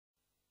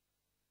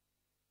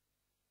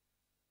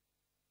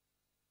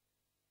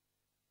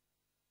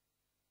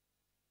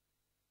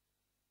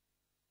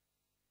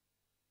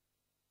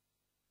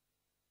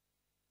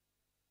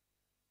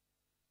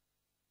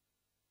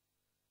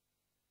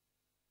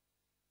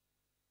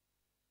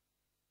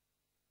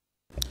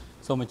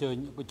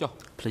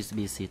Please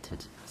be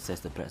seated, says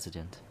the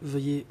President.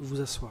 Veuillez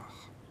vous asseoir.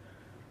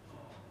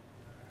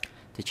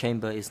 The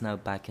chamber is now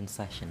back in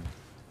session.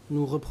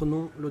 Nous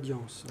reprenons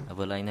l'audience. I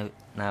will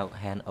now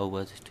hand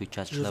over to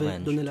Judge Je vais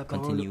Lavergne donner to la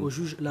parole continue au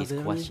juge his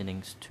Lavergne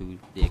questionings to the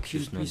pour qu'il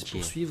accused puisse Nuanchea.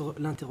 poursuivre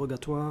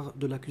l'interrogatoire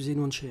de l'accusé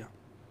Nuanchea.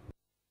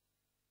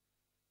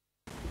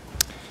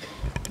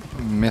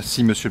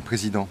 Merci, Monsieur le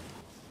Président.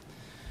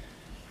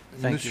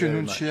 Thank Monsieur you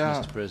very much,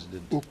 Nuanchea, Mr.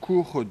 President. au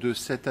cours de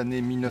cette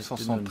année Mr.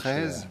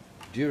 1973, Nuanchea,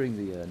 during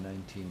the year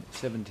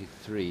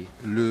 1973,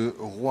 le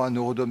roi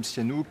Norodom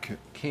Sihanouk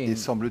King est,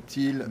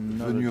 semble-t-il,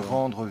 venu Norodom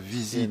rendre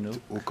visite Sihanouk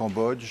au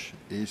Cambodge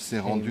et il s'est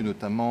rendu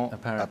notamment à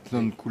apparently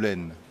Phnom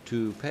Kulen.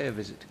 to pay a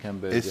visit to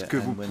Cambodia. Est-ce que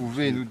vous and went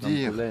pouvez to nous Phnom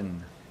dire Kulen.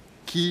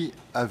 qui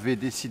avait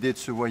décidé de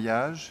ce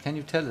voyage Can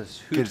you tell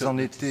us who quelles took en the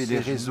étaient les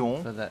decision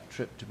raisons for that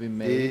trip to be et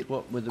made?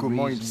 What were the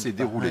comment il reasons s'est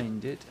déroulé?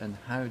 behind it, and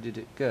how did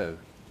it go?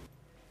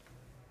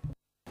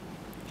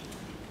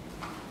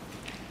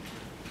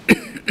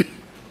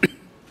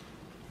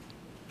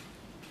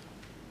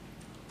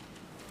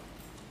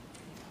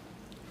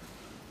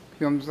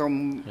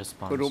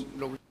 Response. Your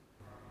Honor,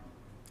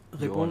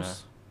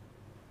 Réponse.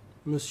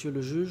 Monsieur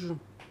le juge,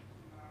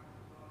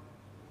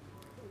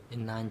 in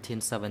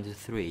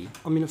 1973,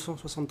 en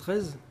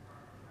 1973,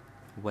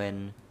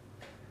 when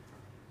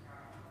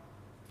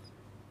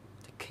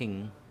the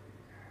king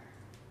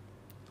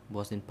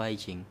was in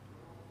Beijing,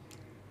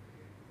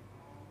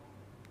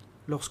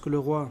 lorsque le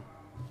roi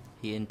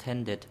he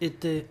intended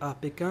était à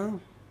Pékin,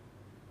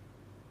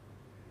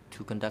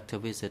 to conduct a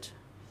visit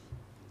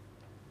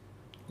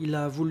il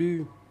a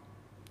voulu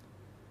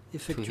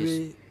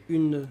effectuer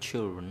une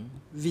children,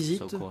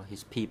 visite so-called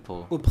his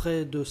people,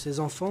 auprès de ses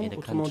enfants, In the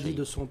autrement country. dit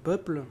de son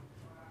peuple,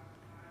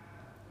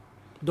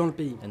 dans le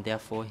pays. and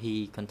therefore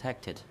he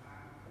contacted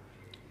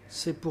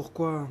C'est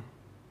pourquoi,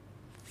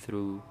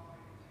 through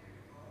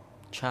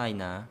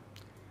China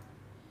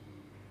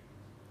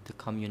the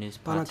Communist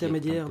par Party of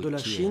l'intermédiaire de la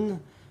Cambodia, Chine,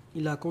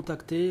 il a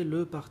contacté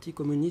le Parti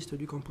communiste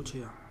du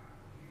Kampuchea.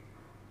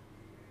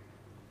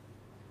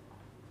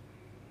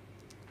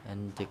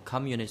 and the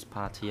Communist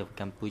Party of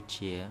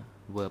Cambodia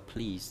were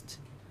pleased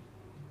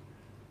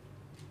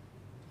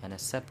and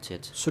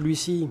accepted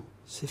Celui-ci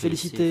s'est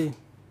félicité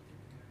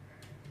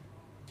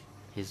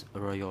his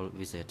royal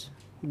visit.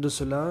 de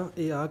cela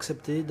et a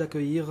accepté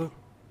d'accueillir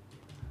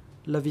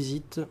la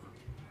visite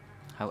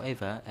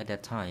However, at that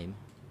time,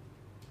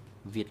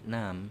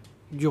 Vietnam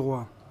du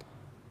roi.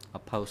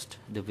 opposed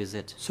the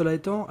visit. Cela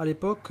étant, à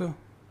l'époque,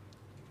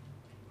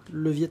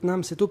 le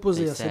Vietnam s'est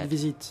opposé They à cette said-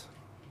 visite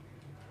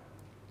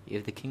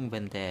If the king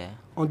went there,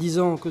 en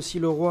disant que si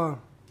le roi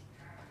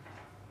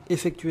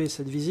effectuait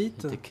cette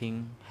visite, the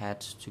king had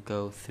to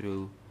go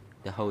through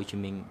the Ho Chi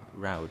Minh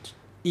route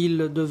il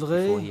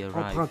devrait Before he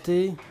arrived.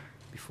 emprunter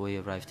before he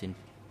arrived in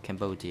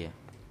Cambodia,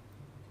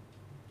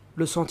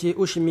 le sentier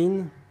Ho Chi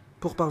Minh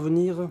pour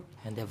parvenir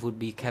and there would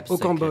be Au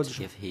Cambodge.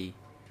 captured if he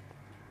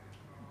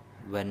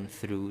went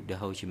through the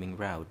Ho Chi Minh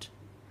route.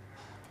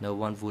 No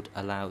one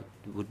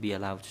would be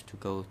allowed to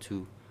go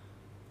to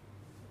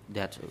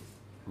that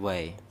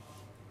way,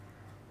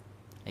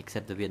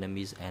 except the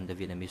Vietnamese and the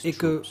Vietnamese et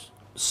que troops.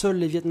 seuls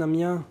les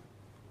Vietnamiens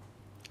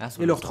As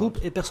a et leurs result, troupes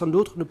et personne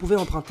d'autre ne pouvaient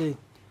emprunter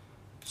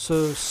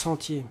ce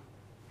sentier.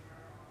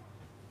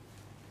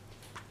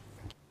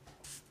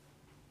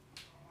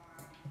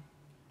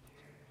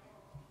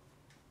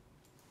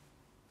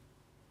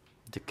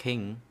 the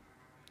king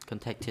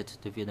contacted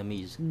the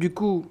Vietnamese Du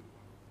coup,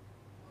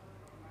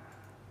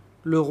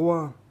 le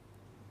roi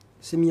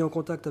s'est mis en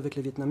contact avec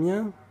les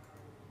Vietnamiens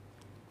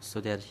so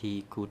that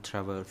he could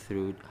travel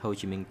through Ho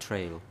Chi Minh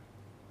Trail.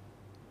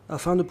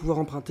 afin de pouvoir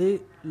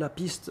emprunter la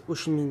piste Ho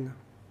Chi Minh.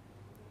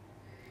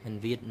 And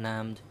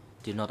Vietnam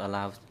did not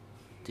allow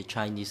the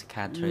Chinese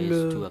cadres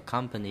Le- to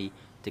accompany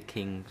the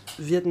king.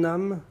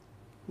 Vietnam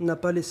n'a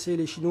pas laissé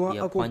les Chinois He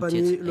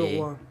accompagner appointed le a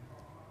roi.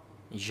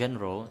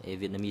 General, a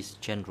Vietnamese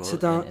general,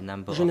 C'est and un a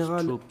number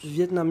général of troops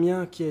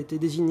vietnamien qui a été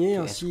désigné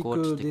to ainsi escort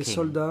que the des king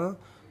soldats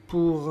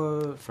pour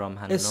from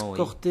Hanoi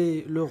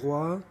escorter le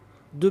roi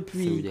through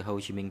depuis the Ho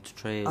Chi Minh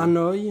Trail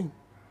Hanoï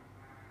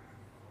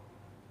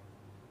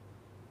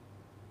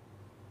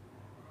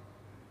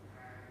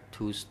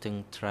to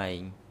Stung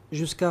Train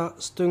jusqu'à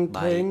Stung by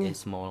Treng a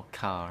small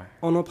car.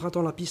 en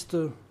empruntant la piste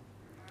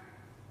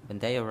When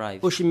they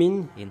arrived Ho Chi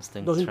Minh in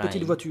Stung dans une Train,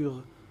 petite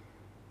voiture.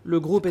 Le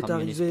groupe the est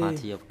Communist arrivé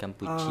Party of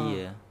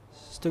Cambodia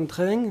Stung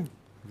Treng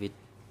with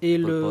et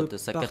Pol le Pot, the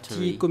secretary,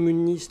 Parti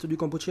communiste du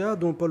Kampuchea,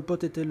 dont Pol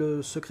Pot était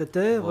le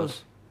secrétaire,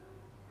 was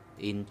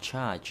in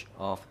charge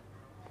of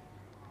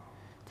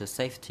the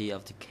safety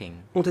of the king.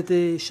 ont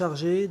été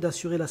chargés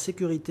d'assurer la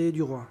sécurité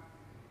du roi.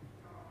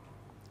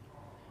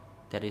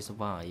 That is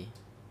why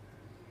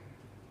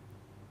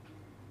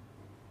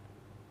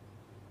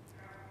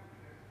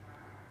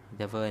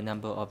there were a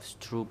number of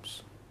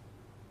troops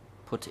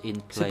put in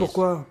C'est place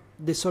pourquoi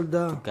des to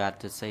soldats guard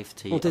the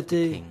safety ont of the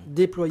été king.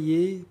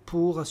 déployés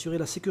pour assurer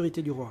la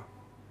sécurité du roi.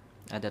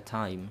 At that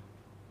time,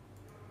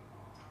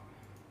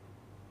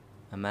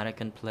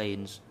 American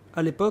planes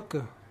À l'époque,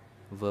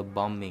 were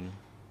bombing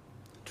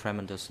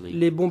tremendously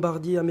Les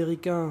bombardiers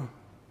américains in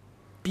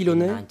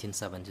pilonnaient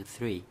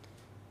 1973.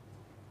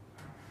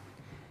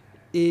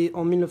 et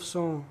en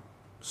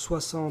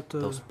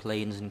 1973, Those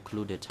planes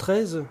included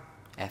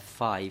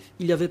F-5,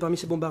 il y avait parmi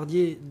ces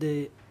bombardiers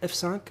des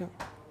F-5,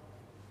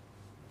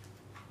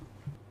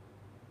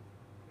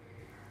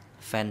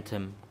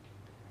 Phantom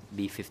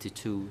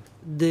B-52,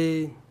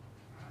 des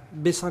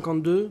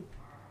B-52,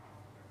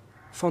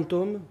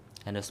 Phantom,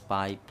 and the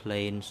spy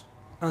planes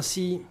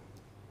ainsi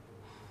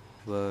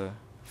were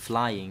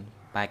flying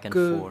back and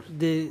que forth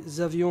des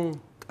avions,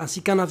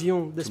 ainsi qu'un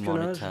avion to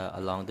d'espionnage monitor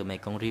along the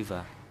Mekong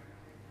River.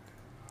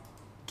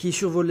 qui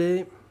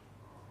survolait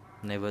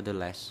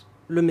Nevertheless,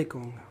 le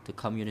Mekong. the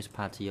Communist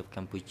Party of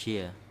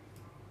Cambodia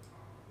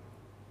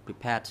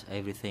prepared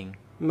everything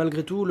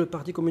Malgré tout, le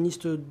Parti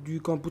communiste du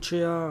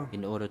Kampuchéa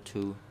in order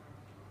to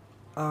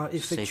a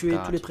effectué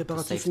safeguard tous les the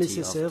préparatifs safety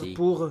nécessaires of the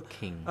pour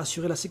king.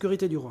 assurer la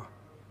sécurité du roi.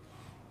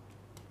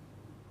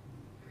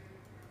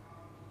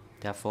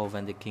 Therefore,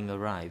 when the king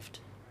arrived,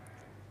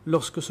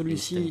 Lorsque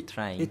celui-ci Stung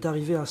Treng. est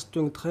arrivé à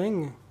Stung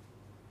Treng,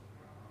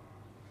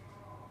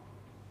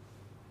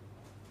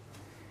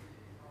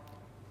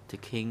 the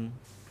king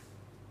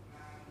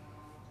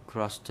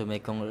crossed the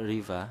Mekong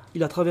River,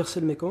 il a traversé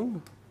le Mekong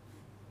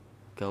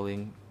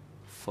going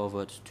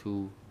forward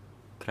to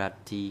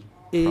Krati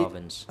et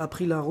province. a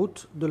pris la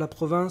route de la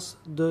province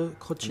de And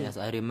Croce. as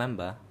I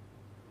remember,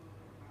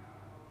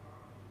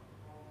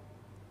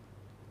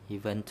 he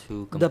went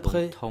to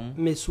D'après Kampong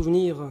Thom, mes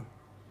souvenirs,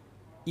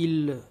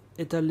 il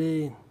est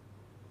allé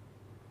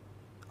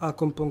à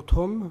Kampong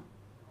Thom,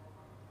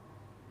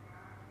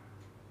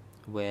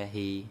 where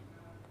he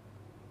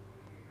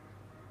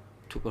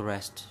took a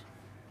rest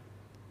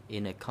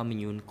in a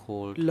commune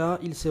called là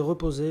il s'est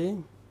reposé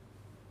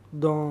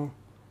dans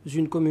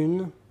une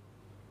commune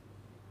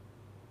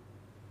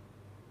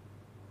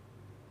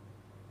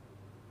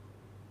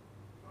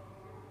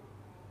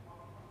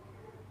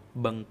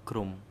Bang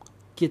Krum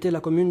qui était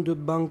la commune de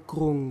Bang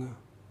Krung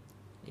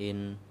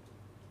in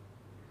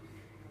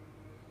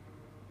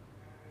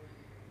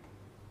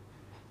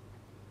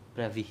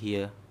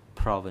Pravihir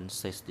province,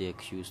 says the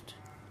accused.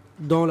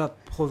 dans la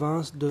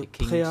province de The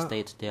king Prea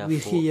stayed there for a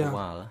Vihia.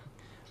 while,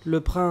 Le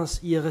prince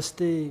y est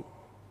resté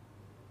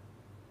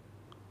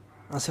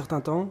un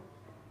certain temps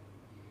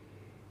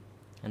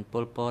and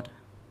Pol Pot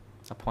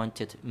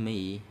appointed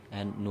me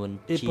and Nuon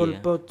et Pol Chea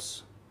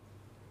Pot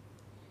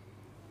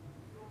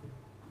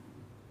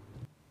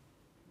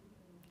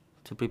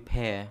to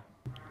prepare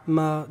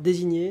m'a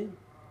désigné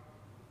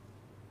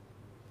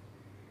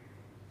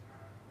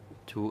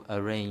to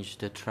arrange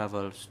the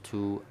travels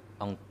to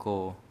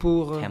Angkor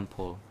pour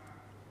Temple.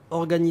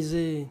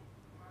 organiser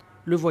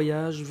le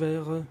voyage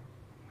vers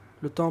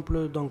le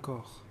temple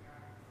d'Angkor.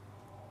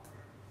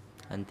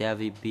 And there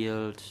we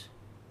built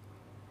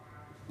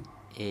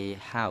a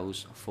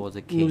house for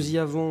the king Nous y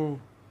avons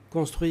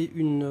construit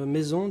une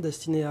maison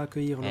destinée à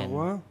accueillir le And-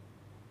 roi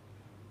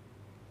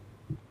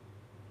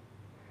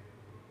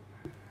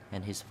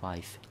and his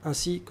wife.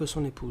 ainsi que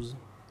son épouse.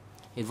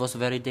 It was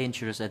very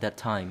dangerous at that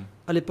time.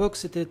 À l'époque,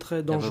 c'était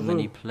très There were dangereux.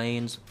 many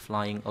planes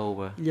flying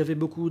over. Il y avait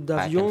beaucoup and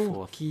d'avions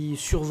forth. qui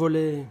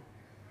survolaient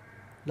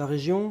la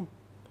région,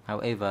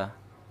 However,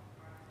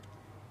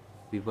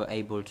 we were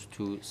able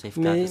to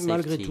safeguard mais the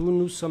malgré safety tout,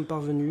 nous sommes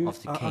parvenus of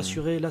the à king.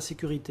 assurer la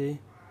sécurité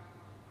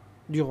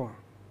du roi,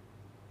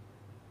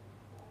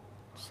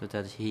 so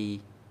that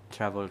he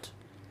traveled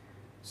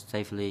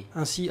safely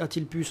Ainsi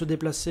a-t-il pu se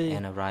déplacer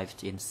and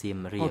arrived in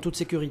Siem en Reap. toute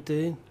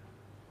sécurité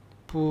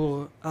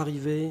pour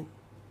arriver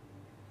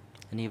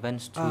And he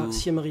went à to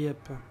Siem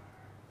Reap.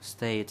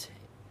 stayed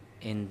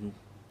in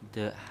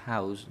the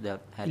house that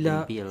had Il been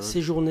a built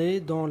séjourné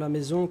dans la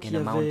maison qui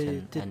in a avait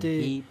mountain, and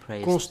été he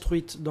praised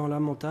construite dans la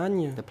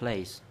montagne. the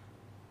place.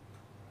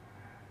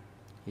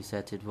 He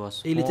said it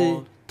was Et il était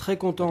small, très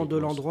content but de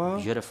it was l'endroit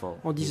beautiful. en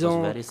He was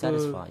disant very que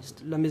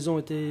satisfied. la maison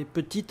était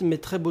petite mais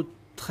très beau,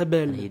 très And he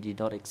belle. did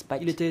not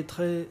expect Il était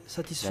très that the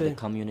satisfait.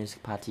 Communist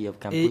Party of Et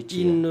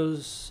Cambodia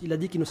il a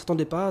dit qu'il ne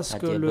s'attendait pas à ce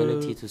had que the le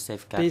ability to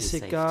safeguard his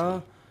PCK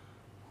safety.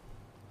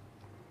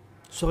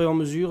 serait en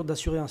mesure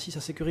d'assurer ainsi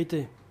sa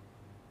sécurité.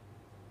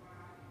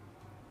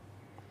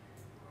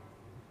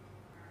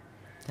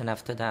 And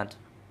after that,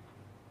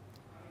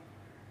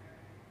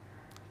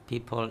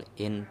 people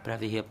in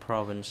Pravihir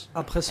province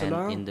Après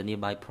cela, and in the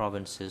nearby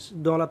provinces,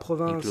 dans la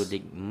province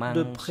including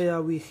de monks,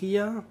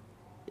 Preawihia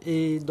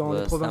et dans les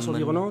were provinces summoned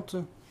environnantes,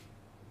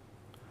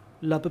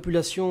 la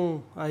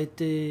population a to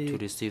été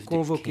receive the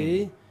convoquée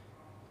king,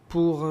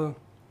 pour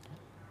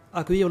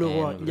accueillir le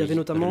roi. and Il y avait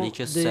notamment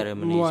religious des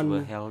ceremonies were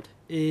moines held.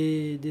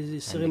 et des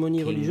cérémonies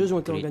king religieuses ont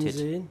été greeted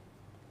organisées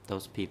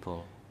Those people.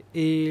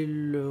 et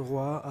le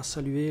roi a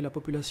salué la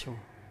population.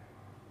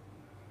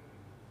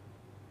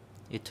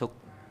 It took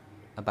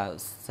about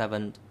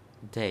 7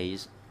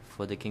 days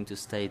for the king to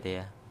stay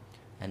there,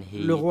 and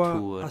he Le roi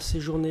toured a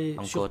séjourné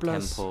sur Angkor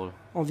place Temple.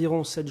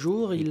 environ 7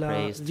 jours. Il a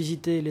praised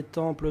visité les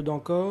temples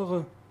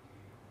d'Angkor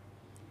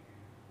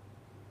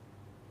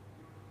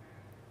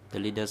the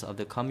leaders of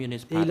the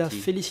Communist Et il a Party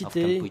of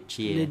félicité les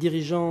Cambodia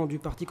dirigeants du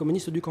Parti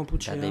communiste du that they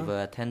Kampuchea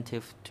were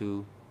attentive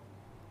to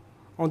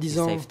en his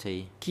disant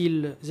safety,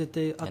 qu'ils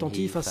étaient and he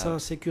attentifs à sa felt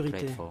sécurité.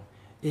 grateful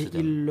Et to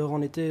them. il leur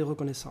en était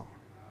reconnaissant.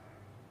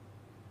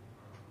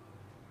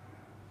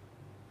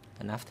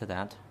 And after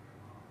that,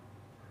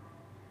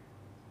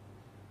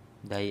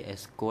 they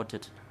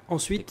escorted the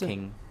Ensuite,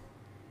 king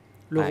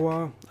le back.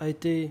 roi a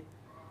été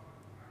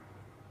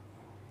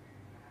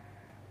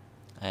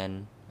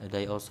and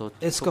they also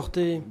took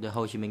escorté the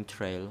Ho Chi Minh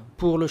Trail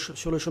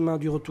sur le chemin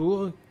du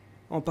retour,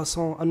 en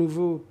passant à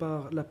nouveau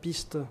par la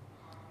piste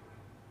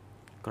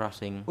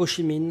crossing Ho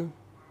Chi Minh,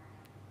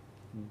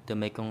 the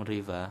Mekong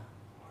River,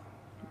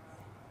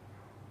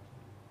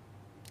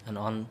 and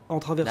on en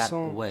that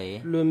traversant way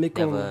le there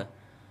Mekong. were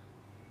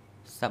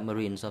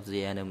submarines of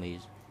the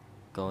enemies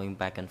going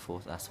back and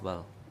forth as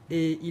well,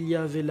 Et il y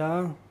avait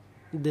là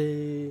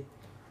des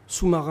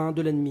sous-marins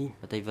de l'ennemi.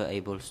 but they were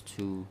able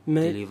to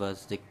Mais deliver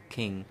the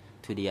king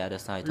to the other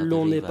side of the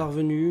l'on est river.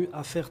 parvenu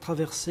à faire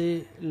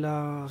traverser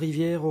la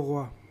rivière au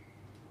roi.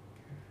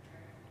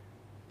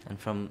 And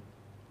from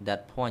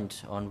that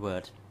point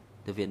onward,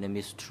 the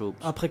Vietnamese troops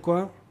Après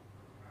quoi,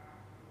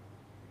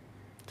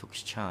 took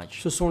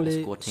charge, ce sont les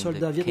escorting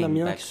soldats the king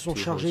vietnamiens back qui se sont to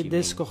Ho chargés Chi Minh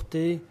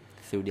d'escorter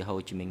through the Ho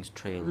Chi Minh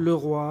Trail. le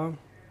roi What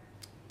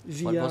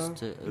via was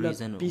the la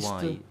reason piste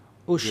why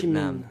Ho Chi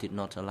Vietnam Minh. did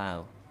not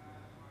allow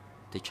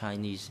the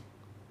Chinese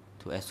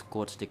to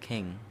escort the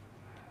king?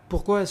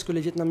 Pourquoi est-ce que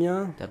les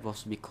Vietnamiens That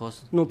was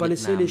because n'ont pas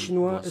laissé Vietnam les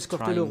Chinois was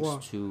escorter le trying roi?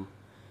 to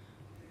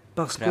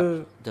Parce grab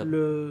que the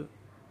le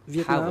power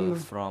Vietnam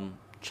from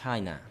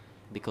China,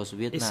 because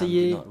Vietnam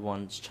essayait did not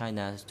want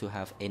China to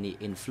have any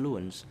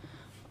influence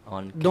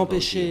on Cambodia.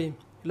 d'empêcher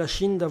la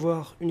Chine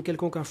d'avoir une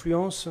quelconque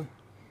influence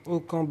au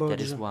That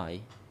Cambodge. is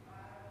why,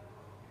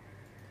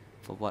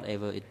 for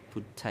whatever it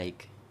would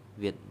take,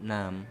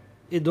 Vietnam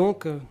Et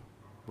donc,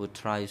 would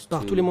try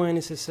par tous les to moyens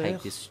take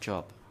nécessaires, this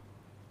job.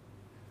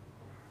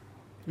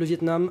 le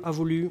Vietnam a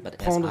voulu But as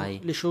prendre I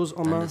les choses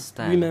en main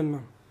understand,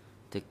 lui-même.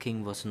 The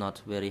king was not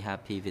very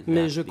happy with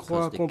Mais that je because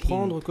crois the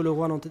comprendre king que le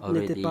roi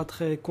already n'était pas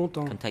très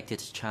content, contacted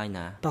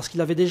China parce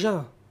qu'il avait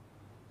déjà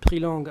pris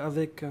langue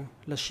avec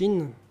la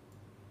Chine.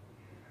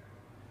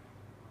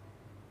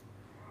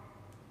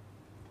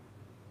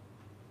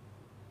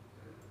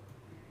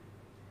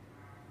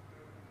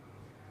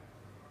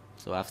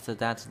 So after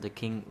that, the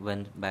king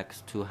went back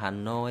to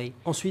Hanoi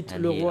Ensuite,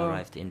 and le he roi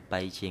arrived in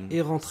Beijing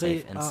est rentré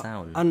safe and à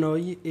sound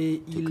Hanoï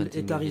et to il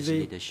continue est his arrivé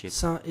leadership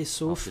sain et of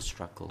sauf the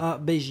struggle. à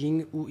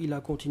Beijing où il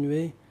a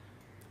continué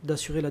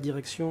d'assurer la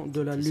direction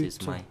de la This is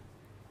lutte. my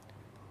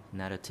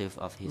narrative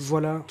of his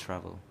Voilà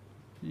travel.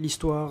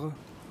 l'histoire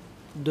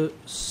de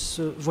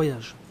ce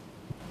voyage.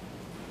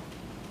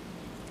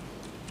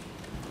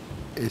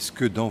 Est-ce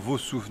que dans vos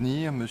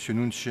souvenirs, Monsieur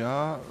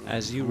Nunchia,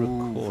 As you vous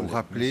recall vous it,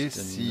 rappelez Mr.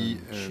 si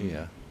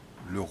Nunchia,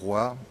 le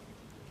roi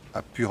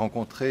a pu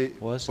rencontrer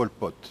Was Pol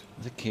Pot?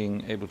 the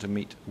king able to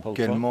meet Pol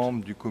Quel Pot?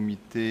 membre du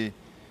comité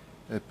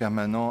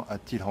permanent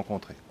a-t-il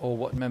rencontré? Or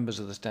what members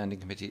of the standing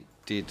committee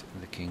did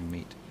the king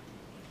meet?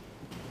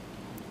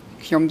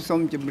 ខ្ញុំសូ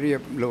មជម្រា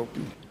បលោក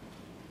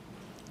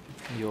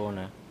Your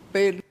Honor,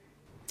 ពេល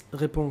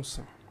Réponse.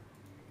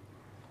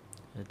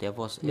 there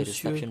was a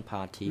Monsieur reception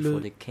party for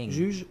Le the king,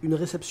 juge, une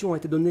réception a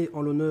été donnée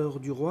en l'honneur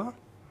du roi,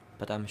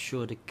 but I'm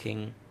sure the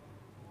king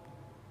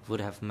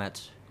would have met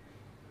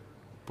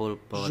Pol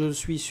Pot, je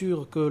suis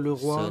sûr que le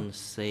roi Son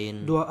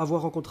Sen, doit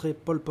avoir rencontré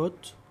Pol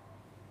Pot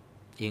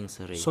Ieng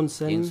Sari. Son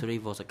Sen Ieng Sari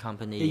was et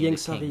accompanying Ieng the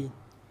Sari, king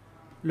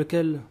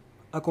lequel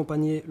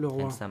accompagnait le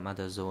roi, and some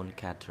other zone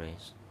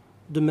cadres.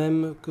 de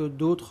même que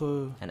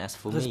d'autres And as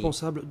for me,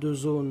 responsables de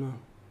zone.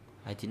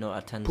 I did not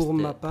attend Pour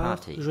ma the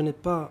part, party. je n'ai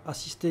pas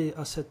assisté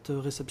à cette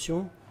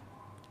réception.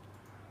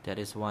 That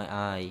is why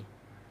I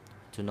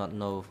do not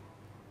know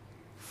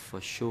for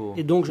sure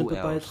Et donc je ne who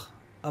peux pas else être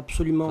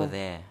absolument were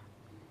there,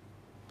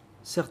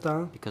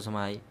 certain because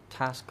my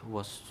task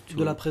was to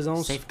de la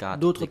présence safeguard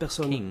d'autres the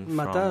personnes. king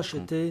Ma from tâche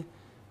était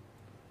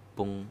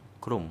Bong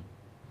Krum,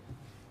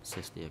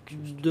 says the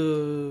accused.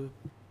 de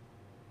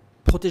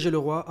protéger le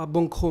roi à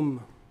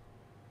Bongkrom.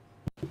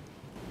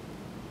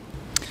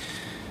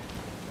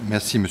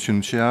 Merci, Monsieur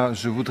Nunchia.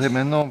 Je voudrais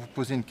maintenant vous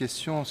poser une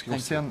question en ce qui Thank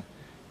you. concerne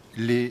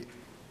les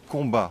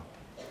combats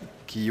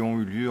qui ont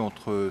eu lieu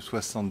entre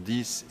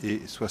 70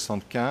 et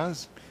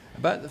 75.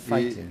 About the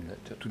fighting that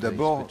took Tout place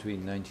d'abord,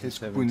 between est-ce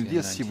que 1970 vous pouvez nous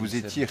dire and si vous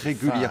étiez 1975?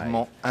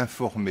 régulièrement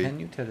informé Can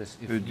you tell us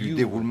if du you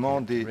déroulement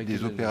were des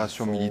regularly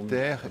opérations informed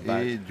militaires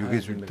about et du how the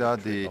résultat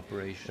military des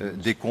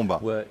operations combats?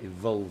 were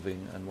evolving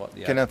and what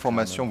the Quelle outcome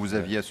information of vous the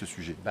aviez à ce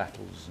sujet?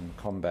 battles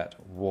and combat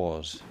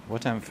was?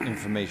 What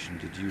information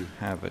did you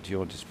have at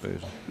your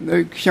disposal?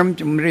 ខ្ញុំ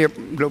ជម្រាប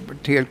លោកប្រ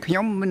ធានខ្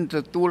ញុំមិនទ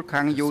ទួល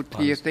ខាងយោ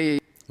ធាទេ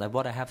Like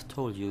what I have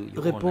told you,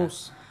 Your Honor, Réponse.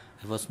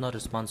 I was not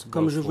responsible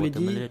Comme je vous for l'ai the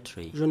dit,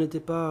 military. je n'étais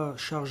pas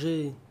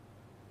chargé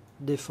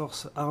des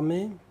forces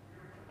armées.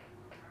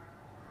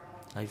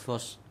 I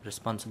was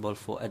responsible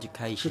for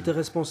education. J'étais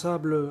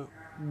responsable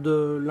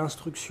de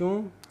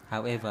l'instruction.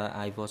 However,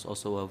 I was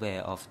also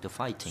aware of the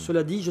fighting.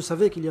 Cela dit, je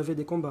savais qu'il y avait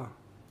des combats.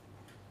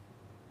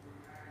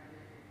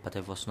 but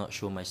I was not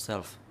sure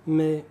myself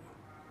Mais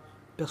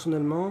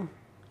personnellement,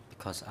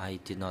 because I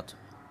did not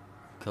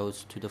go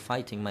to the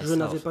fighting je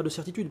n'avais myself. pas de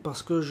certitude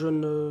parce que je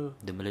ne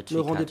The me military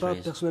rendais pas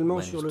cadres personnellement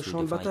went sur le to champ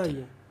the de bataille.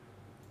 fighting.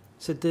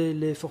 C'était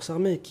les forces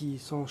armées qui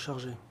s'en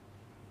chargeaient.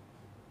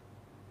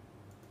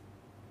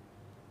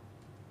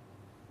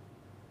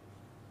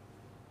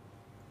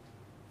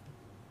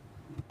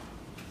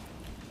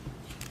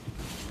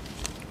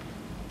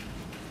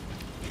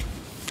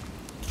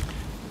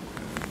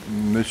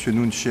 Monsieur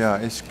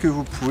Nunchia, est-ce que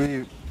vous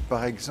pouvez,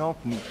 par exemple,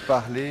 nous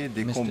parler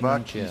des Mr. combats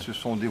Nunchia. qui se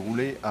sont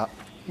déroulés à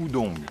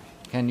Udong?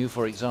 Can you,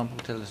 for example,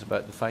 tell us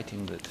about the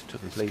fighting that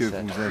took Est-ce place que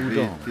at vous avez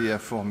Udon? été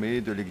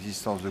informé de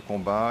l'existence de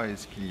combats?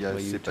 Est-ce qu'il y a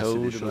Were you s'est passé des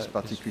told choses about this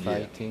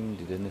particulières? fighting?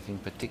 Did anything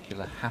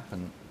particular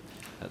happen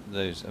at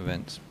those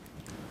events?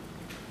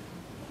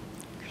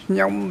 ខ្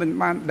ញុំមិន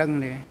បានដឹង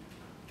ទេ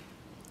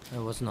I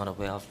was not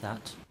aware of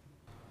that.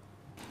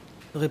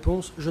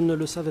 Réponse, je ne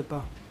le savais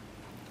pas.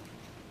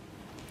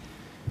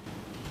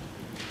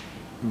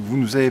 Vous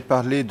nous avez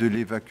parlé de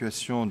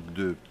l'évacuation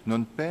de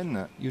Phnom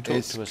Penh. You talked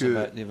Est-ce to us que,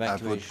 about the à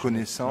evacuation votre of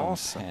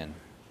connaissance, Phnom Penh.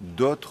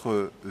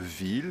 d'autres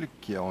villes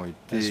qui ont As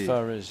été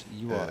far as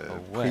you are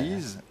aware,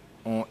 prises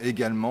ont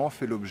également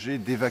fait l'objet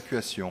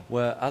d'évacuation?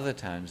 were other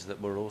towns that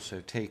were also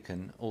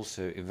taken,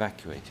 also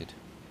evacuated?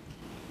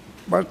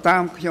 បើតា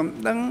មខ្ញុំ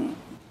ដឹង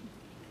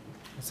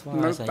As far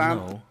No as I doubt.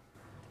 know,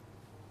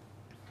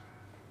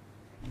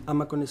 À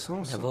ma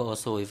connaissance, there were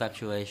also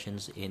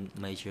evacuations in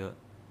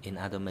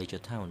other major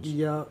towns. il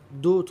y a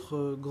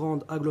d'autres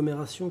grandes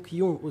agglomérations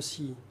qui ont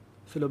aussi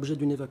fait l'objet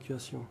d'une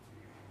évacuation.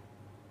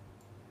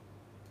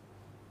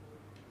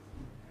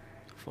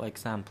 For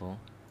example,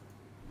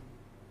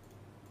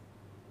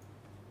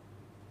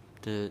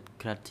 the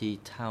Krati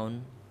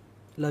town.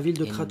 La ville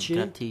de In Kratchie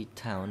Krati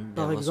town,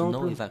 par there was no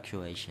exemple,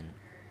 evacuation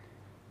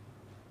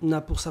n'a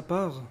pour sa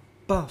part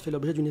pas fait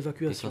l'objet d'une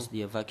évacuation. because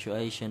the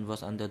evacuation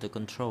was under the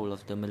control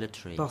of the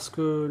military. Parce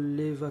que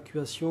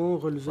l'évacuation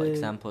For relevait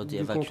example, the du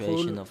contrôle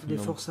evacuation of des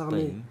Phnom forces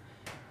armées. Penh.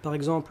 Par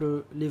exemple,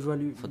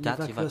 For that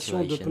l'évacuation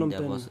de evacuation, Phnom there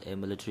Penh. was a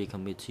military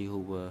committee who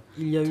were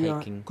Il y a eu un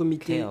taking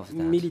comité care of that.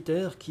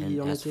 militaire qui And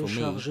en as était for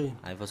chargé. me,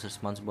 I was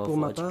responsible Pour for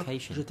ma part,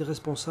 education. j'étais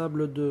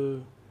responsable de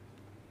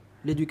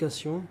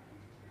l'éducation.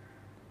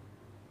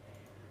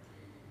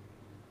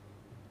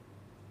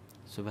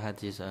 So we had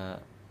these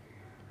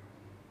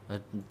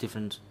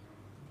different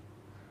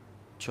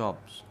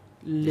jobs.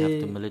 We have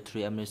the Les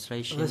military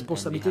administration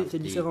responsabilités and we étaient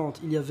have the différentes.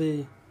 Il y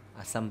avait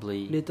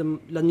assembly.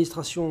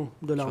 l'administration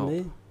de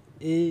l'armée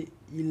et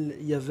il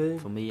y avait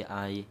For me,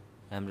 I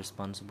am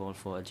responsible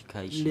for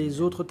education. les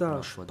and autres not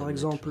tâches. for the Par military.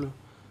 exemple,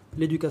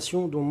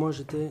 l'éducation dont moi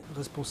j'étais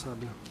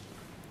responsable.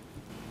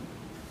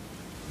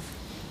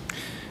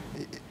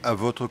 À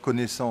votre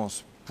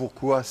connaissance,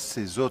 pourquoi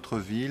ces autres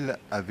villes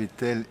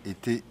avaient-elles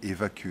été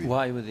évacuées?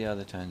 Why were the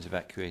other towns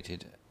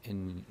evacuated,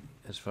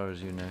 as far as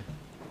you know?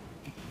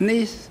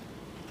 នេះ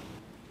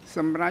ស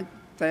ម្រាប់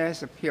តែ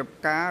សភាព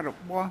ការរ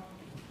បស់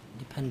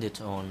Depended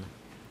on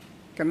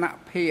គណៈ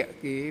ភាគ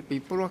គេពី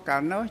ព្រោះកា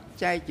លនោះ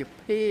ចែកជា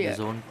ភាគ the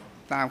zone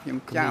តាមខ្ញុំ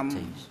ចាំ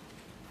committees.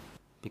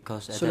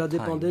 Because at Cela that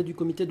dépendait time, du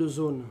comité de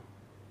zone.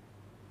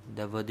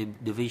 there were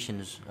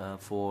divisions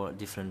for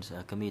different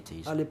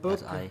committees. À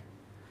l'époque, As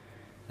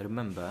I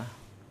remember,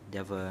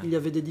 there were Il y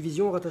avait des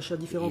divisions rattachées à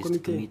the différents East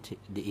comités. committee,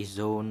 the East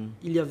zone,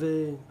 Il y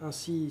avait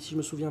ainsi, si je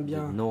me souviens the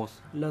bien, North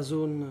la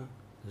zone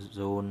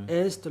zone,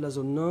 Est, la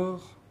zone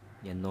Nord,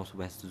 and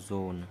Northwest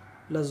zone.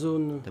 la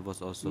zone There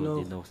was also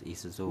Nord, the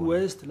Northeast zone.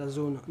 Ouest, la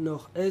zone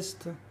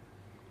Nord-Est.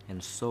 And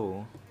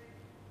so,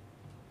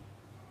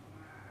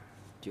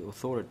 the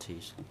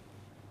authorities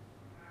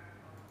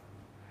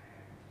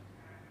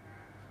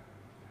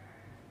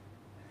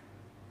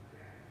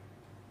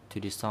to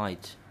decide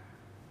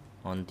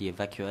on the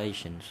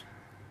evacuations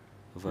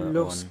were on.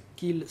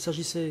 Lorsqu'il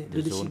s'agissait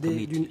de the zone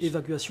décider d'une committees.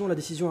 évacuation, la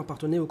décision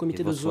appartenait au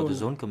comité It de was for the zone.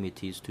 zone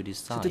committees to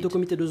decide C'était au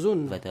comité de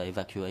zone whether de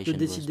evacuation was to be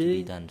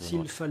décider done or s'il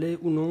not. fallait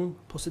ou non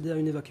procéder à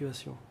une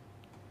évacuation.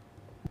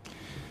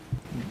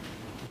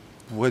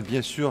 Pour être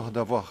bien sûr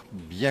d'avoir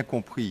bien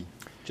compris,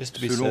 Just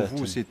to be selon certain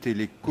vous, c'était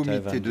les that I've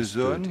comités de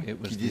zone understood,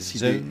 it was qui the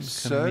décidaient zone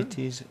seuls,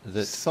 committees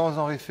that sans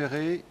en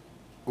référer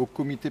au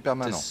comité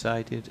permanent.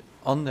 decided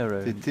on their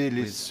own C'était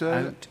les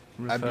seuls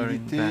without referring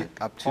habilités back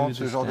à to prendre the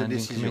ce genre de standing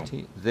décision.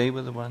 committee. They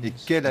were the ones Et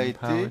quelle a été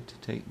empowered to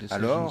take decisions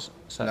alors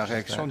such la as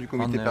réaction that du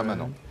comité on their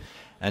permanent? own.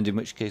 And in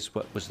which case,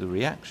 what was the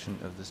reaction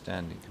of the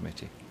standing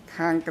committee?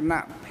 ខាងគ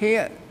ណៈភា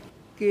គ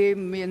គេ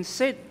មាន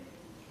សិទ្ធិ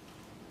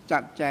ចា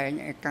ត់ចែង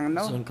ឯខាង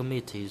នោះ Zone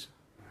committees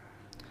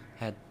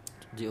had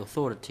the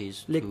authorities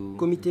Les to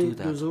comités do de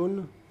that. zone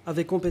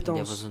avaient There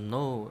compétence was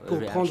no pour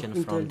prendre reaction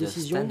une from telle the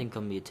décision. standing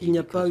committee Il n'y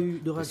a pas because eu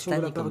de the réaction de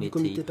la standing part du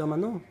committee comité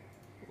permanent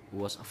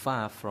was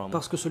far from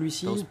parce que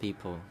celui-ci those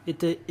people,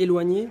 était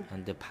éloigné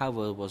and the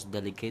power was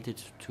delegated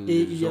to et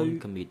the il y a zone eu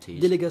committees.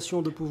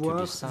 délégation de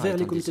pouvoir decide vers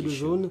les on comités this de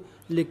issue. zone,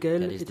 lesquels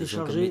That is, the étaient zone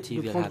chargés committee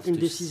de will prendre have une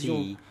to décision.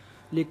 see.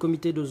 Les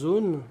comités de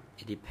zone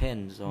It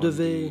depends on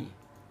devaient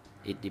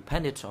it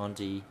depended on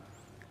the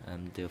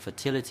the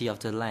fertility of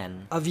the land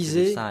a to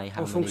visé decide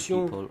how en many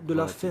fonction people de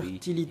la were to be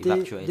fertilité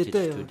evacuated des to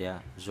terres.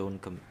 their zone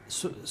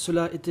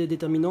Cela était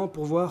déterminant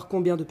pour voir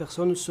combien de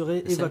personnes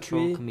seraient The Central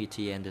évacuées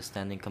Committee and the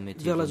Standing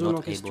Committee vers la were zone not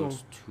en question. able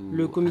to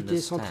Le comité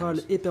understand central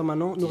et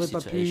permanent n'aurait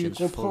pas pu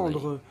situations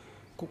comprendre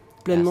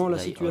pleinement as la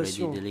they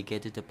situation already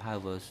delegated the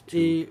powers to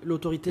et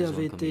l'autorité the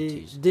avait zone été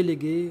committees.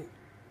 déléguée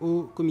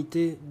au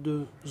comité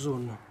de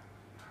zone.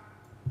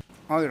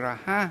 ឲ្យរ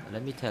ហ័ស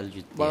Let me tell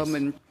you បើមិ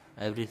ន this.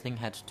 Everything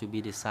had to be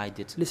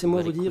decided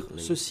Laissez-moi very vous dire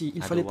quickly. ceci,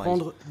 il fallait Otherwise,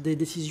 prendre des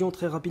décisions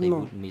très they rapidement,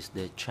 would miss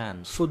the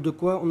chance. faute de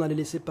quoi on allait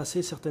laisser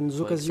passer certaines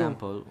For occasions.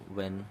 example,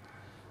 when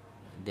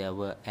there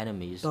were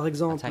enemies Par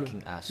exemple,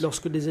 attacking us,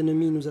 lorsque des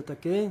ennemis nous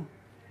attaquaient,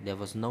 there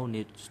was no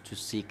need to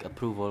seek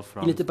approval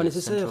from il n'était pas the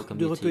Central nécessaire de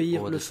Committee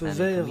recueillir or le the feu Standing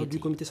vert Committee. du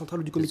comité central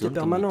ou du The comité zone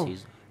permanent.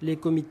 committees Les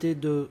comités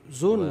de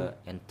zone were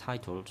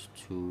entitled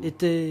to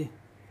étaient deal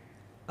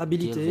with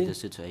habilités the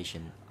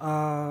situation.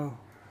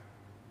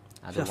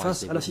 à faire Otherwise, face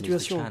they à la would miss the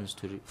situation. chance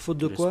to Faute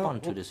de quoi, respond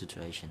to the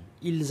situation.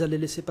 ils allaient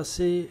laisser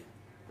passer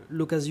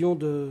l'occasion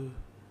de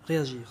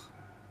réagir.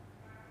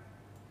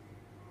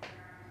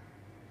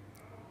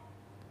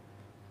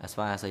 As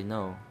far as I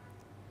know,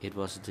 it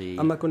was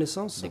À ma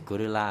connaissance, the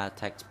guerrilla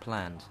attack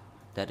plan,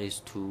 that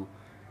is to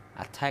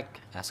attack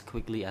as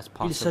quickly as il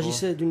possible,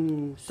 s'agissait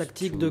d'une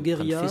tactique de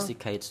guérilla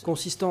confiscate,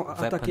 consistant à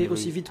attaquer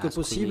aussi vite que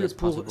possible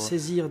pour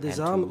saisir des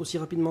armes aussi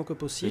rapidement que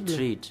possible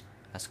retreat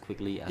as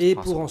quickly as et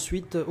pour possible.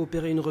 ensuite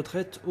opérer une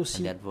retraite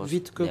aussi And that was-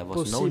 vite que there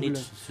was no need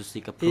possible. to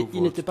seek Et approval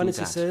il n'était to pas do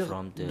that nécessaire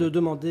from the de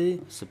demander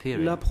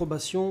superior.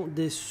 l'approbation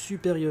des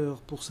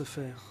supérieurs pour ce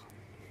faire.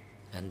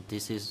 And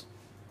this is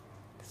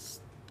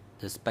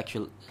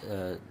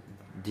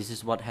this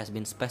is what has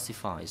been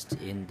specified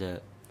in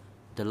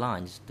the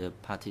lines, the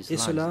party's Et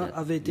lines, cela that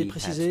avait été we had to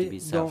précisé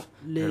be dans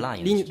les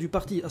self-reliant, lignes du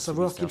parti, à to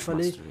savoir be qu'il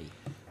fallait self-mastery.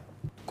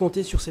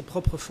 compter sur ses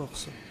propres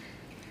forces.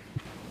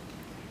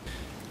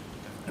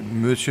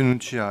 Monsieur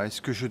Nunchia,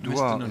 est-ce que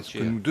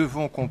Nunchia. nous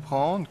devons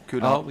comprendre que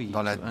Are we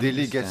dans la to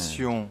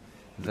délégation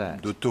that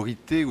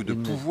d'autorité ou de in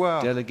the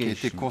pouvoir qui a été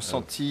delegation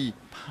consentie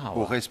power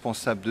aux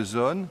responsables de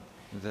zone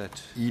that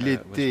il was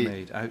était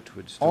made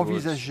outwards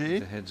envisagé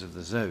towards the heads of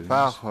the zones,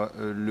 par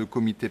le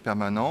comité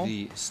permanent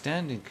the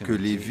standing que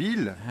les committee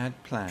villes had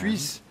planned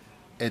puissent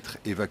être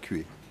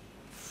évacuées?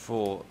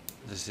 for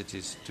the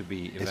cities to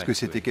be Est-ce que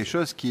c'était evacuated. quelque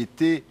chose qui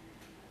était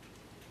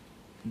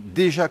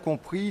déjà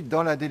compris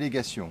dans la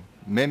délégation,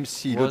 même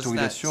si Was that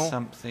l'autorisation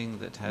something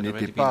that had n'était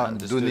already pas been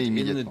understood donnée in the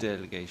immédiatement?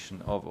 delegation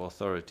of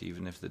authority,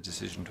 even if the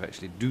decision to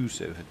actually do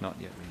so had not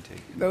yet been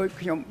taken? ដោយ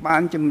ខ្ញុំបា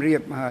នជម្រា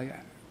បហើយ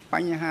ប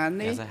ញ្ហា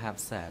នេះ As I have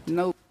said,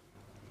 នៅ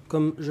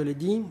Comme je l'ai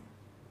dit,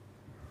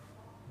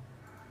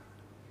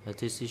 that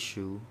this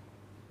issue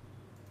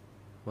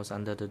was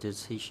under the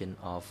decision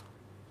of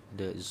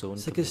the zone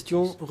ces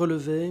questions committees.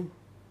 relevaient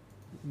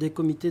des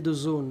comités de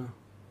zone.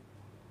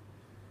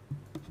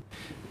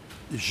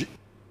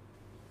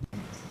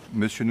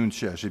 Monsieur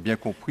Nunchia, j'ai bien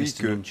compris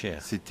Mr. que Nunchia,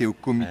 c'était au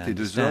comité I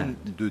de zone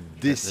understand de zone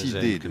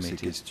décider de ces committee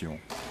questions.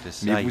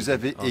 Decided Mais vous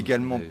avez on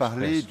également those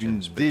parlé d'une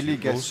questions, but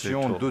you've also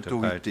délégation talked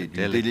d'autorité, about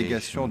a d'une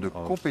délégation de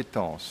delegation of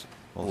compétences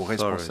aux authority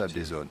responsables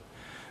des zones.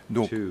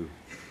 Donc, to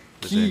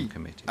the qui zone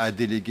committees. a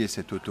délégué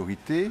cette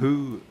autorité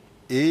Who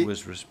et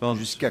was responsible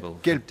jusqu'à for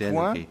quel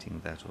point delegating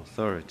that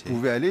authority?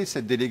 pouvait aller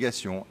cette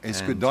délégation?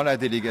 Est-ce que And dans la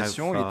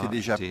délégation, how il far était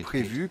déjà did it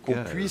prévu qu'on go?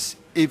 puisse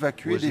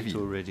évacuer Was des it villes?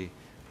 already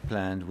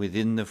planned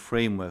within the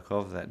framework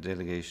of that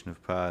delegation of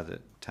power that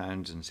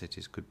towns and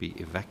cities could be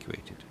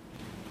evacuated?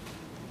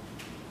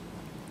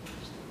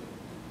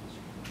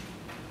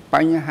 ប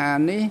ញ្ហា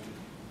នេះ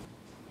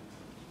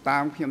តា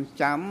មខ្ញុំ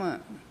ចាំ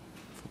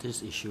For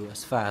this issue,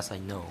 as far as I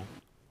know,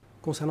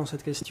 Concernant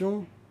cette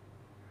question,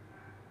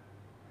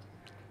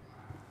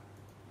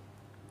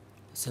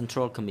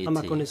 Central à ma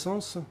Committee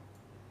connaissance,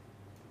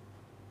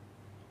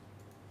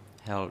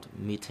 held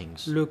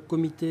meetings le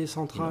comité in order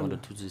central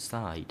to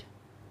decide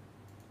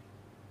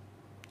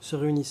se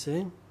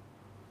réunissait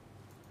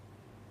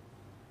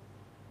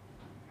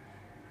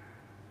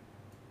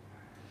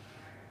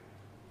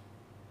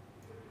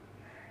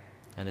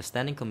and the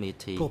Standing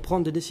Committee pour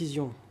prendre des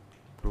décisions.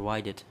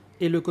 provided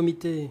Et le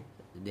comité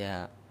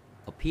their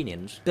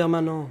opinions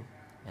permanent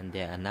and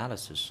their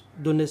analysis.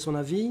 donnait son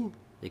avis.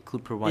 They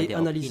could provide Et their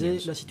analyser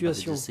opinions, la but the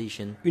situation.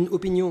 decision Une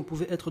opinion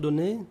pouvait être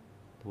donnée,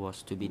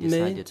 was to be mais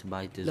decided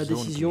by the la zone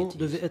décision committees.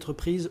 devait être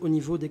prise au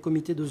niveau des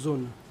comités de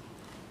zone.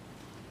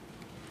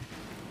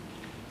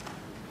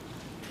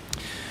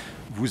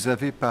 Vous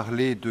avez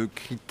parlé de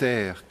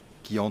critères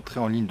qui entraient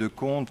en ligne de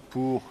compte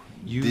pour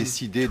You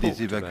décider talked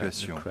des about the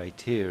évacuations.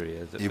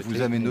 criteria that Et were vous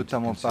taken avez into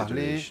notamment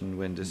parlé consideration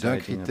when d'un deciding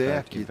critère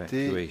about qui était,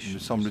 me evacuations.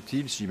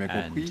 semble-t-il, si j'ai bien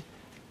And compris,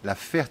 la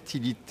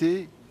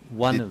fertilité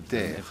One des of them,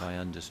 terres. if I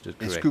understood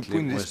Est-ce que vous pouvez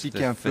correctly, nous was expliquer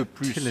the un peu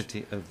plus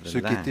fertility of the ce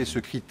qu'était ce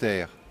land.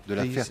 critère de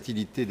la Please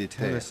fertilité des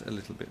Tell terres? us a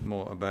little bit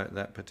more about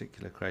that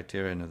particular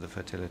criterion of the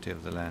fertility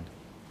of the land.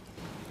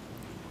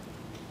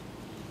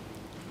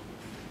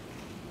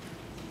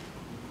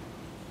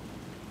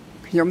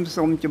 ខ្ញុំ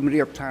សូមជម្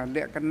រាបថាល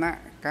ក្ខណៈ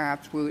ការ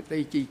ធ្វើដី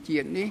ជីជា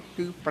តិនេះ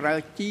គឺប្រើ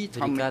ជីធ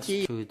With ម្ម regards ជា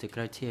តិ to the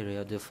criteria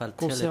of the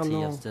fertility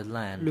Concernant of the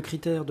land, le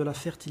critère de la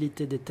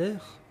fertilité des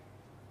terres,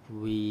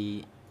 we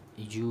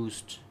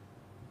used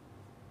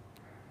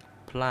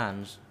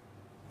plants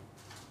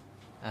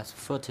as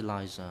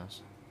fertilizers.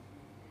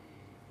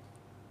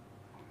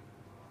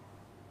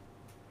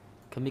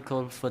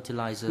 Chemical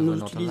fertilizers nous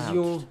were not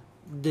utilisions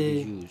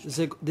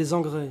allowed. des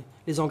engrais.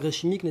 Les engrais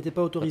chimiques n'étaient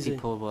pas But autorisés.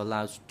 people were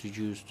allowed to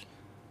use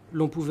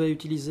L'on pouvait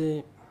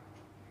utiliser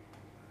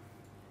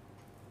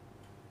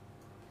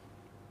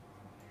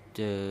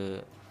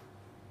the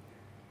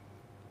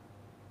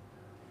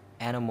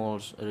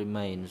animals'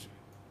 remains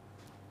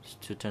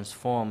to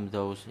transform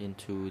those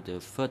into the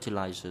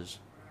fertilizers.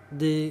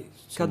 des To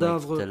make the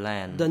cadavres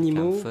land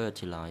d'animaux become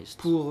fertilized.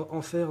 pour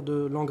en faire de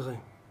l'engrais.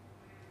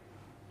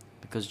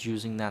 Because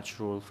using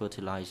natural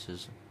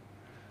fertilizers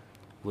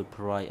would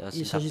provide us Il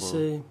double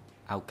s'agissait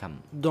outcome.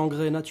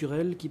 d'engrais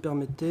naturels qui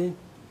permettaient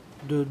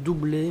de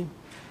doubler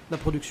la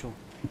production.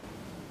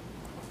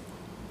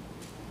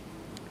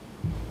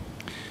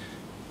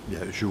 Bien,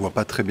 je ne vois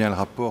pas très bien le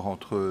rapport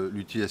entre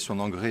l'utilisation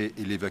d'engrais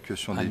et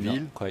l'évacuation des I'm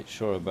villes. not quite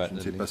sure about Je ne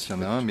the sais pas link s'il y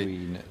en a un, mais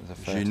between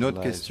the j'ai une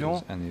autre question.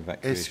 fertilizers and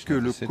the Est-ce evacuation que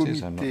of le the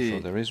cities? I'm not comité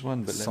sure there is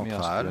one, but let me ask you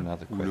central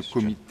another ou le question.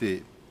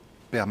 comité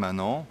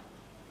permanent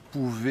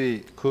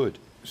pouvait Could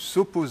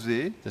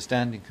s'opposer the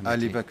standing à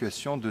committee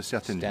l'évacuation de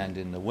certaines stand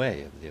villes? in the way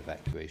of the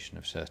evacuation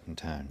of certain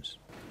towns?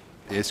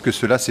 Et est-ce que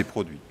cela s'est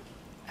produit?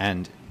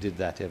 And did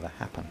that ever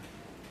happen?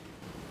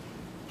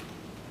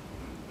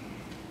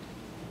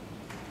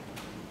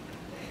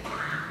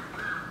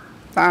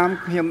 តាម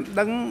ខ្ញុំ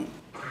ដឹង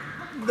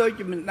ដូច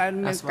ជាមិនដែល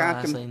មាន As ការ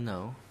far ចំ as I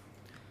know,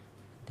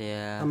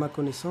 there À ma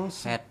connaissance,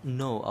 had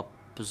no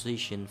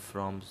opposition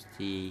from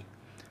the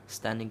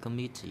standing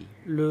committee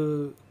le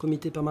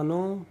comité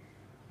permanent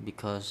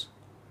because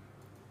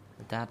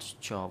that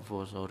job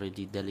was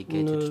already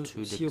delegated ne to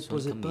the s'y zone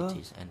opposait pas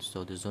committees, and so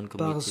the zone parce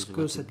committees que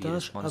were to cette be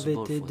tâche avait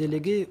responsible été for that.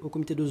 déléguée au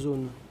comité de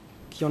zone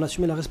qui en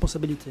assumait la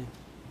responsabilité.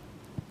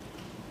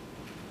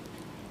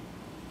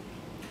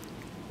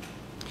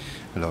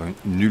 Alors,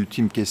 une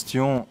ultime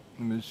question.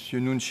 Monsieur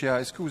Nunchia,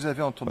 est-ce que vous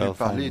avez entendu Well,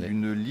 parler finally,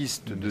 d'une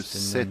liste de Mr.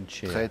 7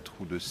 Nunchia, traîtres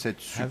ou de 7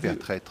 super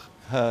traîtres?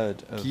 Heard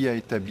of Qui a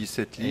établi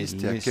cette a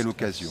liste et à list quelle of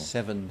occasion?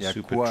 7 Et à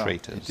super quoi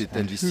traitors,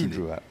 était-elle and who destinée?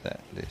 drew up that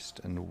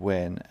list, and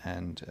when,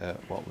 and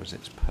what was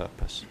its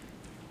purpose?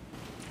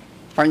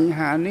 បញ្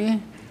ហានេះ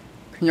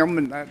ខ្ញុំ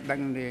មិនដែលដឹ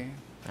ងទេ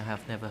I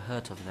have never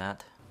heard of that.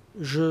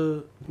 Je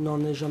n'en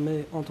ai jamais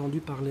entendu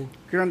parler.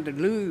 គ្រាន់តែ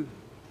ឮ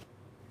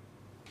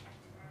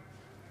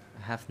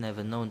I have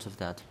never known of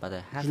that, but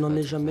I have Je n'en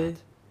ai heard of jamais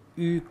that.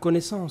 eu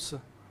connaissance.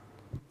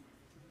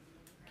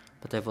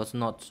 But I was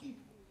not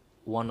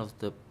one of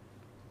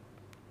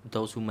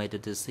those who made the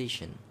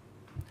decision.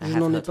 I Je have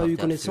n'en ai heard pas of eu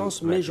that connaissance,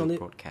 through mais radio j'en ai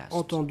broadcasts.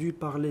 entendu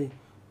parler.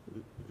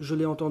 Je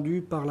l'ai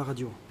entendu par la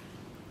radio.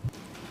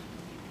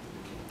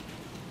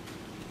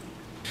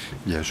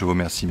 Bien, je vous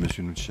remercie,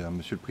 Monsieur Nunchia.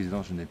 Monsieur le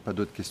Président, je n'ai pas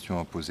d'autres questions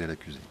à poser à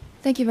l'accusé.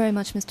 Thank you very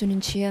much, Mr.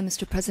 Nunchia.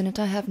 Mr. President,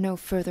 I have no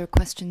further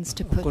questions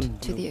to put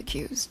to the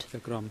accused. ជា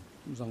ក្រុម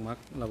សង្វាក់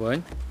ល្វិញ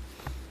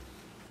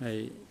ហើយ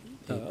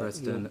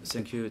President,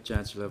 thank you,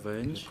 Judge Le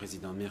Lavergne.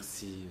 Président,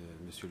 merci,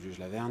 Monsieur le juge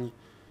Lavergne.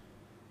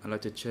 I'd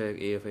like to check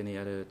if any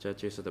other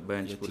judges at the Y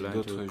bench would a-t-il like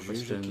d'autres to juges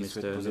question qui Mr.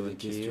 souhaitent poser des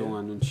questions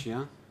à Nunchia.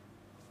 Nunchia?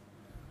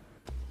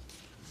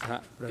 សហ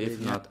ប្រតិ If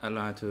ញ្ញា not, I'd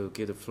like to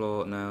give the floor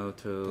now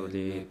to Tel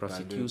the n'est pas le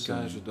prosecution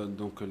cas. Je donne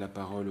donc la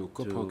parole au to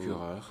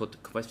coprocureur put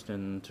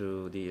question to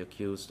the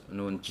accused qui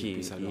Nunchi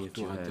puisse à leur if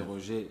tour you have.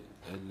 interroger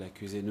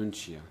l'accusé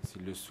Nunchia,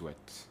 s'il le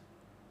souhaite.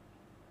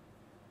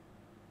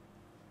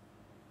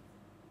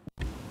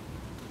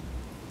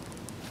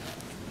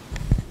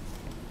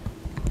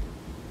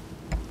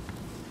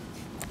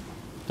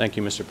 Thank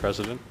you, Mr.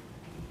 President.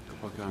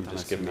 Procureur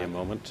Just give me a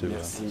international. moment to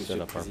Merci, Monsieur set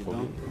le up our Président.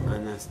 podium.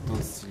 Un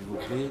instant, s'il vous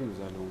plaît.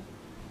 Nous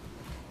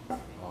allons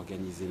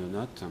organiser nos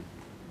notes.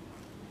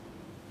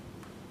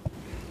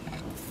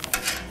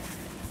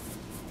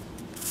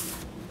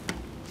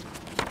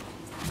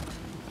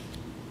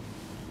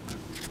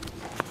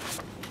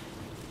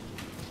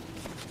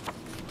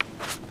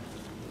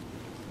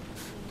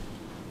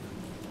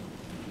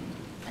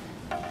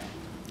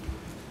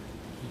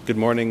 Good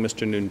morning,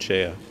 Mr.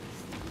 Nunchea.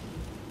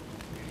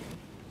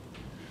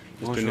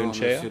 Mr. Bonjour,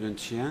 Nunchea. Monsieur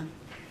Nunchia.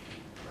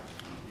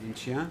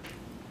 Nunchia?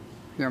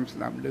 ខ្ញុំស្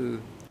ដាប់ឮ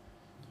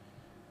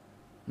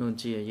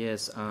Nunchi,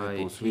 yes, I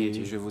Réponse, hear oui,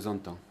 you. je vous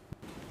entends.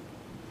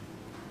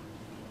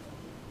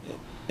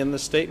 In the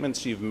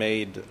statements you've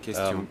made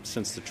Question.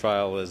 since the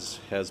trial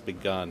has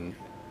begun,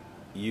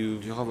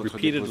 you've Durant votre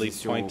repeatedly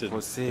déposition au pointed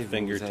procès, the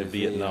finger vous to avez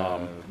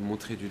Vietnam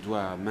montré du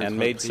doigt à maintes and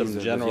made some reprises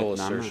le general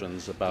Vietnam, assertions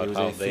et about vous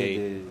how avez fait they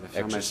des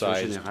affirmations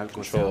exercised générales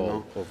control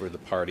concernant over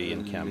the party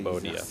in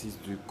Cambodia. l'exercice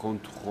du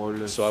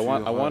contrôle So I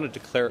sur wanted to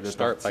le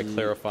start by parti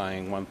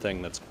clarifying one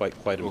thing that's quite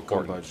au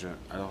important. Cambodge.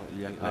 Alors,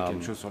 il y a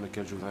quelque chose sur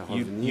lequel je voudrais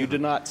You revenir. do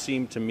not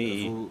seem to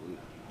me Vous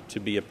to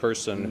be a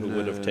person who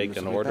would have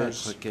taken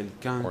orders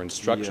or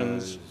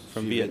instructions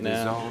from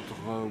Vietnam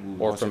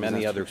or from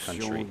any other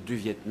country.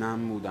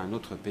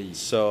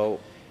 So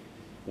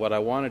what I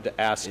wanted to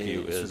ask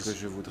you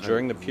is,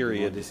 during the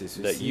period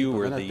that you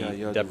were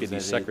the Deputy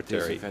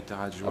Secretary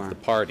of the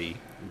party,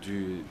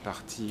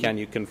 can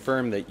you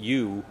confirm that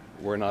you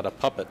were not a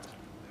puppet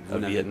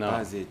of Vietnam?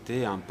 Pas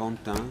été un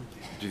pantin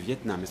du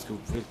Vietnam. Est-ce que vous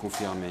pouvez le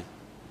confirmer?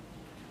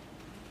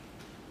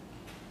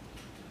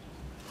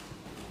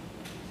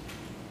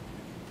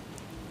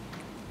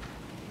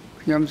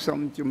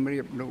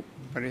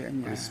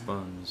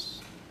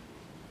 Response.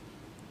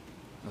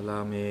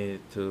 Allow me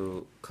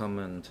to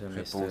comment,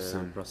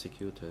 Mr.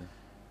 Prosecutor.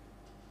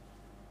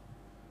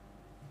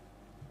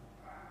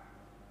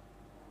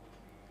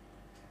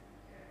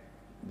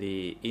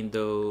 The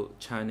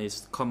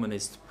Indo-Chinese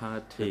Communist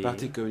Le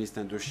Parti communiste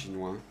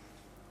indo-chinois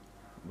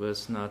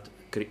was not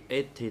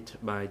created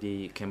by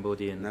the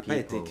Cambodian n'a pas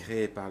été people.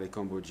 créé par les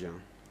Cambodgiens.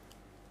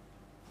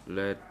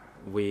 Let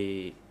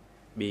we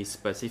be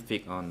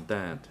specific on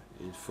that.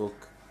 Il faut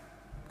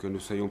que nous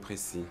soyons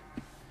précis.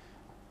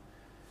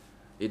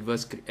 It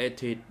was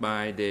created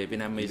by the Il a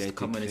Vietnamese été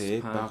Communist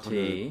créé par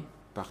Party le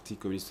Parti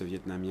communiste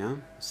vietnamien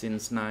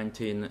since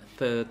 1930.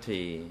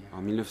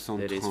 en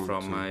That is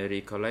from 1930, my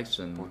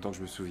recollection. pourtant que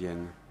je me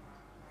souvienne.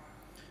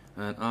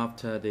 And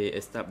after the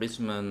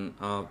establishment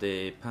of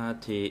the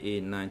party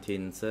in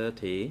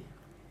 1930,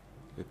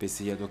 Le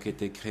PCI a donc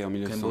été créé en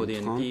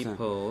Cambodian 1930,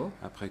 people,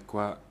 après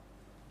quoi,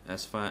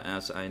 as far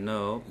as I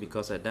know,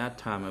 because at that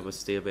time I was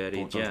still very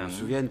pourtant que je me young,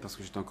 souvienne parce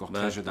que j'étais encore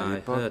très but jeune à I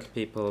l'époque, heard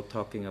people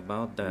talking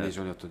about mais that.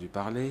 j'en ai entendu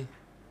parler.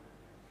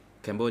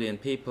 Cambodian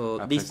people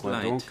Après quoi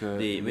disliked donc, the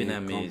les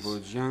Vietnamese.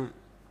 Cambodgiens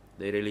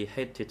They really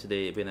hated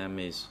the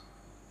Vietnamese.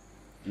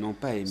 n'ont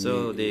pas aimé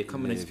So, the les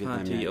Communist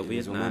Party Vietnamiens, of ils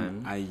les ont même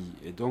Vietnam haïs.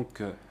 Et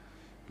donc,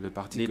 le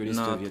Parti Did communiste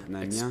not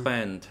vietnamien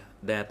expand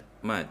that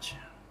much.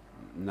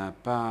 n'a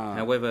pas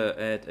However,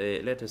 at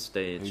a later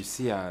stage,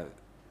 réussi à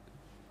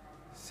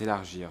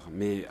s'élargir.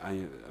 Mais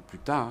plus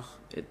tard,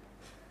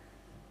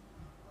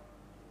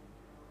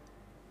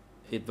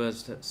 it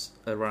was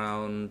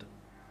around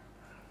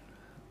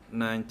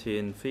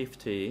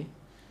 1950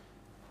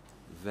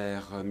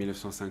 vers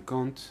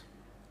 1950,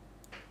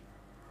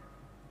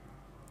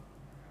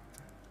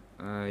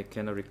 I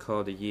cannot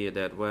recall the year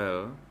that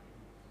well.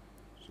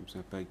 je ne me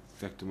souviens pas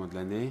exactement de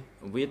l'année,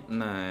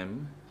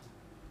 Vietnam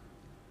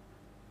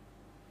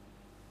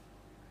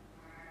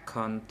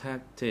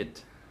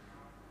contacted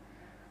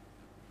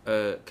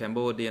a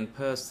Cambodian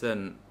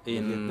person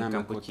in Vietnam a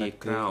Campuchia contacté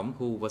Krom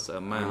who was a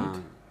monk.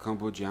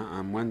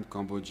 un moine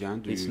cambodgien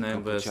du His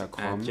name was Kampuchea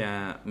Krom.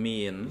 Aja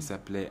Mien, Il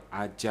s'appelait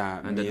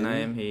Aja and the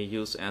name Mien. he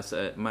used as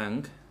a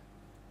monk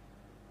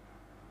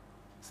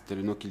C'était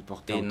le nom qu'il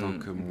portait en tant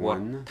que in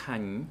moine Wat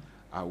Thanh.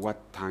 à Wat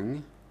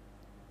Thang.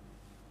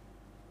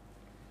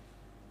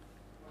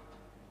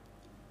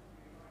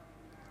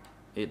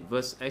 It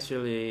was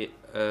actually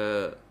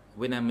a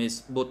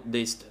Vietnamese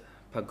Buddhist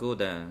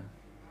pagoda.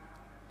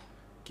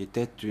 Qui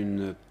était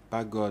une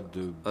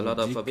pagode A lot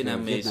of bouddhique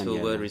Vietnamese who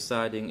were vietnamienne.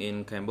 residing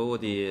in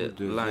Cambodia Beaucoup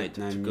de liked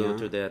to go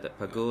to that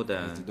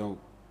pagoda. Résidents au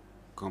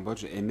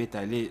Cambodge aimaient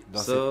aller dans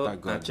So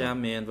cette pagode. Aja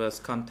Mien was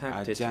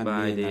contacted Aja by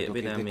Mien a the donc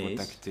été Vietnamese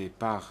contacté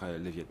par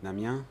les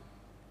Vietnamiens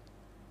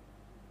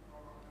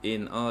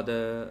in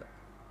order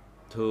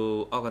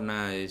to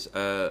organize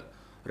a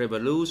pour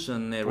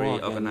revolutionary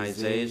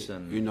organiser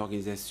organization. une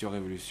organisation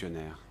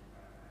révolutionnaire.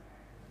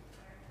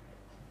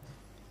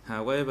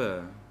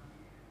 However,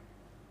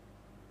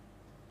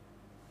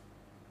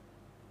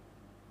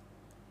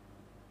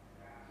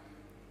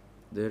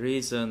 the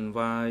reason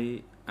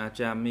why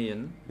Aja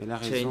Mien Mais la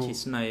changed raison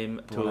his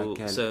name pour to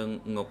laquelle Seung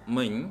Ngok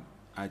Minh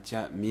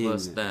Aja Mien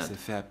was that s'est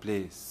fait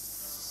appeler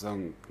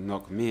Song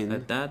Nok Min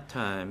at that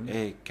time,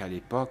 et qu'à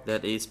l'époque,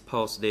 that is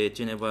post the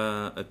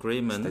Geneva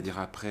Agreement, c'est-à-dire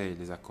après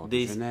les accords de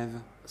this Genève,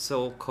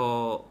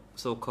 so-called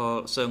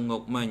Seung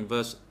Ngok Minh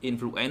was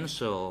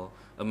influential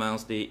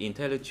amongst the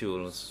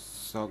intellectuals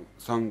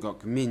Song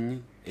Ngok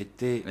Min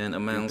était and une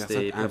amongst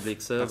personne, the public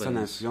personne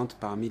servants, influente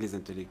parmi les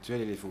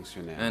intellectuels et les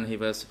fonctionnaires. and he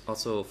was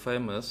also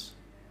famous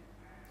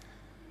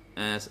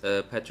as a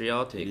Il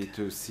patriotic,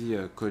 était aussi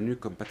connu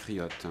comme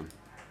patriote,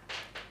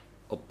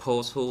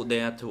 who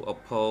dared to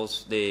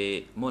oppose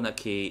the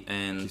monarchy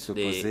and Qui the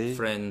s'opposait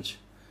French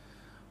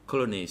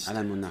colonists. à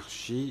la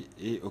monarchie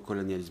et au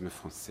colonialisme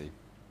français.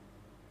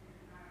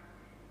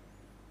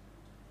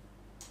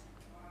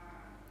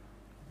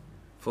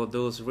 For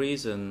those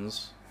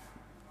reasons,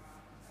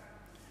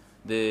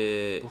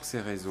 the Pour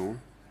ces raisons,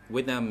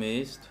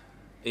 Vietnamese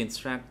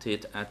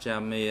instructed Aja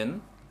Mien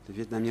les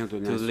Vietnamiens ont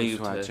donné to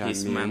leave instruction à Aja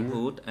his Mien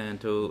manhood and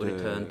to de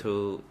return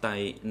to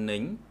Tai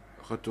Ninh.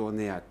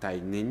 retourner à Tai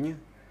Ninh,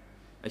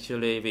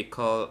 Actually, we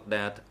call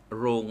that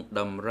Rong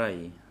Dam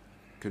Rai.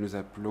 que nous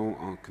appelons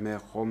en Khmer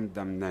Rom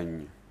Dam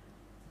Nang.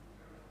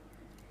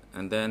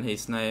 And then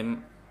his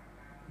name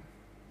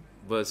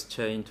was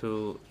changed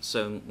to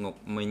Seung Ngok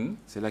Minh.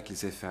 C'est là qu'il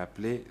s'est fait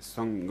appeler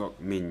Song Ngok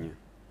Min.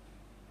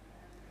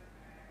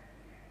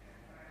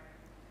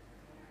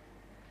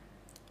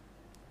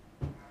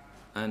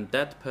 And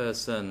that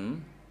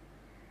person,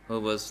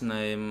 who was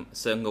named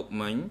Sir Nguk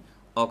Minh,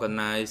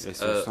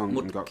 organized a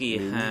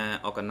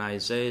Mutkiha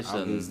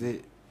organization.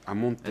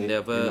 And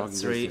there were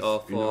 3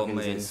 or 4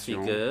 main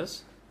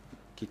figures.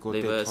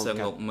 They were Sir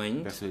Nguk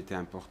Minh,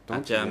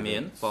 Acha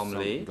Mien,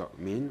 formerly,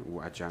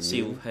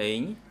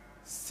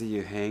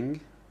 Siu Heng,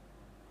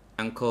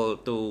 Uncle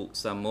Tu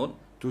Samut,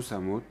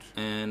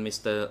 and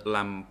Mr.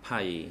 Lam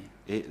Pai.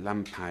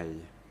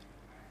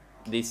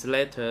 This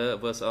latter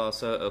was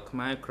also a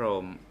Khmer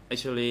Krom.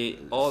 Actually,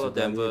 all of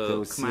them were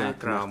Khmer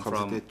Krom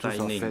from Tai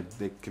Ninh.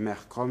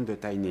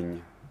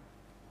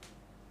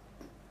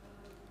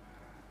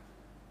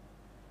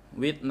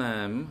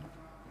 Vietnam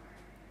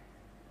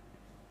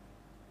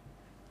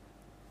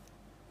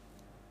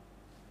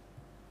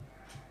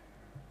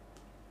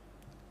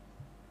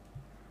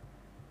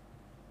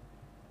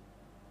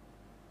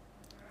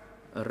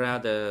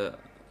rather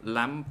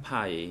Lam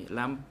Pai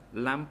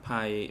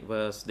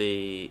was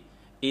the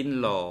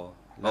in-law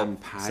of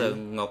Sir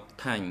Ngọc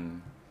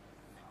Thanh,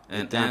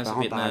 and as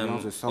Vietnam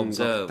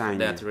observed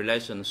that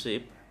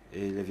relationship,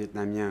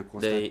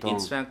 they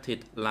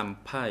instructed Lam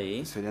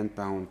Pai to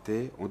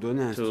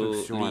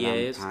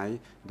liaise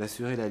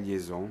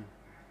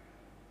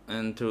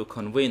and to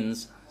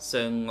convince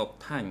Sir Ngọc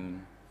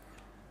Thanh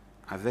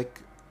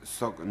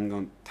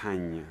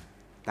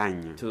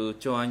to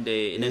join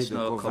the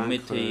National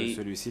Committee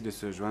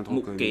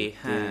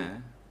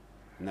Mukkiha,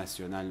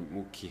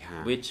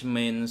 which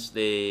means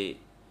the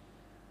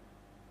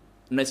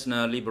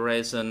National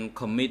Liberation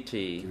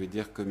Committee. Qui veut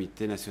dire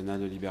Comité National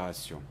de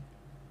Libération.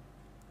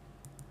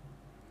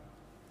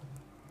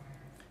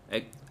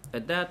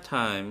 At that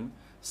time,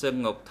 Sir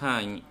Ngọc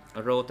Thanh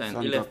rode an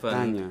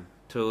elephant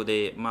to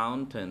the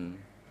mountain.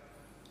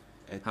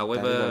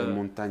 However,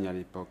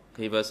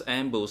 he was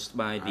ambushed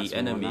by the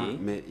enemy,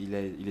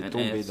 and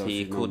as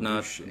he could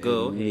not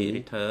go, he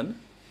returned.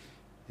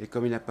 Et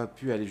comme il n'a pas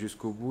pu aller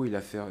jusqu'au bout, il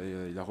a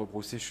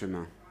rebroussé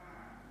chemin.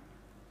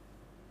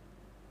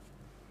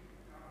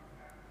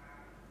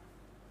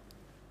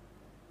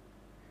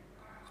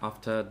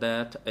 After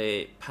that,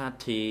 a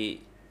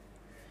party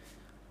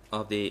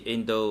of the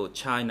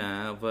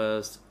Indochina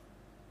was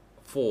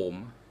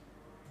formed.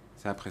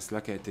 C'est après cela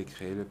qu'a été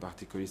créé le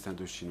Parti communiste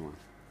indo-chinois.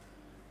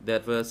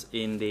 That was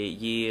in the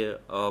year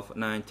of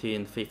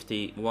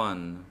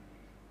 1951.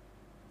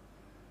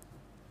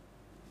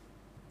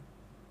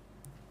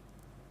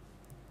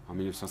 En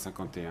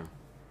 1951.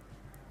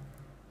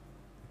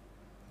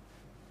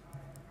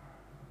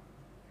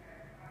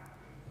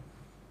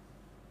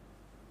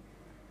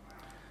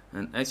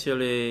 And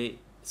actually,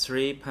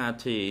 3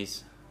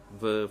 parties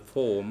were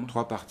formed.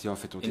 3 partis en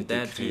fait ont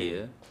été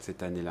créés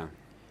cette année-là.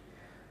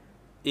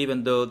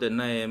 Even though the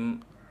name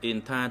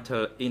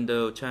entitled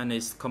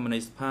Indo-Chinese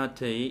Communist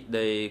Party,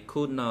 they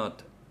could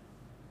not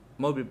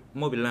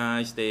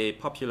mobilize the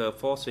popular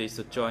forces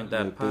to join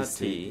that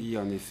party,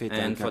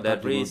 and for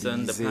that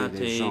reason the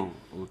party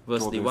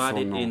was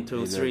divided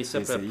into 3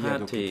 separate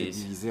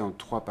parties.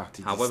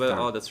 However,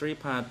 all the 3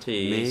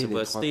 parties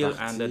were still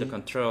under the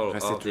control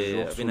of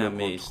the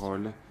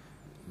Vietnamese.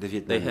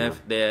 They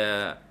have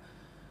their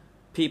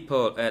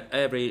people at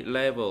every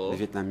level,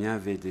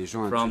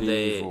 from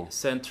the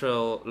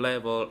central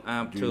level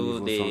up to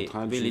the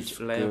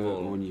village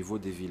level.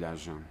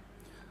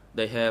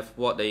 They have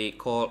what they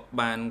call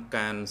Ban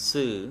Can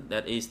Sư,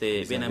 that is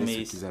the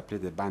Vietnamese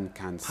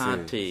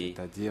party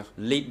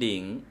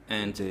leading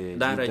and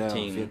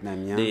directing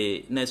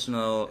the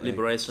National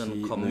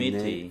Liberation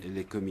Committee.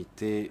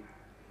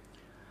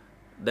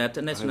 That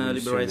National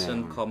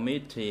Liberation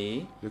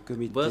Committee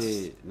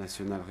was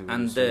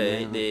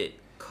under the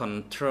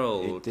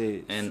control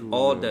and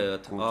order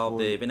of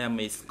the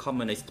Vietnamese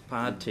Communist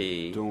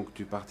Party, where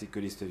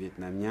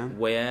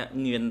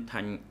Nguyen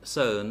Thanh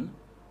Sơn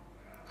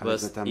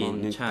was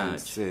in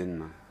charge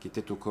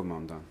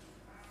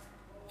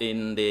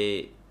in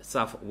the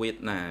South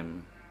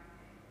Vietnam.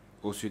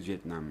 Au Sud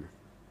Vietnam.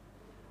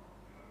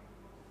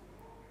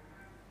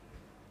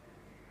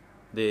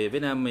 The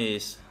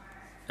Vietnamese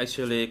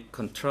actually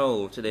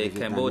controlled the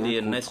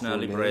Cambodian National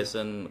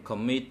Liberation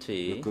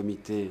Committee.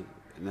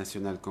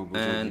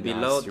 And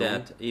below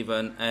that,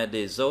 even at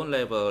the zone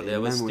level, there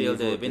was still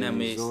the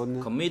Vietnamese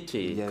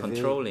committee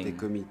controlling.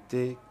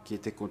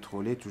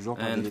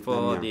 And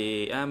for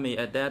the army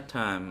at that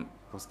time,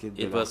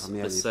 it was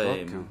the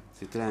same.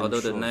 Although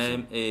the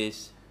name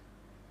is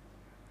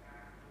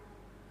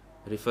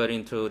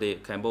referring to the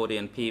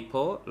Cambodian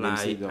people,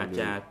 like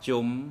Acha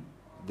Chum,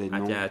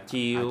 Acha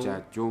Chiu,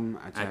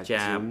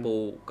 Acha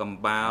Pu Cầm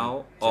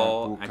Bao,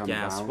 or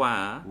Acha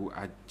Swa,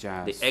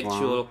 the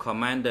actual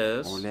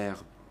commanders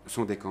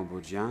sont des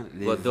Cambodgiens,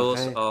 les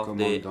vrais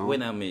commandants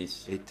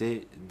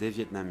étaient des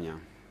Vietnamiens.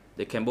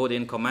 The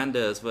Cambodian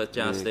commanders were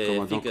just the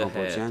figurehead. Les commandants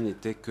cambodgiens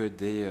n'étaient que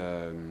des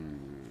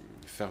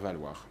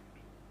faire-valoir.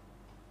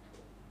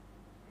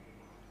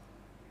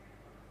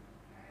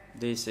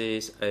 This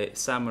is a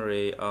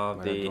summary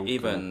of the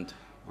event.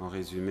 En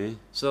résumé.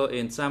 So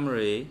in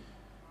summary,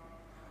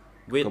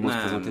 comment se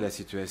présentait la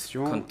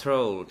situation.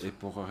 Et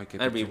pour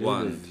récapituler,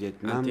 le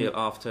Vietnam until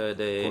after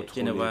the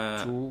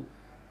Geneva tout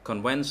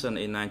Convention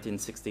in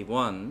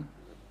 1961.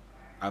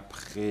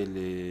 Après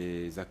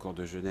les accords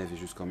de Genève et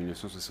jusqu'en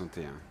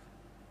 1961.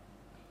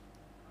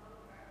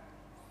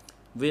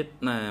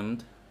 Vietnam,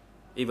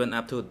 even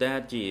up to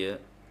that year,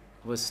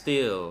 was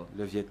still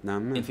le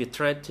Vietnam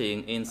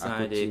infiltrating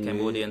inside the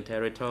Cambodian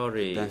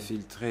territory.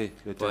 D'infiltrer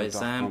le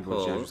territoire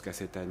cambodgien jusqu'à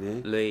cette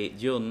année. Les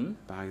Dun,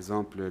 par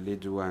exemple, les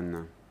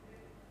Duan,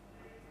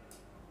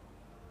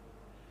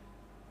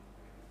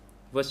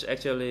 was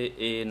actually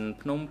in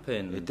Phnom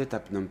Penh. Était à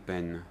Phnom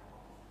Penh.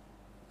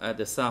 At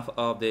the south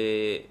of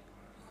the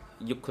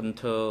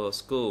Yukonto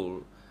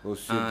School. Au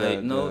sud I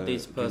know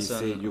this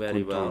person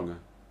very well.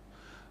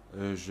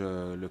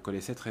 Je le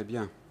connaissais très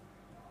bien.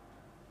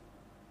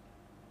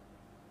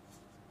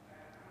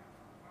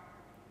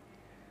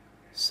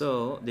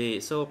 So the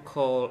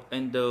so-called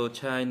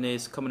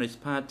Indo-Chinese Communist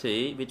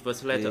Party, which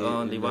was later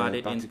on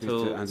divided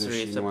into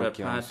three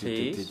separate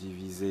parties,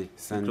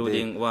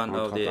 including one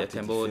of the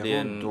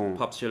Cambodian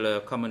Popular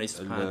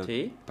Communist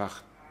Party,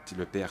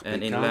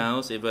 and in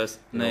Laos it was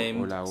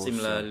named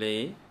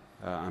similarly.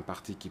 Un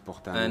parti qui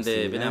porte un and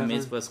the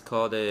Vietnamese was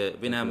called the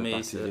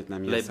Vietnamese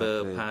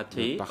Labour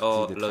Party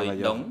or Loi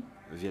Dong.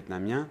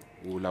 Vietnamien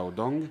ou Lao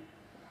Dong.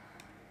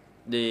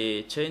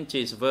 The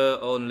changes were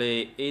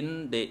only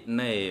in the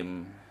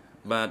name,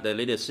 but the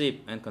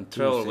leadership and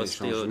control was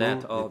still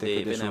that of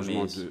the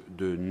Vietnamese.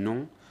 De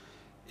nom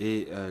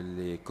et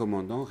les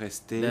commandants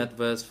restaient that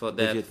was for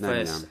des that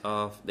Vietnamiens. phase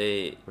of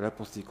the Voilà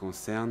pour ce qui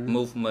concerne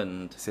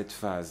movement. Cette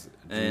phase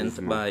du and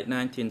mouvement. By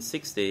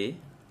 1960,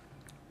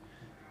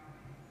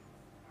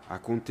 à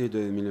compter de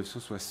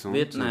 1960,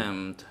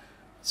 Vietnam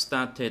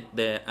started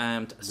their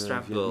armed le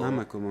struggle Vietnam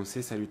a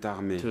commencé sa lutte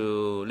armée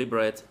to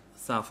liberate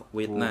South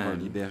Vietnam.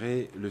 pour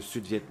libérer le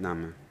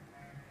Sud-Vietnam.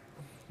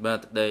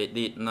 But they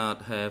did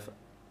not have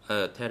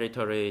a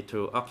territory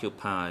to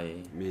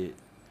occupy. Mais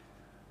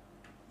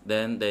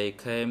then they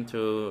came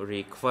to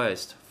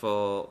request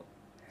for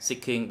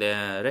seeking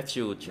their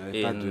refuge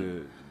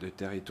in de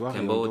territoire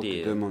Cambodia.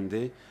 Et ont donc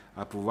demandé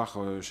à pouvoir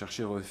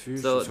chercher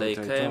refuge so sur le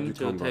territoire du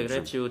Cambodge. Take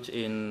refuge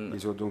in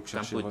Ils ont donc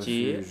cherché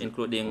Cambodia, refuge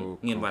including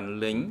Nguyen Van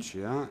Linh,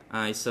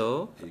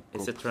 ISO,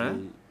 etc.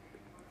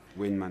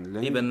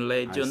 Even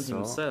Lê Duan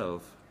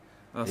himself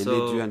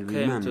also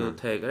came to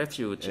take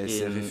refuge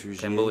in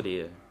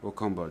Cambodia. Au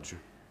Cambodge.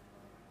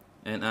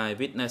 And I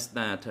witnessed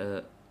that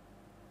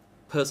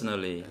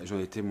personally. J'en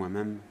étais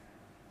moi-même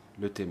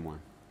le témoin.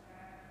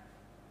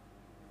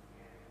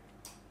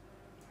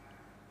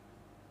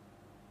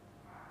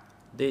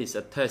 This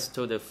attests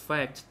to the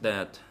fact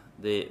that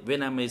the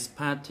Vietnamese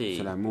party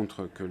Cela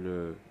montre que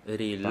le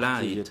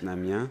parti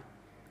vietnamien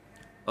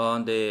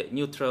on the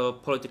neutral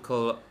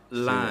political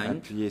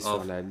line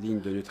sur la ligne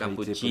de neutralité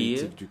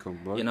politique du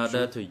Cambodge in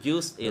order to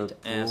use it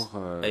as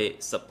a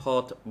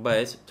support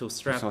base to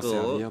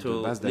struggle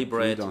to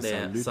liberate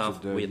their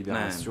South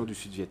Vietnam. Du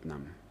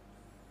Sud-Vietnam.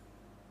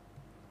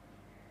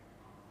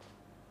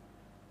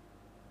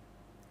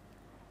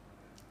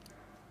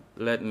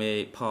 Let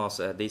me pause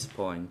at this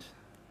point.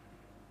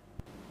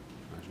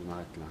 Je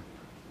m'arrête là.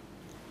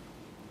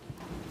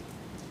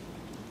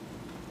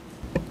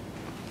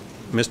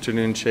 Mr.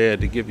 Nunchea,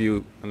 to give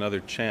you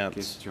another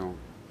chance,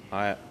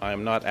 I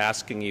am not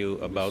asking you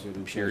about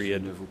the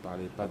period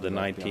of the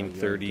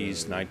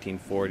 1930s,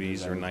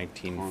 1940s, or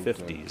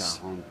 1950s.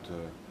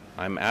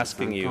 I'm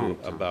asking you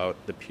about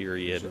the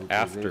period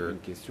after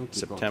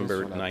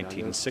September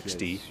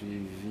 1960,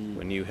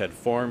 when you had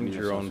formed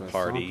your own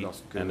party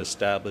and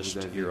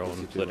established your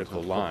own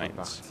political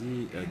lines.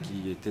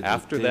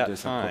 After that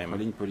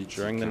time,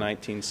 during the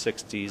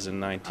 1960s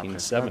and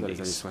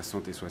 1970s,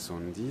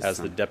 as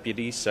the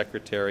Deputy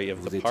Secretary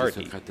of the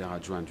party,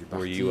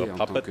 were you a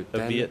puppet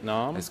of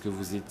Vietnam,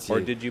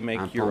 or did you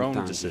make your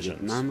own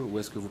decisions?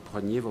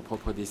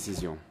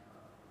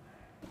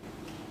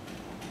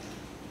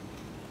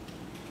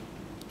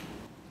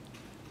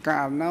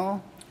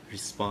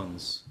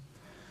 Response.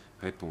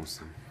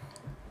 Réponse.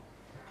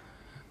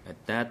 At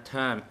that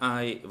time,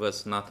 I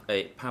was not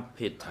a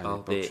puppet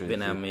of the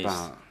Vietnamese.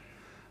 Pas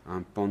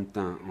un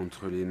pantin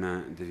entre les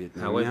mains des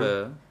Vietnamiens.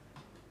 However,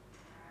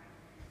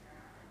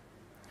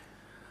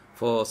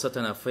 for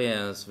certain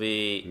affairs,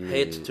 we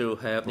had to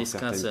have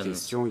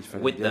discussions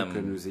with them.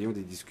 Que nous ayons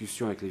des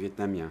discussions avec les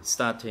Vietnamiens.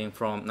 Starting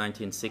from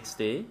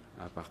 1960.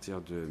 À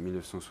partir de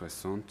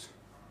 1960.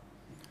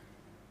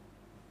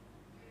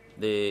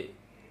 The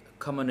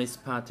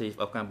Communist Party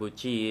of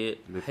Cambodia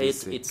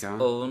had its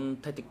own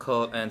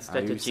tactical and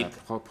strategic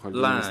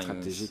lines,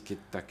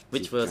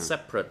 which were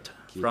separate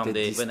from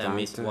the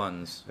Vietnamese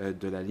ones.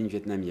 De la ligne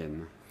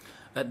vietnamienne.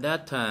 At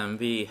that time,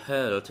 we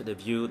held the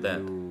view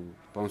that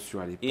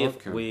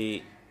if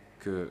we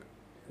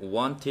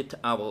wanted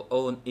our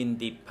own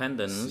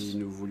independence,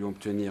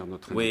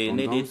 we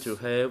needed to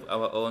have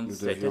our own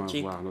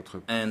strategic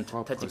and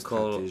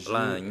tactical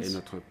lines,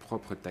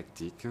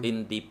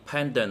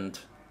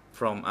 independent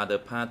from other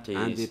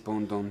parties,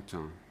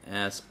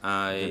 as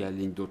I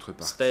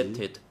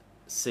stated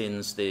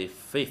since the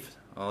 5th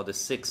or the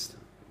 6th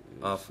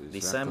of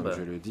December.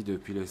 Comme je le dis,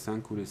 depuis le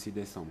 5 ou le 6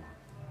 décembre.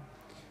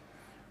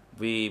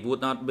 We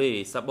would not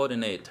be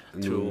subordinate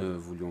Nous to ne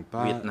voulions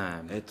pas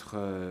Vietnam. être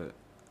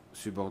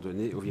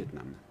subordonnés au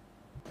Vietnam.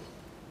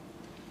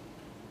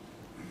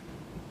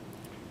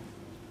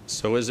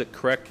 So is it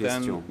correct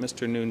then,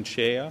 Mr.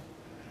 Nunchea,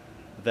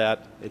 that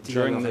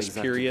during this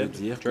period,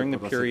 during the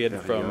period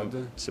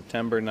from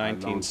September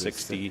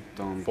 1960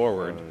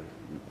 forward,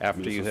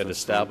 after you had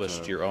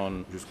established your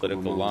own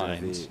political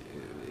lines,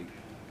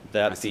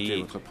 that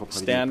the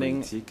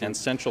standing and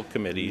central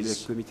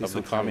committees of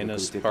the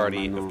Communist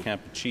Party of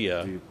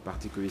Kampuchea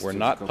were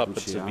not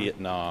puppets of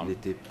Vietnam,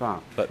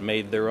 but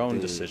made their own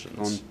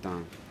decisions?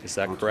 Is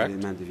that correct? Les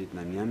mains des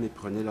Vietnamiens, mais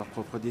prenaient leurs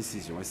propres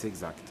décisions, et c'est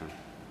exact.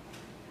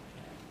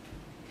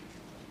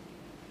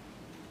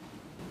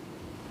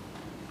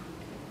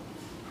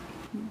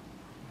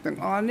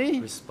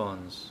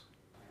 Response.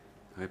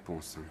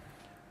 Réponse.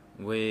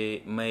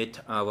 We made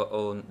our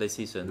own Nous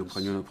decisions.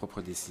 prenions nos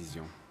propres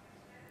décisions.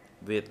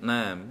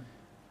 Vietnam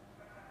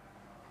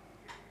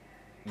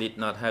did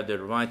not have the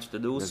right to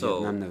do Le so.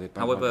 Vietnam n'avait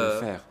pas le droit de le However,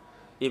 faire.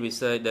 if we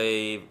say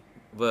they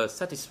were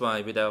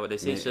satisfied with our Mais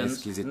decisions,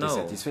 est-ce qu'ils étaient no.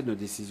 satisfaits de nos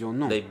décisions?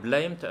 Non. They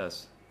blamed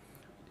us.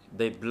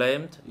 They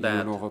blamed Ils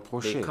that nous l'ont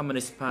reproché. the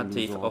Communist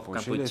Party Ils nous ont of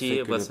reproché le Cambodia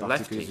fait que le was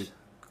Parti communiste leftist.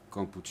 du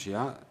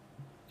Kampuchea,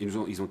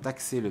 ils ont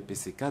taxé le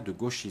PCK de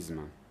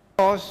gauchisme.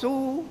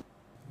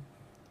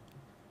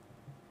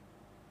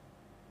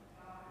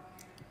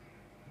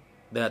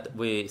 That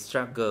we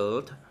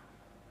struggled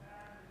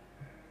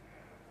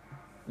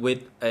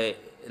with a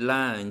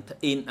line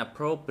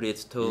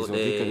inappropriate to Ils ont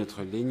dit que the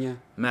notre ligne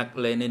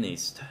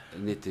Marx-Leninist.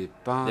 n'était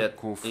pas That is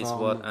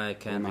conforme what I au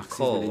can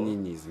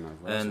marxisme-léninisme. recall.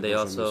 Voilà ce And dont they je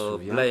me also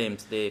souviens. blamed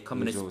the Ils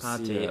Communist ont aussi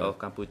Party of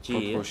Cambodia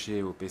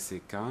reproché au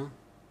PCK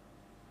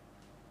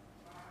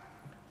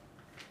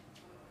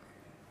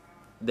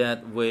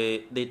that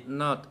we did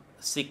not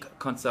seek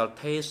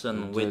consultation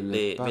de with ne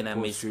the pas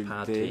Vietnamese consulter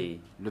party.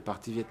 le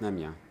parti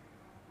vietnamien.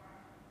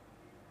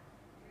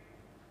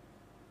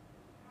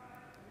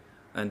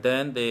 And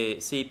then the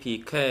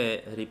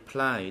CPK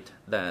replied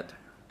that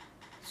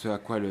Ce à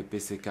quoi le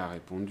PCK a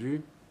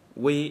répondu,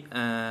 we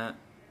are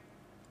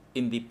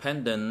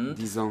independent,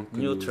 disant que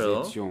neutral,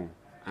 nous étions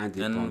and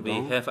we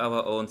indépendants, have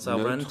our own neutres,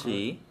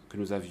 sovereignty, que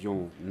nous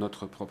avions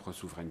notre propre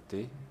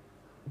souveraineté,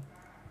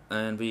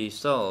 and we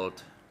should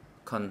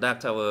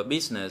conduct our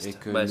business et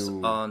que based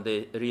nous on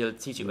the real nous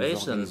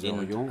situation in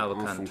organiserions our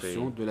en country.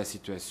 fonction de la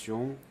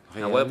situation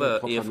réelle However,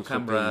 propre à if notre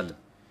comrade pays.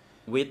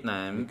 Et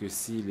Vietnam, que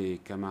si les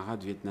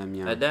camarades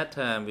vietnamiens, at that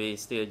time we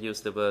still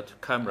use the word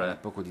à comrade,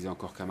 l'époque on disait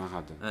encore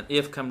camarades, and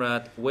if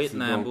comrade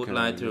Vietnam donc, would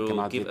like les to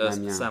camarades give us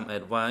vietnamiens some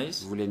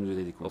advice, voulaient nous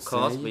donner des of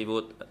course we conseils,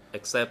 would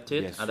accept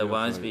bien it, sûr,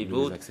 otherwise we nous les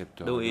would do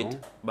accepterions, it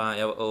by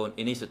our own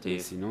mais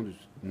initiative. sinon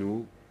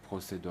nous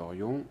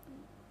procéderions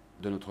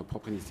de notre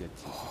propre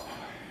initiative.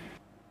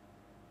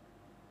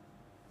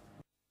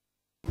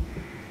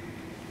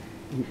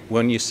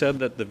 When you said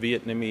that the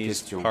Vietnamese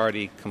Question.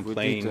 party Vous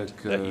complained dites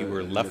que that you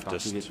were le parti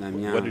leftist,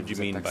 vietnamien what did you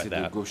vous a mean by taxé de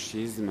that?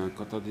 gauchisme,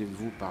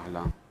 qu'entendez-vous par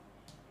là?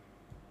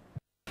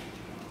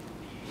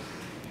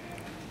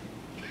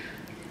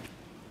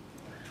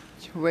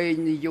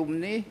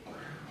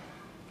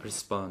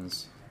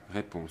 Response.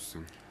 Réponse.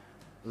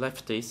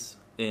 Leftist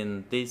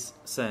in this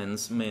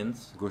sense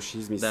means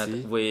Gauchisme that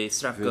ici we veut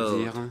struggled,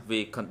 dire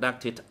we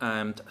conducted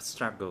armed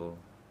struggle,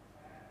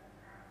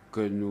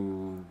 que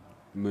nous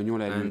menions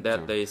la and lutte,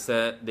 that they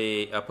said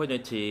the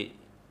opportunity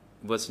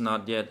was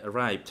not yet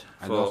arrived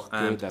alors for que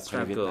armed d'après les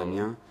struggle.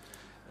 Vietnamiens,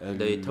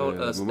 They told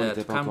le us moment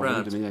n'était that pas encore venu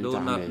comrades de mener la do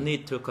lutte not armée.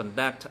 need to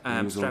conduct Ils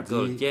armed nous ont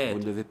struggle dit, yet. vous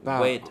ne devez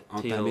pas Wait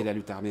entamer till la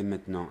lutte armée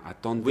maintenant.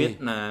 Attendez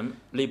Vietnam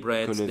que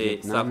liberates le the South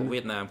Vietnam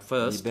Vietnam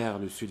first. libère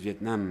le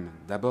Sud-Vietnam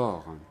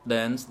d'abord.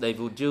 Then they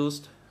would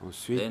use,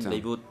 Ensuite, then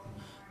they would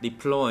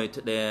deploy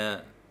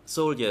their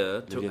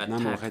soldiers le to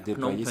Vietnam aurait attack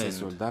Phnom déployé ses Penh,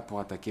 soldats pour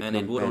attaquer and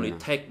Phnom it would only Penh.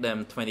 take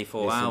them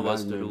 24 Et hours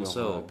cela to ne do leur a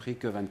so. pris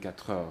que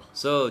 24 heures.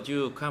 So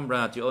you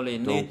comrades, you only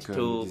need Donc,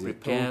 to disait-on,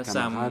 prepare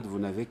camarades, some vous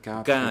n'avez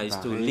qu'à guys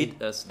to préparer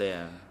lead us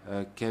there.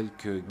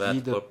 quelques But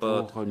guides Pol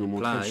Pot pour nous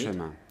montrer le replied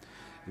chemin.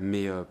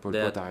 Mais Pol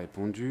that Pot a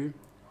répondu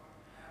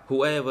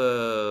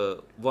whoever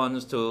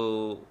wants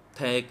to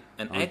take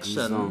an en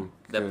action, disant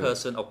that que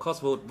person of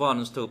course would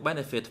wants to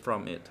benefit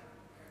from it,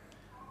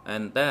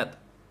 and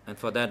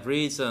for that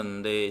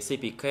reason the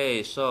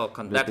CPK shall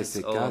conduct its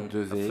PCK own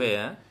devait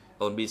affair,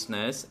 own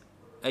business,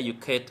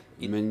 educate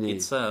mener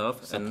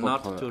itself, sa and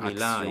not propre to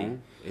rely action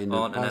et ne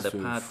on pas another se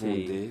party.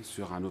 fonder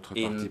sur un autre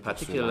parti In pour cela.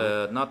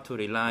 particular, not to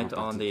rely En on the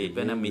particulier,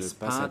 Vietnamese ne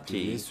pas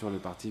s'appuyer party, sur le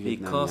parti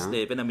because vietnamien,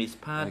 the Vietnamese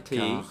party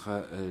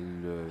car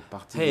le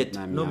parti had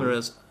vietnamien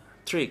numerous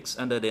tricks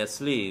under their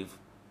sleeve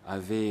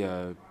avait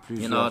in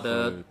plusieurs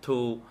order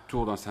to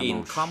tours dans sa manche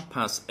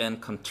encompass and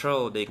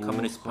control the pour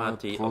Communist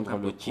Party of prendre le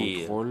Cambodia,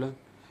 contrôle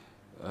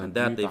and du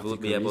that they Parti would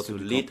be able communiste to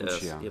du lead us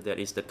Kampuchea, if that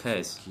is the ce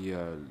case. qui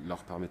leur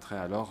permettrait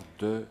alors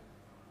de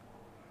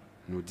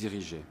nous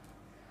diriger.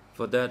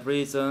 For that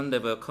reason,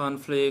 there were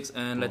conflicts,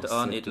 and later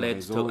on it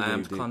led to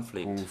armed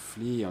conflict.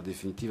 Conflit, en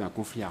définitive, un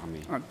conflit armé.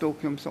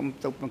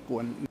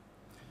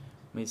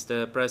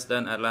 Mr.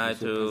 President, I'd like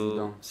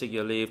to seek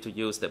your leave to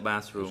use the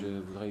bathroom. Je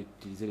voudrais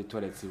utiliser les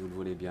toilettes si vous le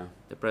voulez bien.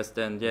 The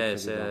President,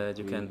 yes,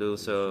 you can do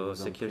so.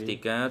 Security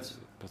guards,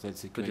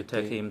 could you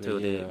take him to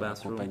the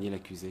bathroom? Accompagner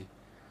l'accusé.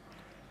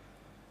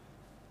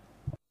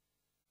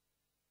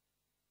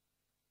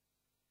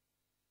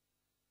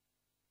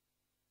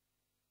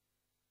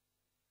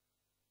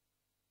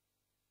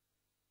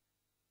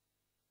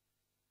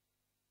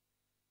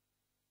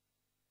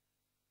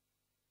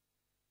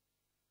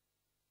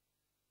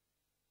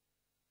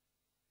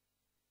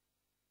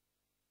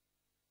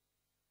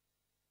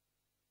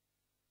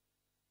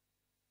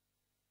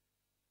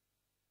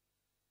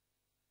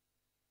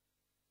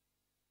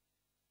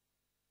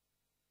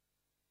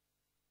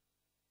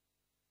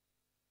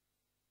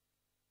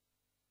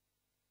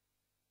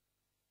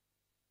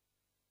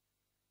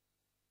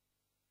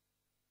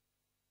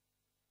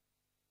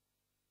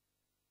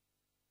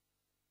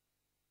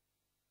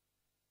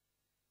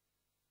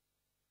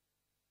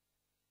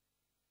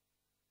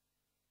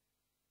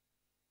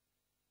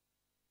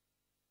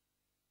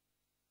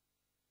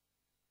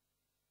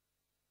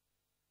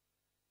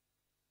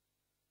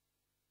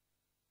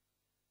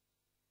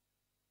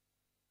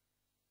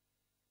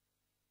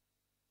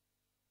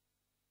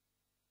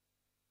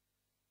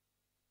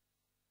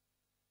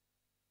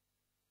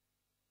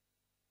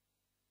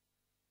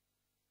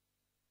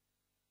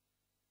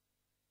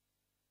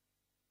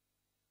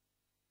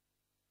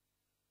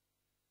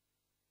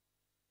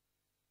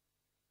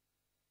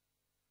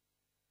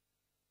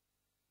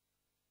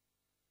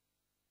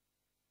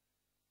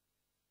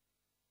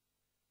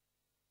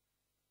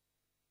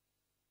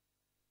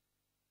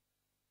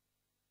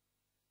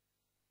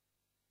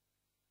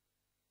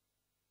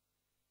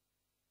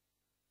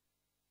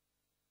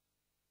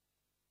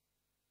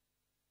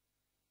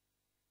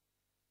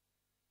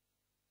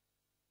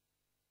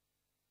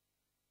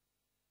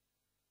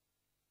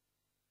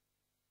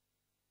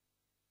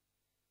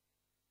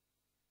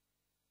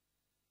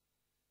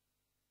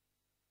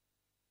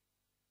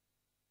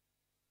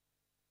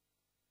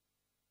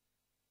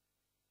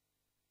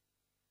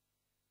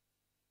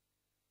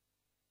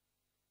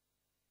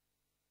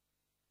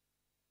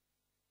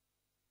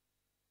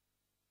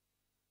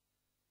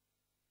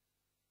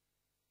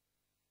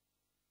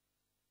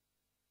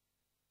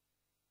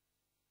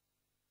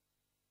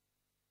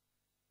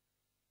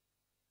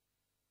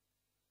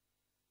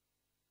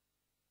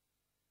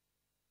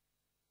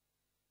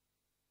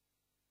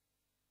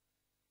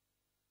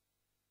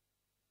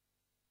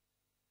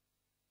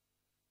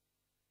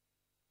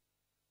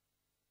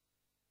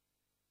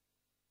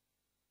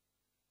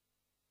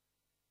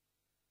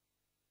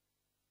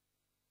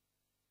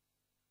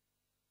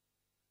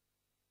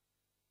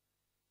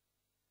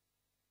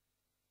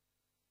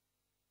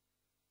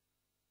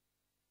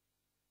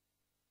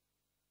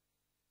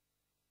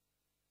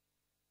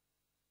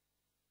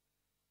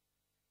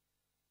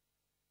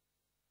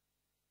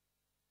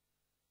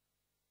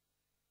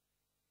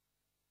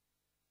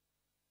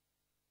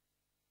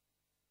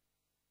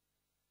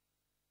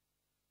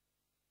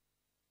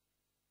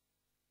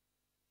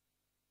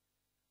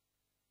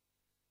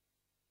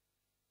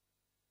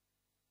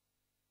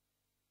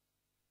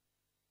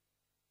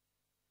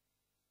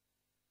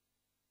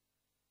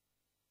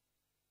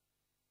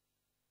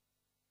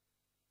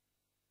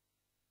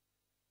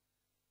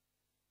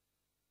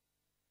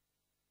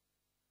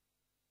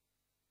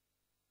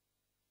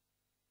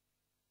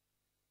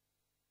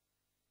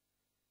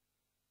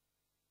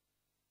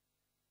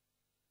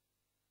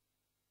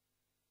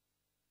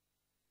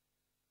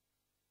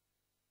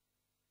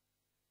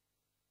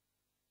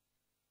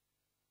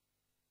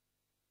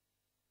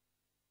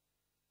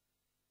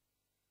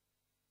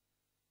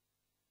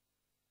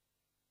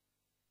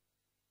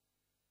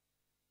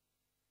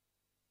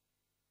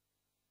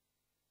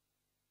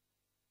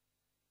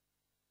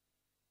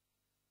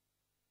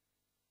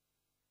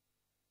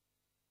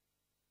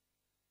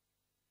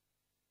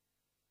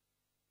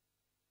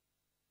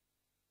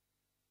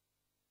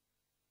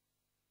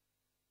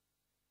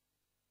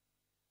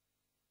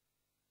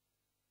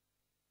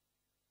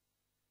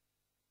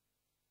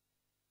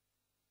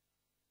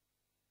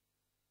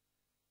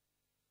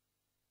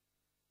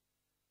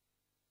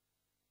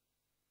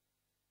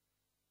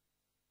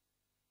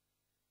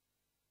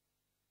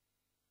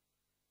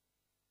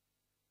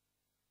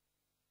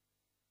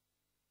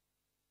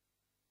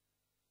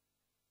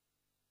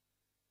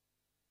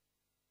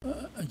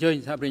 The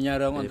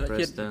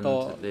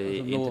President, the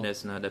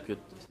International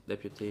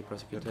Deputy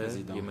Prosecutor,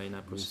 you may now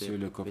proceed Monsieur le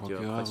with your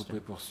co-procureur, vous question. pouvez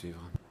poursuivre.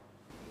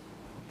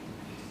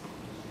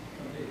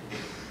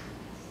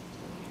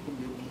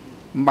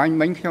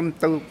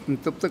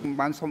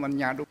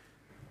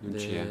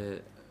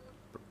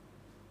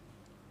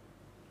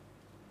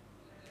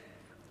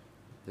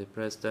 The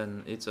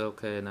President, it's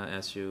okay now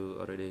as you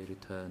already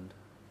returned.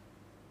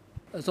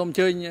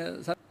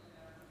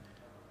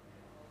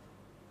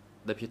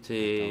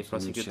 Deputy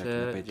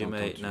Prosecutor, you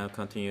may now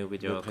continue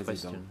with your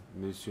question.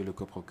 Monsieur le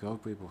coprocureur, vous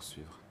pouvez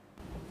poursuivre.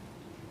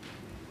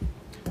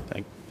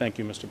 Thank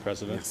you, Mr.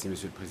 President. Merci,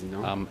 Monsieur le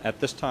Président. At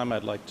this time,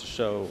 I'd like to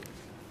show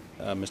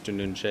Mr.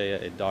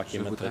 Nunchea a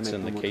document that's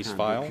in the case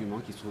file,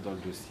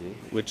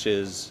 which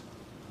is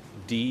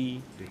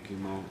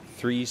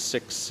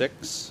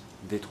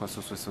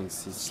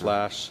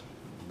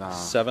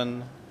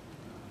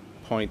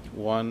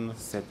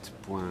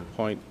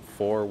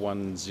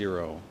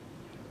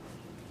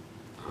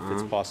If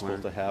it's possible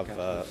to have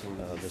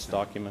this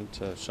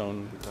document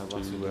shown to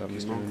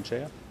Mr.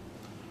 Nunchea.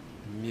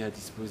 Mis à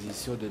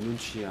disposition de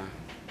Nunchea.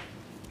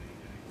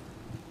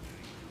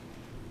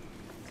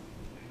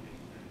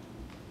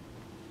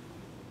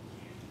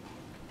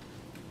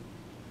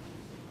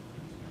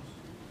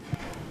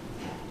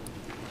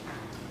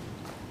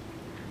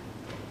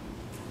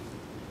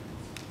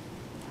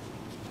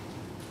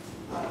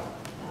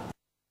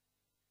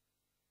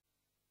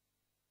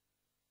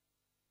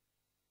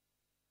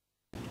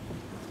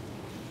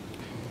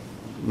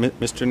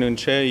 Mr.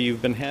 Nunchea,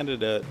 you've been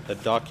handed a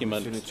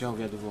document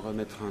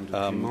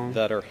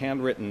that are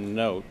handwritten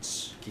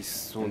notes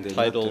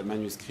entitled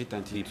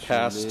The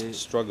Past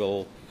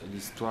Struggle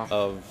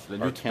of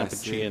our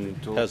Campuchean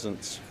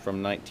Peasants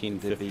from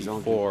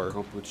 1954 to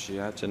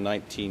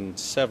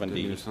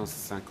 1970,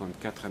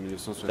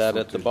 that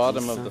at the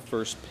bottom of the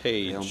first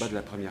page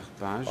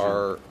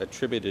are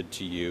attributed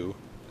to you,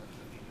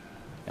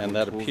 and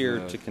that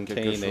appeared to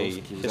contain a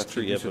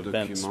history of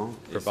events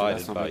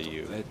provided by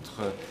you.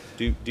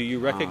 Do you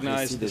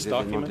recognize this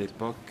document?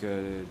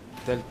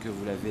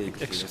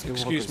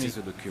 Excuse me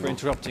for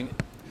interrupting.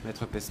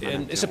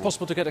 Is it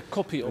possible to get a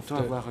copy of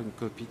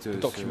the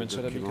document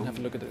so that we can have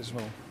a look at it as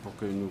well?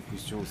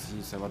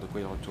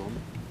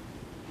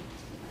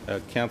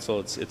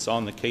 Counsel, it's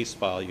on the case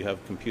file. You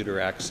have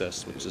computer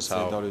access, which is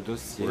how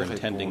we're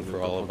intending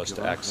for all of us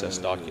to access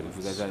documents.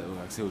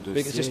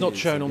 Because it's not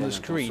shown on the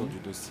screen,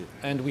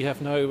 and we have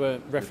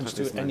no reference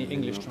to any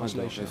English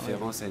translation.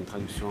 Référence à une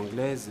traduction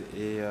anglaise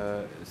et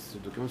ce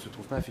document ne se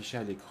trouve pas affiché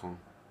à l'écran.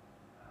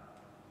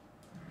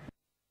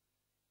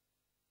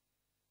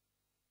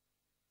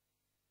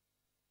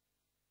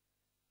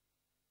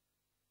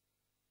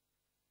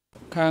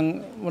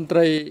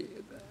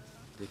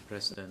 The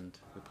President.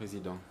 Le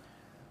président.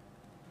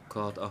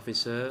 Court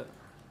officer,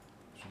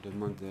 je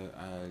demande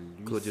à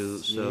could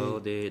you show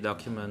the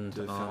document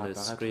on the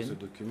screen?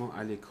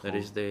 That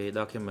is the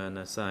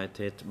document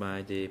cited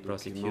by the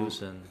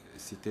prosecution,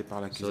 so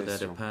that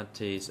the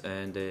parties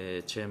and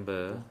the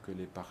chamber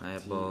are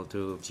able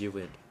to view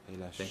it.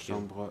 Thank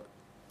you.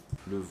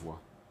 Le voit.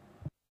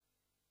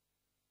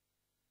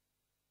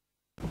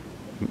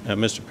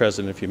 Mr.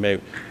 President, if you may,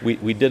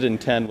 we did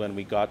intend when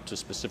we got to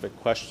specific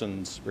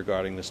questions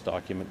regarding this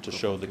document to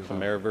show the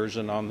Khmer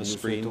version on the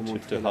screen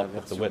to help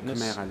with the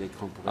witness.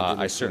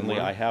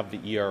 I have the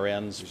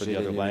ERNs for the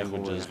other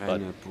languages,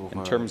 but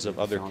in terms of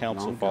other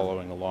counsel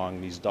following along,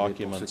 these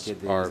documents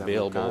are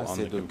available on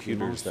the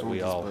computers that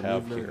we all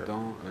have here.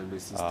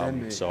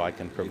 So I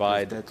can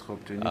provide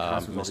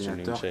Mr.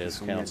 Nunchea's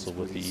counsel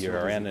with the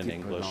ERN in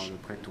English,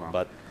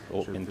 but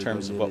in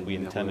terms of what we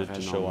intended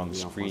to show on the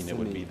screen, it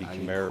would be the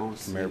Khmer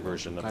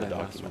version of the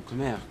document.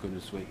 Que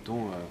nous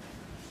souhaitons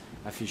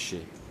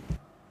afficher.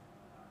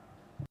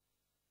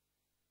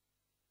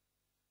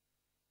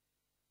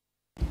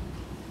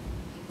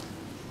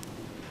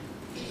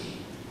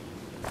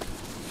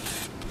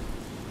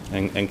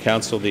 And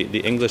counsel,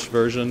 the English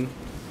version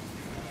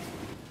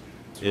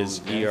is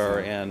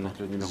ERN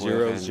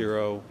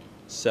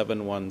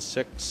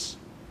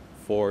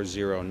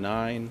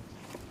 00716-409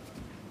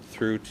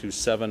 through to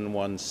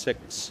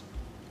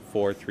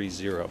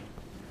 716-430.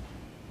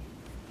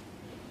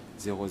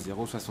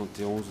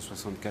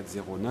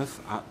 0071-6409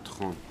 à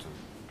 30.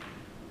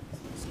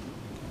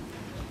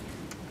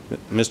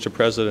 Mr.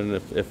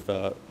 President, if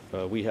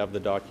we have the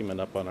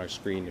document up on our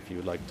screen, if you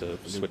would like to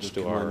switch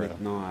to our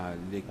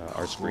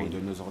screen.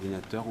 De nos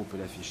ordinateurs, on peut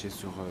l'afficher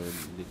sur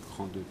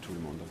l'écran de tout le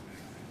monde.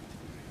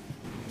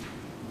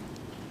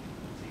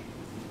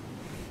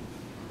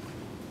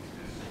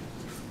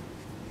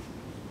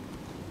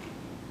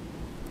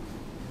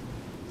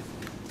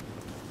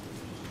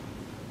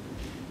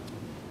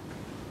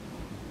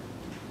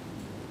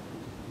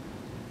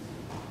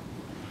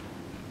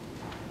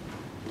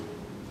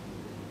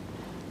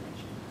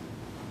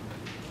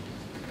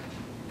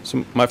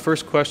 So my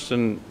first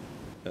question,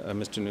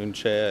 Mr.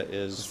 Nunchea,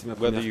 is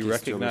whether you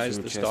recognize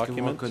this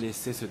document.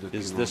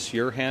 Is this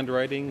your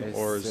handwriting,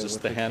 or is this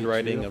the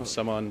handwriting of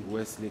someone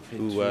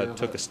who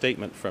took a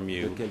statement from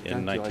you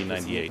in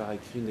 1998?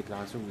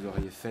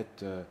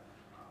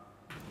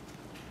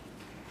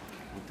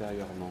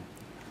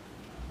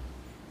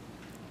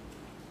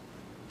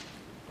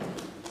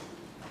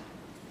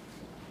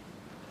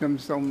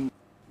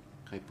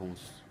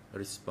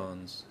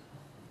 Response.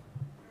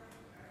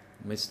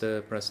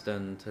 Mr.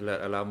 President,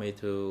 allow me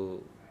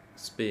to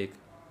speak.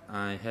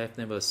 I have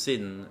never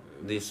seen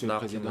this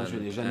document,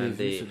 and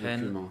the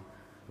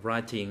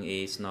handwriting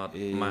is not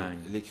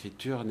mine.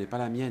 L'écriture n'est pas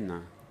la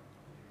mienne.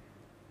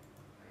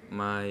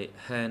 My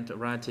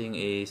handwriting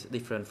is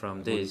different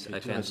from this. I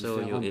can show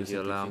you if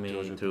you allow me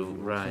to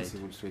write.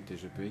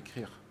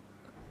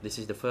 This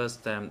is the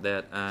first time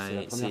that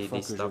I see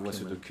this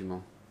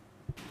document.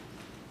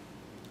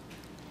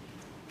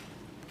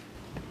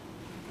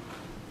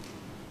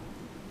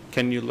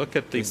 Can you look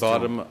at the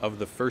bottom of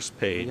the first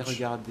page,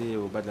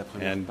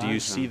 and do you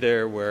see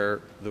there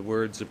where the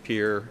words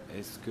appear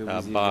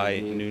by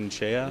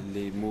Nunchea?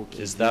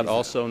 Is that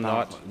also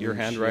not your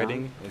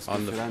handwriting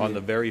on the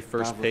very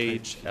first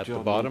page at the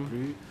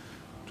bottom?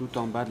 Tout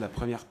en bas de la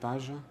première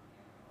page.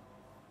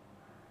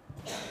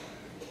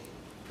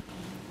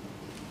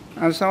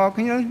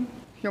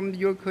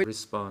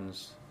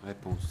 Response.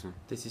 Réponse.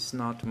 This is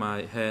not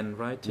my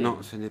handwriting.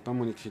 Non, ce n'est pas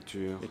mon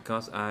écriture.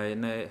 Because I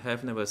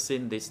have never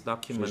seen this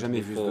document Je n'ai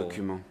jamais before. vu ce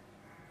document.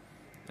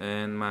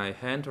 And my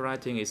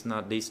handwriting is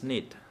not this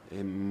neat.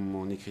 Et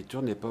mon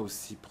écriture n'est pas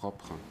aussi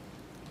propre.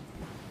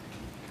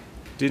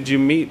 Did you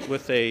meet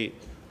with a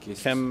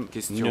Kem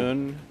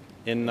Nun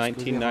in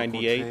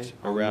 1998,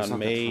 around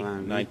May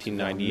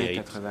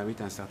 1998,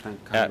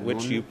 at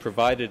which you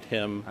provided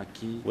him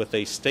with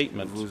a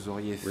statement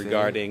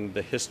regarding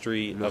the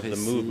history of the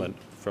movement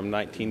from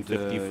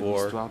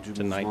 1954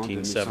 to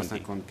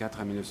 1970.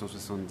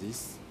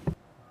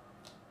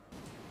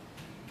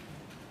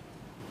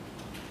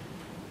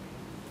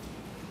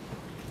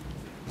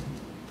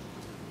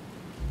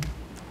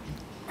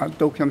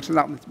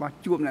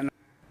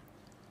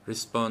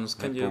 Response.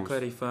 Can you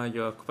clarify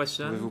your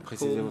question? Pouvez-vous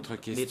préciser votre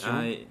question? Did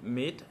I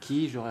meet?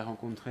 Qui j'aurais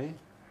rencontré?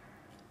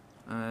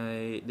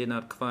 I did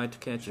not quite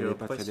catch Je your n'ai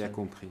pas très bien question.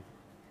 compris.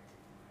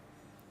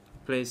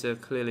 Please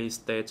clearly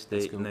state the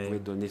Est-ce que vous pouvez name.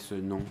 donner ce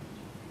nom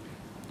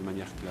de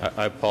manière claire?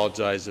 I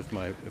apologize if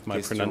my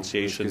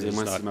pronunciation is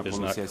Excusez-moi si ma not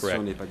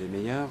prononciation n'est correct. pas des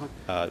meilleures.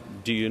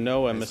 Do you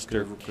know a Est-ce que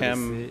Mr. vous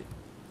Kem connaissez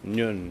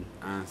Nun?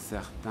 un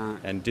certain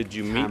And did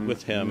you meet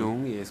with him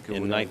Nung, et est-ce que in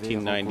vous l'avez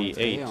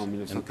 1998 rencontré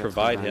en and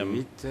provide him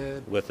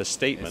 1988 with a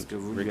statement Est-ce que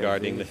vous lui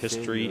regarding avez the fait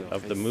history le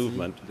of the récit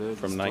movement de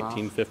from l'histoire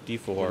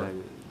 1954 de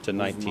to la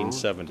mouvement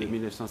 1970? de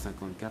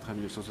 1954 à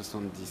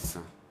 1970.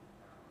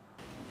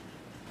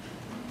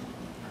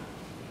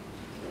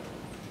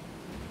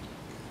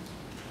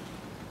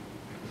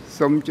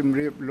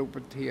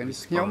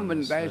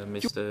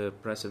 Mr.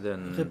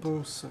 President,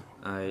 Réponse.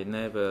 I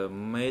never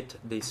met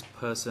this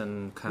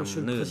person Kam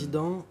Monsieur le Nun.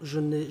 Président, je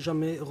n'ai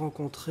jamais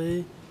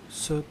rencontré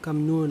ce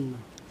Kam Nun.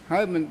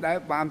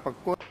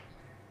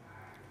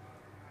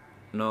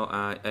 Nor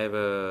I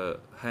ever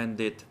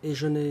handed Et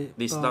je n'ai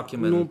this pas non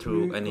document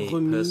plus to any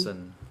remis person.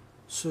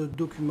 ce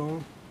document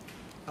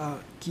à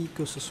qui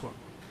que ce soit.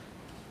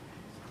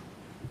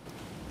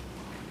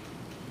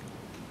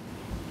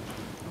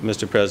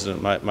 Mr.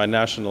 President, my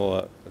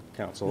national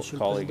council Monsieur le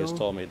colleague has Président,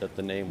 told me that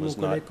the name Mon was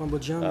not collègue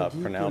cambodgien m'a dit que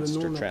le pronounced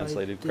nom or n'a pas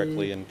translated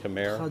correctly été in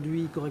Khmer.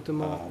 traduit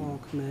correctement en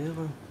Khmer.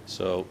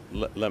 So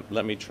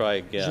let me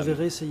try Je vais again.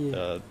 réessayer.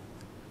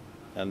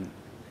 And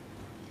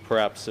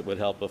perhaps it would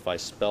help if I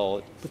spell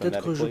it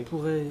Peut-être que je phonetically.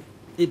 pourrais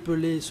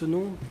épeler ce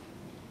nom.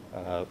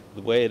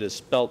 The way it is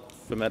spelt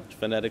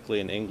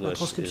phonetically in La English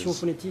transcription is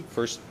phonétique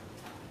first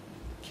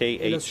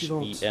est la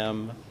suivante.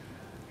 K-H-E-M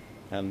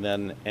and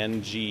then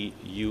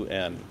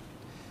N-G-U-N.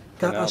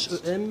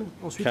 K-H-E-M,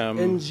 ensuite Kam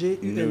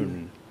N-G-U-N.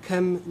 Nun.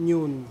 Kam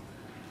Nun.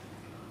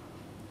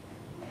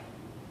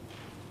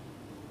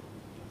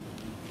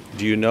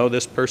 Do you know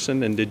this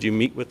person and did you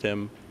meet with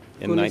him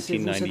in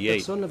Connaissez-vous cette 1998?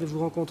 personne? L'avez-vous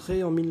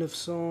rencontré en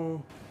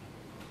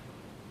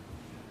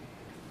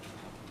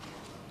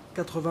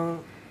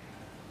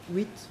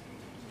 1988?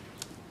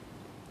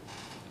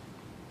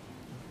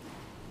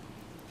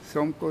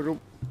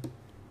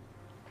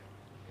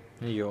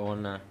 Your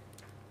Honor,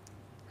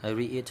 I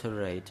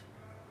reiterate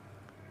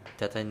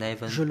that I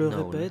never Je le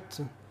known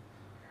répète,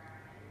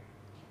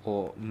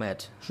 or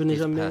met je n'ai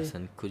this jamais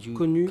person. Could you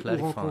connu ou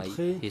clarify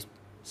rencontré his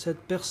cette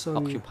personne.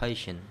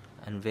 occupation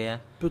and where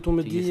Peut-on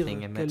me do you dire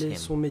think I met quel est him?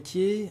 son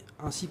métier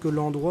ainsi que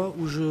l'endroit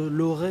où je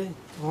l'aurais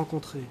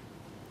rencontré?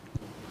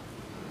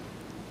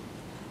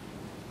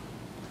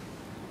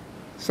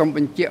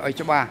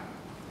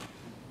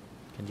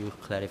 Can you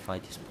clarify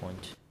this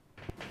point?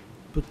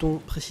 Peut-on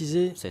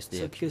préciser Says the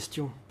cette accused.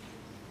 question?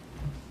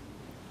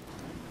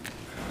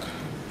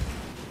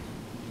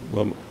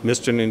 Well,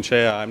 Mr.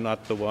 Nunchea, I'm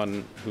not the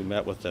one who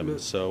met with them, Le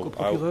so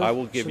coprocureur, I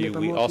will give ce n'est you, pas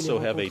we moi qui also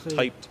l'ai have a rencontré.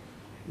 typed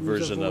Nous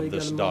version avons of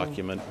this également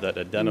document that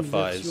une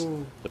identifies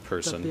version the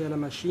person. tapée à la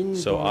machine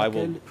So dans I will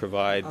laquelle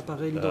provide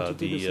apparaît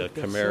l'identité de the cette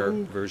Khmer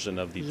personne. version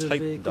of the Je vais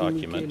typed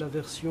communiquer document, la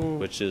version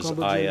which is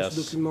cambodgienne de ce IS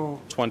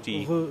document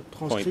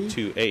retranscrit.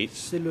 20.28,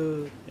 C'est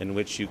le in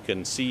which you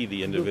can see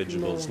the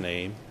individual's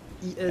name.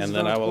 IS And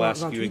then I will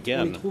ask you 2328 où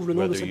again il trouve le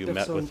nom de whether cette you met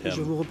personne. with Et je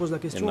him vous repose la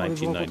question, in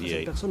avez-vous rencontré cette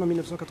 1998? personne en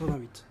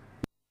 1988?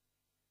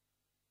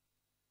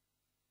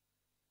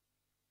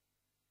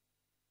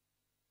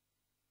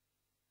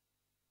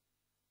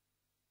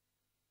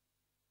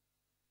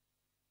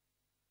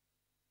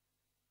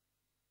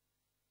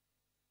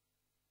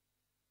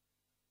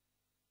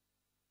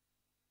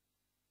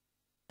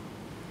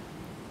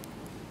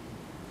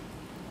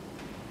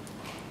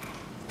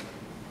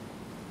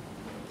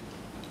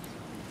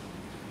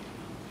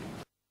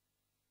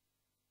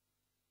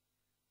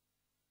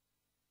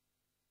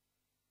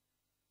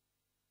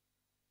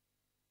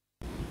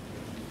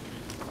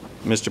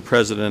 Mr.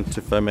 President,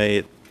 if I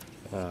may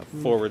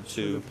forward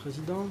Monsieur le to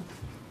Président,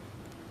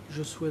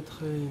 je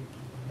souhaiterais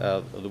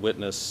the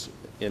witness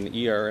in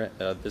ER,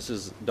 this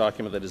is a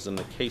document that is in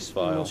the case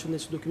file mentionner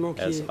ce document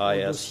qui as est en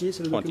IS dossier,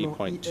 c'est le document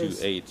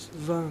 20.28. IS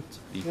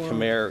The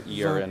Khmer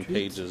ERN 20.28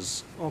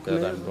 pages en that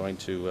Khmer. I'm going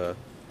to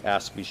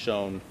ask be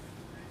shown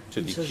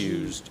to Il the s'agit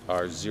accused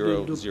are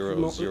de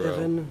document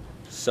ERN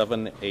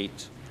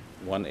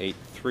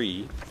 0078183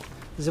 through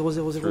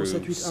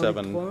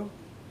 0007813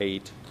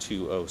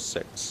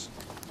 78206.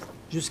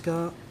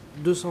 jusqu'à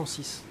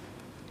 206.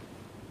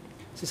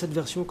 C'est cette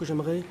version que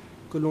j'aimerais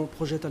que l'on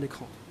projette à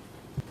l'écran.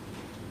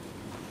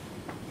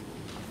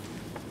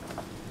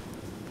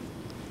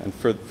 And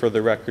for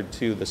the record,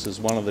 too, this is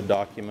one of the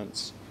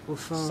documents Au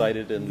fin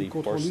cited in du the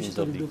compte rendu, portions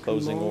c'est of le the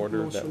closing document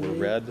order that were mentionné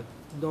read,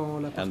 dans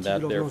la partie and de that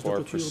l'ordonnance de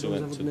therefore, clôture dont nous pursuant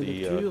avons to donné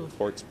the lecture.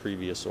 court's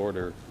previous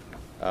order,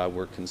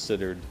 were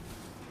considered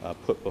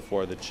put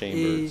before the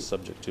chamber Et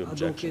subject to a donc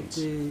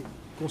objections. été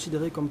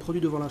considéré comme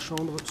produit devant la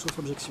Chambre, sauf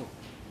objection.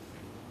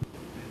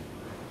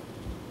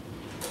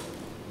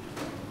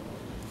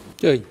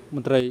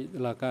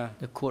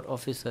 The court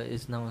officer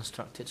is now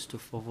instructed to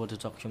forward the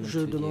document Je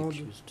to the demande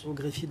accused. au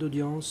greffier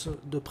d'audience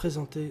de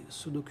présenter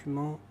ce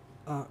document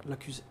à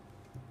l'accusé.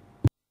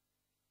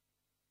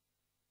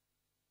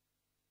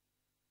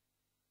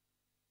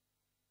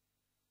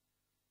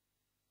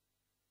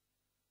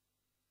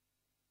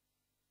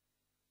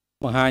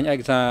 Can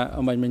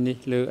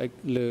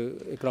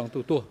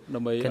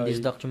this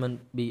document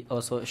be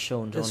also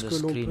shown on Est-ce the que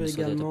l'on peut screen so that the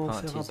également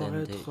faire parties and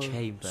apparaître the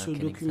chamber ce can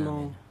document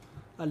examine?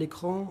 à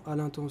l'écran à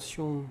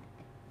l'intention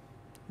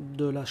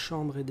de la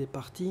Chambre et des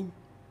parties?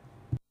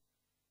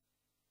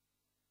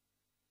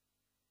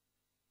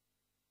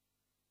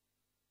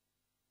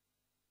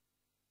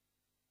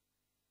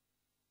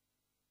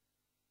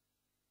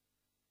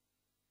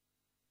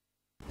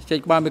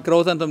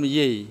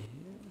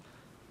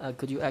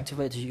 Could you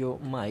activate your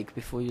mic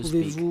before you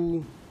speak?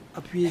 Pouvez-vous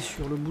appuyer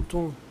sur le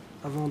bouton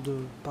avant de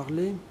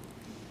parler?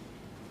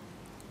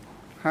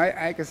 ហើយ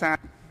ឯកសារ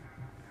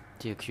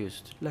The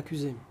accused.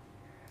 L'accusé.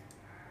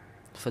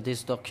 For this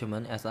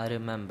document, as I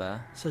remember,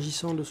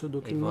 S'agissant de ce it was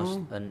document,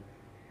 an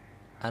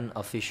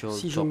unofficial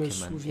si je me document.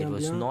 It souviens was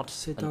bien, not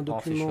c'est an un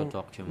official document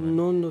document.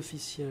 non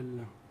officiel.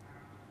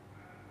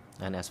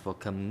 And as for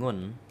Kham Ngun,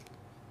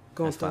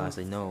 Quant as far à as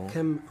I know,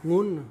 Kham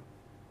Ngun,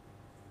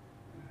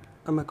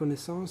 à ma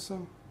connaissance,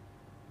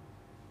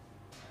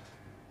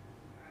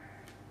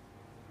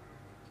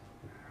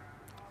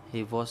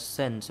 he was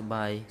sent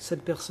by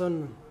cette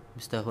personne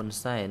Mr. Hun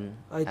Sen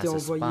a été as a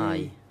envoyée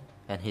spy,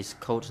 and his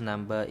code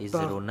number is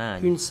par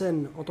 09. une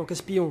scène en tant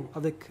qu'espion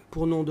avec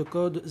pour nom de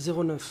code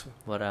 09.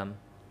 But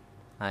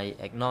I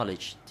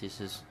acknowledge this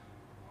is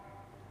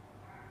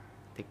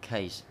the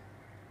case.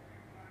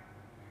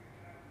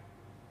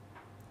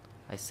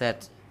 I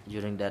said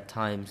during that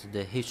time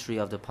the history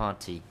of the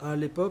party. À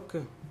l'époque,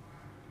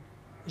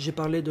 j'ai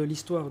parlé de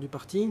l'histoire du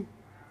parti.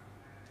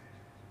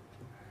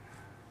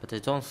 But I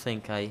don't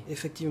think I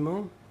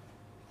Effectivement,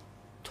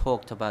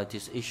 talked about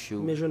this issue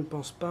mais je ne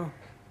pense pas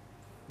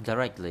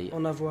directly.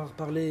 en avoir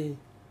parlé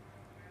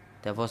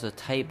There was a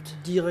taped,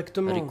 a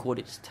directement.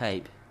 recorded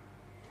tape.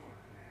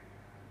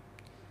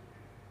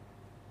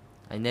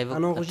 I never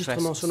Un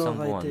enregistrement addressed sonore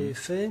a someone été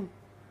fait.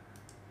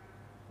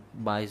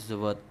 by the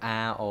word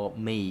 "a" or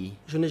 "me",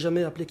 Je n'ai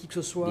jamais appelé qui que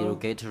ce soit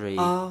derogatory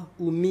A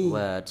ou Mi,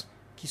 words.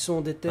 qui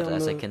sont des But termes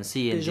as I can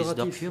see in this péjoratifs.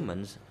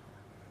 document,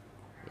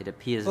 it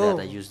appears Or,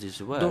 that I use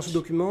these words. dans ce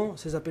document,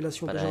 ces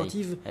appellations But I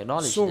péjoratives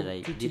acknowledge sont that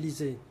I did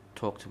utilisées.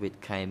 talked with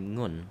Kham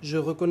Ngun. Je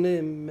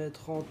reconnais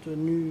m'être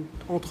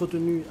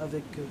entretenu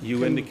avec You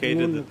Kham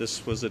indicated Ngun. that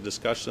this was a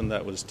discussion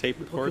that was tape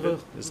Le recorded. procureur,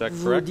 Is that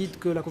vous correct? dites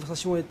que la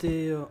conversation a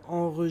été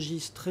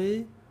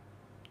enregistrée.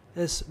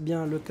 Est-ce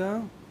bien le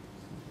cas?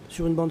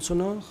 Sur une bande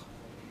sonore?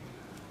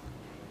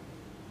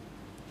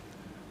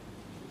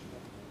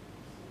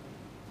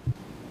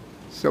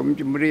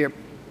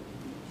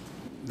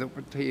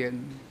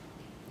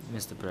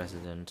 Mr.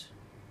 President,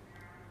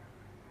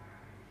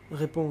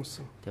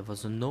 Réponse. there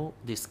was no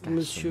discussion.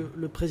 Monsieur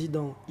le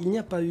Président, il n'y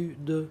a pas eu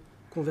de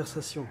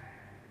conversation.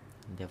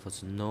 There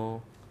was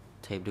no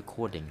tape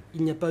recording.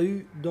 Il n'y a pas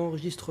eu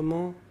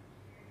d'enregistrement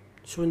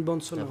sur une bande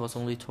There sonore. was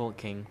only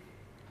talking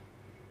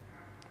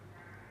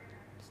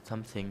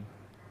something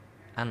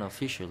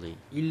unofficially.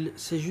 Il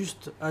s'est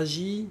juste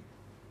agi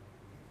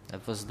I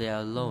was there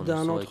alone,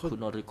 d'un so I could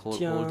not recall all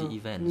the entretien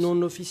events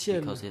non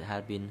officiel. because it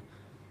had been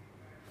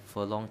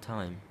for a long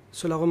time.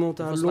 Cela remonte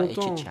It à was like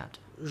a longtemps. chit-chat.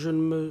 Je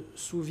ne me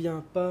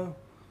souviens pas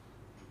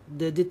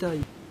des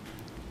détails.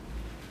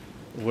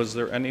 Was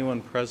there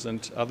anyone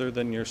present other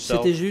than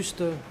yourself C'était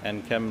juste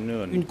and Kham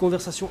Ngun? une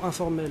conversation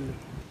informelle.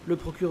 Le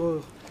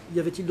procureur, y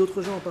avait-il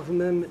d'autres gens par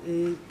vous-même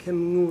et Kham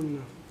Ngun?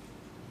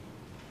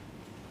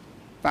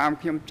 តាម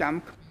ខ្ញុំចាំ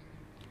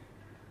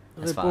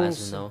As far as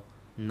Réponse. you know,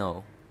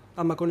 no.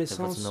 À ma There was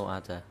connaissance, no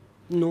other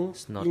non,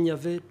 It's not il n'y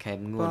avait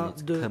Kham pas Ngun,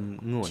 it's de Kham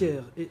Ngun.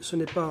 tiers. Et ce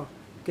n'est pas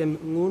Kham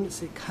Ngun,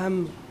 c'est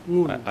Kham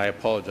Ngun. I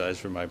apologize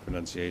for my Le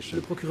pronunciation.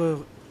 procureur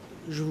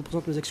Je vous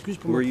présente mes excuses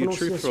pour ma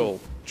prononciation.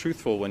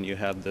 Truthful when you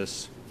had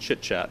this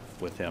chit-chat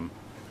with him?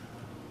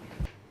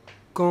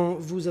 Quand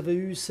vous avez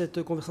eu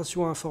cette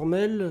conversation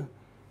informelle,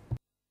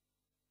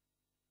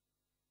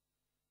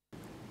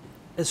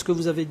 est-ce que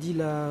vous avez dit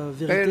la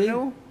vérité?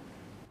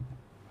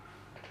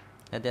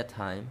 At that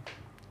time,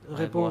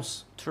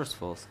 Réponse. I was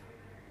truthful,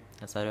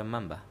 as I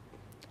remember.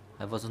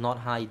 I was not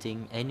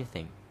hiding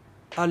anything.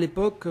 À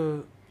l'époque,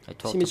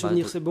 si mes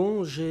souvenirs c'est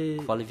bon, j'ai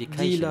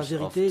dit la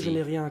vérité, je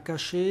n'ai rien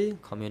caché.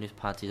 Communist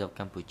Party of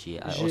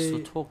Cambodia. I J'ai also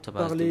talked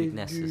about the parlé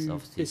weaknesses du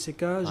of the PCK,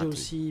 j'ai party.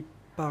 aussi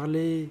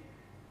parlé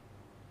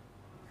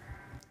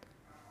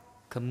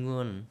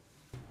Kamngun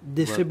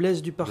des worked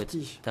faiblesses du with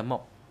parti.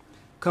 Tamok.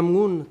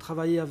 Kamngun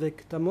travaillait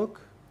avec Tamok.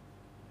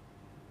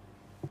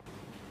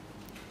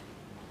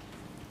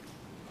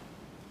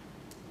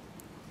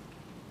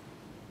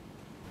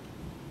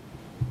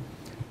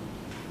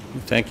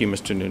 Thank you,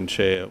 Mr. Nunche.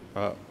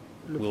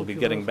 Le We'll be procureur.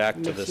 getting back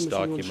to Merci, this Monsieur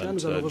Nunche. document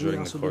Nous allons during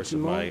revenir à the ce course of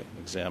document my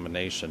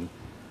examination.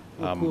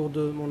 au cours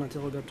de mon I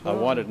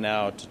interrogatoire. wanted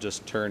now to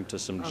just turn to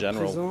some À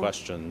general présent,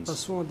 questions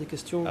passons à des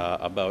questions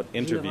about générales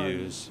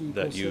interviews qui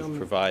that you've concernent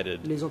provided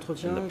les in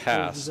entretiens the que vous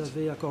past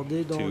avez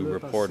accordés dans to le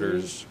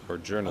reporters passé or à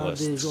des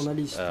journalists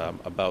journalistes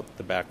about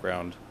the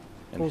background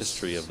and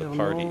history of the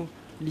party. concernant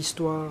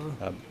l'histoire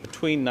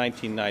Between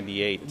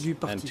 1998 du and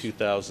parti.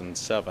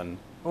 2007,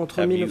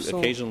 Entre have you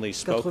occasionally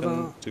spoken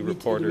 1988 to et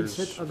reporters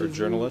 2007, or avez-vous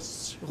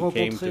journalists who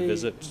came to rencontré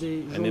visit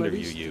des and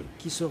interview journalistes you?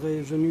 qui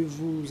seraient venus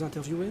vous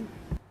interviewer?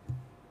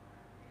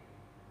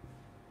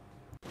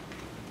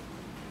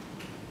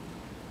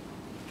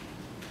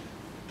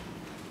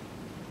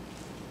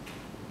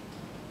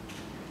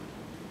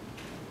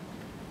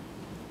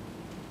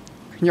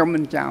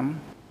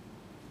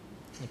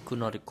 I could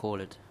not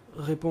recall it.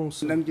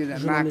 Réponse. Je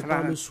n'en ai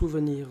pas le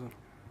souvenir.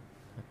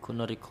 I could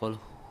not recall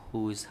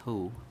who is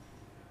who.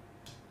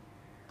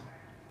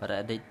 But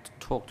I did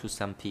talk to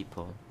some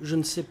people. Je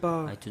ne sais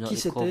pas I do not qui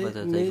recall c'était,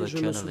 whether they mais were je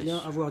me souviens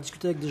journalists. avoir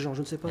discuté avec des gens.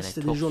 Je ne sais pas And si I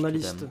c'était des talked to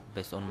journalistes. them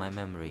based on my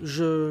memory.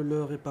 Je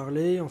leur ai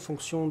parlé en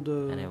fonction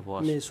de And I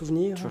was mes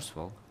souvenirs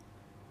truthful.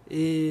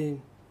 et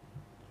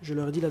je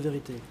leur ai dit la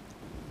vérité.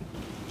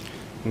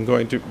 I'm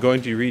going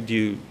to read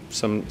you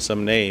some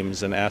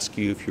names and ask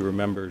you if you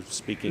remember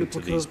speaking Le to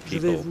procureur, these je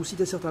vais people. vous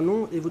citer certains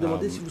noms et vous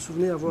demander si vous vous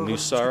souvenez avoir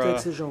discuté Nusara avec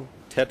ces gens.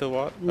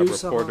 Tetawat, a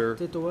Nusara reporter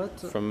Tetawat,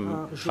 from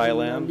un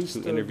Thailand journaliste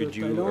who de interviewed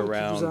you Thaïlande qui vous a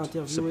around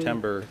interviewé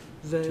September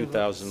vers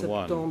 2001.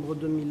 septembre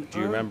 2001. Do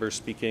you remember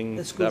speaking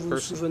Est-ce to que that vous vous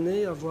person?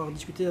 souvenez avoir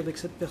discuté avec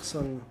cette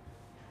personne?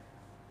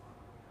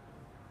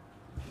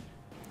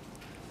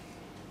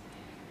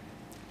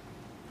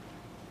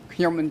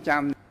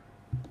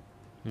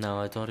 No,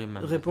 I don't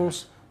remember.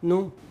 Réponse,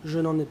 non, je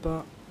n'en ai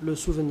pas le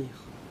souvenir.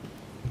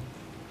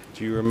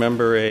 Do you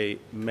remember a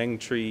Meng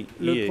Tri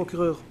Le Ie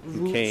procureur, who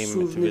vous came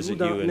to souvenez-vous visit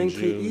d'un you in Meng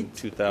Tri June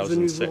It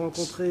venu vous 2006?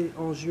 rencontrer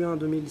en juin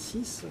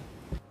 2006?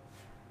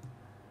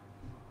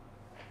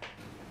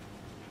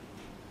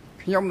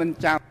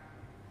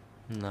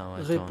 No,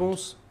 I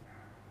Réponse,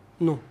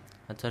 non. don't.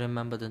 I don't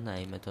remember the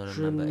name. I don't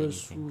Je remember ne me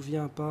anything.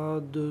 souviens pas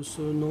de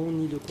ce nom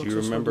ni de quoi Do que you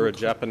ce soit remember a d'autre.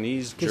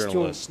 Japanese Question,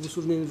 journalist vous who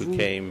souvenez-vous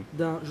came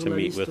d'un to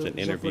meet with journaliste and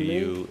interview japonais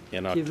you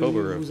in qui est venu October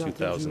of vous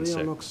interviewer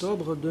en 2006?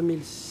 octobre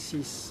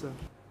 2006?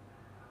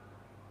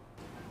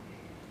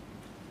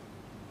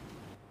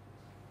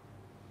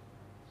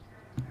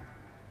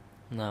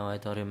 No, I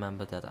don't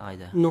remember that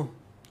either. Non,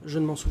 je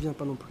ne m'en souviens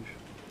pas non plus.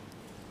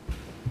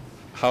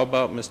 How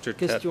about Mr.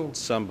 Tet Question.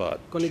 Sambat?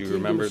 Qu'en Do est-il you de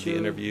remember the Monsieur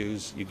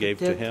interviews you gave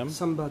to Tet him?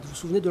 Sambat, vous vous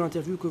souvenez de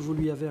l'interview que vous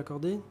lui avez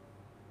accordée?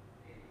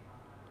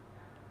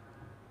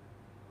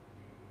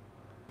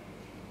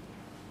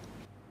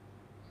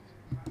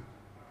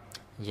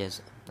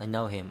 Yes, I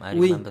know him. I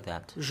Oui, remember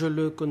that. je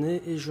le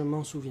connais et je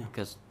m'en souviens.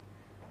 Because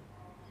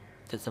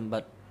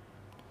Tetsambat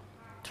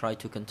tried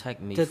to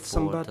contact me Tet for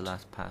Sambat the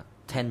last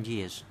 10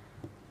 years.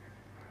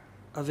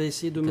 Avait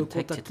essayé de me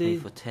Contacted me contacter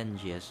for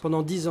 10 years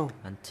pendant 10 ans,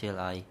 until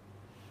I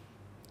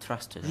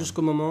trusted him.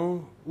 jusqu'au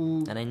moment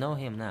où And I know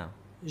him now.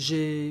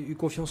 j'ai eu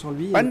confiance en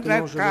lui et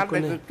maintenant je le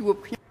connais.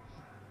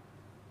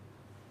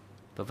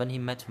 But when he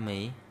met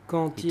me,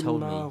 Quand he il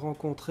told m'a me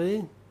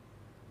rencontré,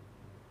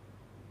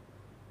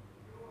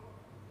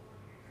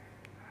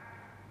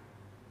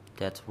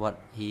 that what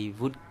he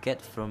would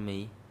get from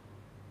me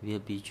will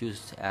be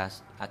used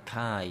as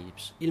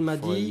archives il m'a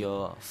for dit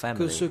your que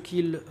family. ce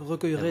qu'il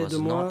recueillerait de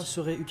moi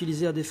serait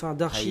utilisé à des fins Paying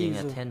d'archives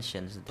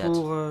attention that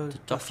pour the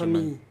ta document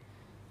famille.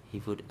 he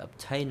would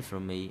obtain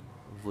from me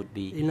would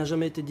be Il n'a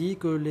jamais été dit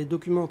que les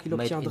documents qu'il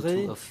made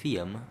obtiendrait into a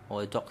film or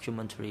a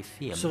documentary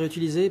film. seraient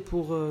utilisés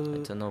pour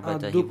I don't know un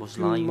whether he was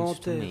lying to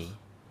documentaire. me.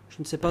 Je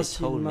ne sais But pas he s'il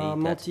told m'a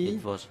me that menti,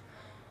 it was,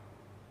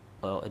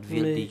 or it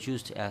will mais be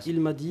used as il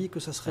m'a dit que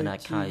ça an serait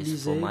archive for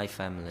utilisé my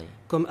family.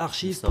 comme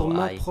archive So pour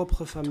ma I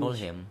propre told famille.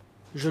 him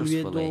Je lui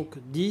ai truthfully, donc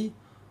dit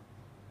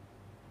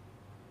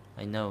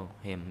I know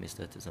him,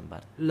 Mr.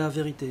 Tizambat. la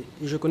vérité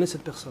et je connais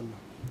cette personne.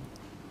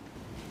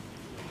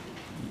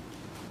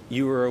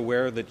 You were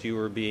aware that you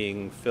were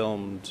being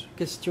filmed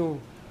Question.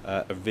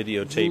 a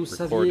videotape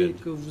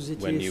recorded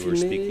when you were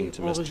speaking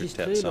to Mr.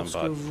 Tet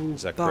Sambat.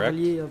 Is that correct?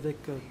 Avec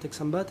Tek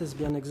Sambat, est-ce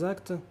bien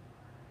exact?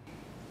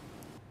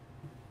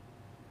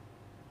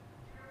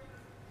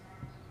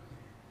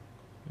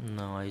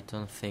 No, I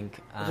don't think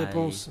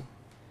Réponse.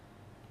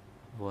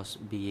 I was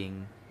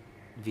being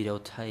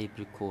videotape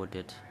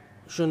recorded.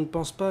 Je ne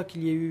pense pas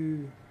qu'il y ait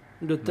eu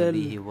de tels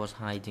Maybe he was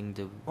hiding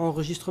the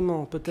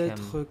enregistrements.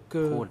 Peut-être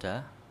que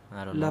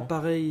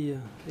l'appareil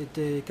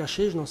était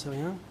caché, je n'en sais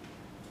rien.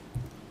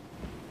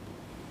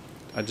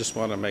 I just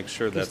want to make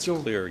sure that's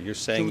clear. You're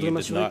saying you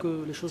did not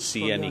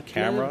see any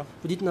camera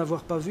Vous dites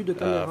n'avoir pas vu de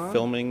caméra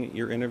filming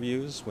your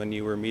interviews when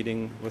you were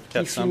meeting with Tet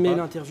qui filmait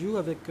Sambat? l'interview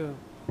avec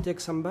Tek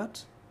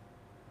Sambat?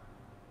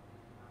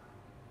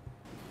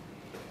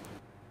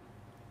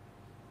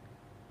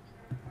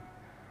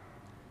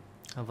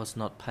 I was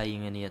not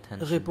paying any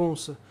attention.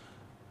 Réponse.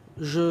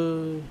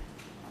 Je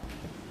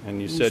And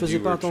you ne said faisais you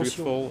pas were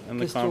attention. truthful in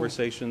the Question.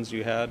 conversations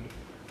you had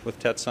with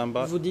Tet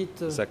Sambat? Vous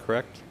dites Is that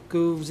correct? que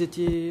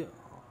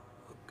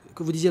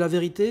vous disiez la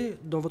vérité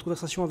dans votre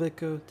conversation avec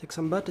Tek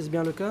Sambat, est-ce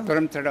bien le cas?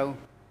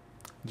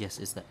 Yes,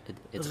 it's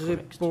correct.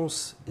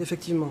 Réponse.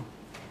 Effectivement.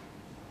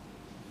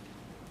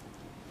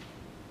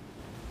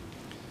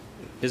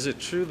 Is it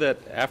true that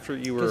after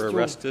you were Question.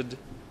 arrested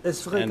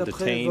Est-ce vrai and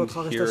qu'après detained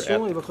votre here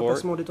arrestation at et the votre court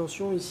placement en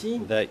détention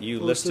ici, that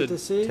you au listed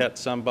CTC, Tet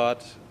Sambat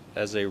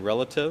as a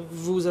relative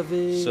vous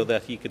avez so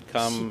that he could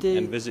come cité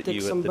and visit Tek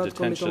you at the Sambat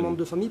comme étant membre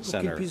de detention famille pour qu'il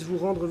center puisse vous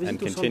rendre and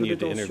visite au centre de continue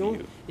to détention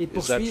interview you? et Is that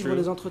poursuivre true?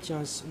 les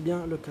entretiens. Est-ce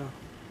bien le cas?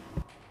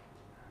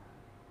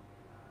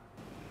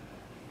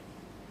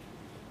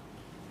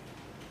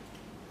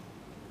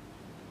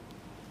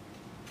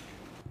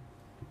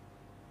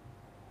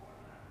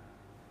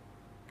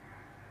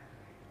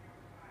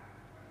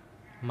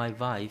 My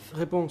wife,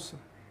 Réponse.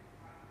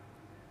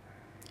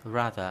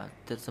 rather,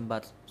 Tet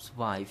Sambat's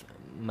wife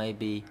may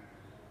be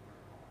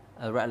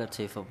a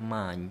relative of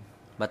mine,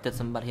 but Tet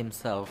Sambat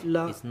himself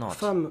La is not.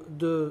 femme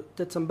de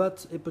Tet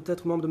Sambat est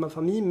peut-être membre de ma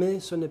famille, mais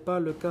ce n'est pas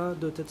le cas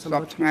de Tet ស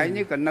Sambat. ពថ្ងៃ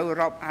នេះក៏នៅ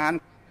រាប់អាន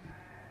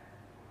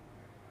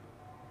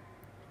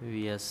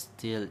We are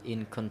still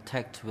in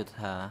contact with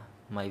her.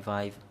 My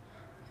wife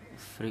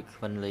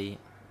frequently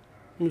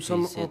Nous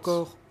sommes visits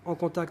encore en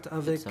contact Tet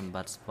avec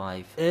Sambat's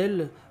wife.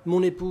 elle.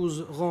 Mon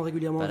épouse rend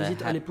régulièrement But I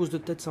visite à had l'épouse de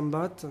Tet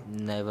Sambat,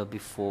 never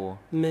before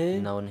mais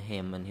known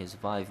him and his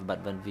wife, but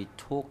when we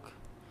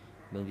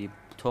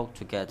talk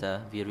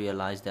together, we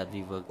realized that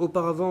we were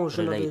auparavant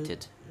je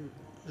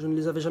ne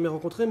les avais jamais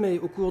rencontrés, mais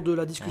au cours de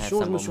la I had discussion,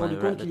 je some me of suis my rendu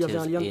compte qu'il y avait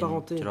un lien de relatives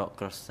parenté, in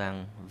Trokrosang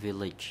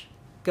village.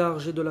 car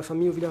j'ai de la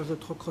famille au village de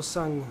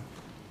Trokrosang.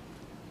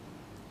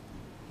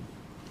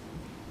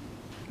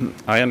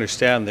 I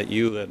understand that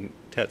you and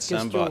Tet Question.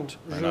 Sambat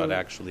are not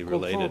actually Je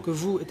comprends related, que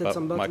vous et Tet but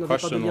Sambat my n'avez pas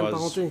de question lien de was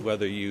parenté.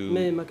 whether you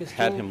Mais ma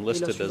question had him est la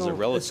listed as a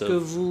suivante. Est-ce que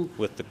relative vous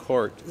with the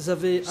court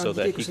avez so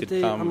that indiqué que he could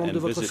c'était un come membre de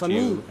and votre visit famille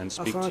you and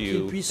speak afin to qu'il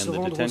you puisse se in the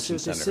rendre au detention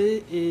center?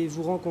 CETC et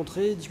vous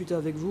rencontrer, discuter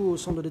avec vous au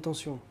centre de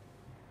détention?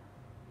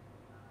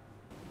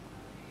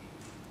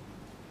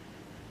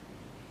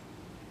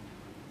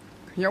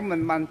 I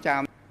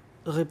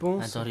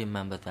Réponse. don't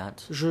remember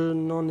that. Je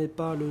n'en ai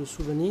pas le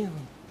souvenir.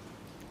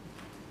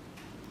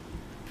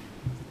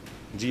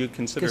 Do you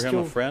consider him a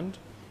Question. friend?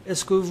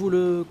 Est-ce que vous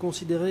le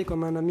considérez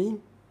comme un ami?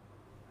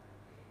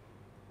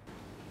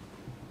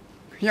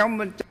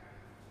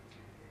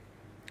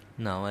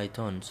 No, I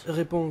don't.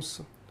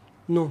 Réponse.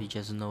 Non. We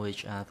just know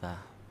each other,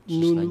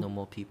 Nous just like nous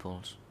normal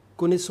peoples.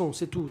 connaissons,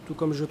 c'est tout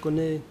comme je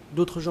connais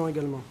d'autres gens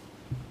également.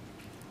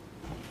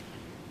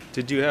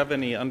 Did you have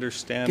any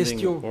understanding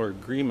Question. or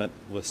agreement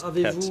with Tet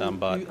Avez-vous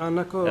Sambat eu un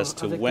accord as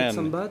to avec Tet when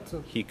Sambat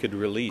he could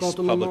release, quant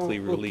au moment publicly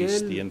release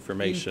auquel the il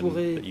information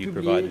pourrait that you publier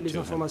provided les to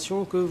him?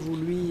 informations que vous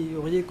lui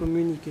auriez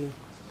communiquées?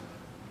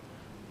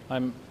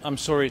 I'm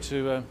sorry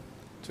to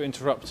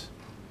interrupt.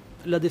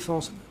 La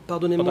défense. But I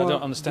Pardonnez-moi don't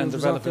de understand the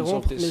vous relevance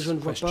interrompre, of mais this je ne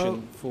vois pas question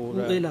for où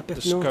est la the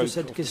pertinence de scope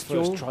cette of the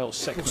question first trial pour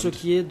ce segment,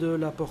 qui est de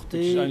la which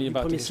portée is only du about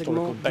the premier segment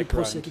historical du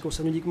procès, background, qui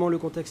concerne uniquement le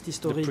contexte the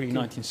historique,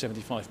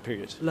 pre-1975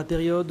 period. la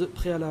période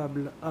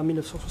préalable à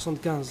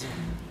 1975.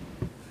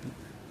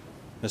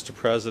 Mr.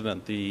 President,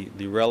 the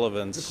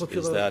relevance Le is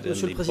procureur, that in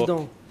Monsieur le the book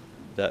Président,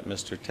 that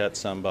Mr. Tet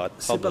Sambat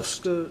c'est parce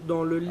published que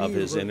dans le of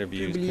his livre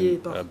interviews, publié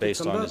par Tet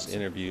based on Sambat his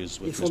interviews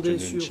et with fondé Mr.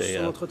 sur ses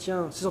Nunchea,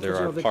 entretiens there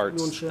are avec parts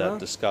Nunchea, that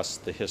discuss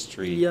the il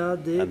history y a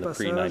des and the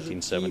passages qui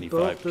pre-1975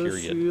 portent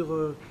period.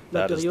 sur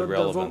la That is the période d'avant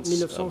relevance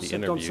of the 1975.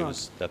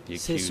 interviews that the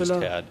C'est accused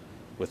cela had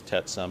with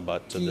Tet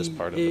Sambat to this qui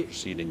part of the est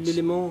proceedings.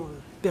 l'élément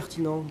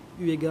pertinent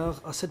eu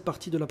égard à cette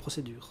partie de la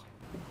procédure.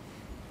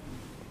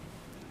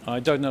 I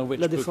don't know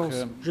which La book défense,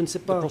 je ne sais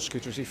the pas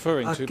prosecutor is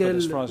referring à to, but quel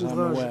as far as I'm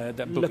ouvrage aware,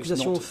 that book is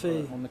l'accusation not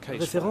fait on the case file.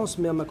 référence,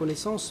 mais à ma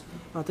connaissance,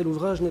 un tel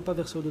ouvrage n'est pas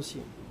versé au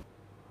dossier.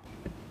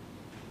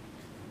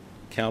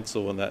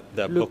 Counsel, when that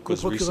Le book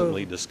was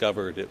recently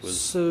discovered,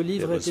 ce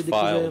livre a été filed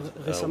découvert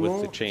récemment.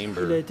 with the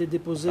chamber Il a été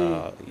déposé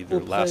either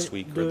auprès last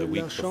week or de the la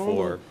week Chambre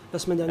before, la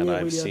semaine and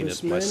dernière ou I've il y a seen 2 it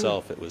semaines.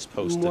 myself. It was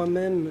posted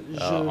Moi-même,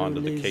 onto je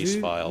the l'ai case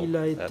vu. file Il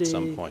a at été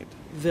some point.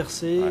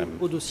 versé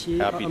au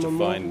dossier à happy un to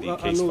moment find ou the à un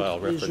case file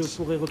autre. Et je reference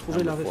pourrai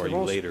retrouver la for you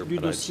référence later, du but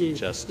I'd dossier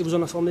suggest, et vous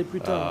en informer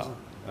plus tard.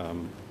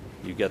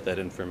 You get that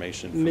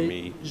information from Mais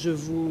me je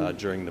vous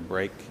during the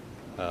break,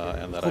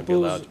 and that I'd be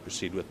allowed to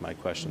proceed with my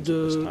questions at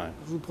this de time.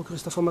 vous procurer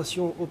cette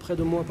information auprès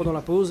de moi pendant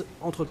la pause.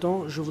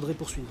 Entre-temps, je voudrais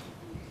poursuivre.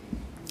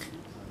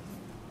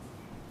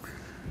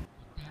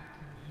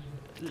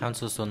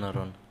 Counsel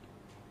Sonaron.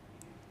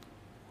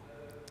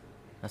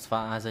 As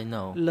far as I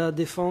know, La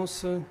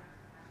défense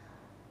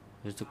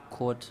the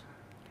court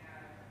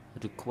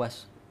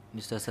request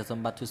Mr.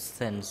 Sesomba to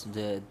send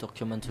the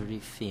documentary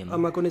film à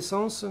ma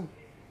connaissance,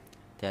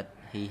 that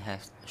he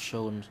has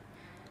shown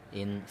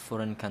in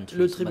foreign countries.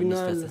 le But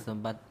tribunal Mr.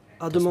 Sesomba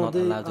a does not demandé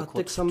allow the à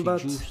court Teksambat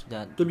to use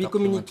that de lui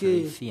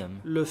communiquer documentary film.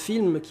 le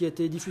film qui a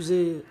été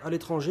diffusé à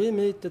l'étranger,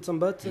 mais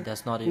Teksambat He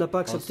does not n'a pas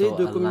accepté also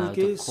de allow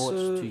communiquer the court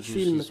ce to use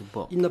film. his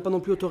book Il n'a pas non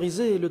plus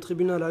autorisé le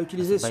tribunal à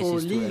utiliser as a son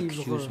basis to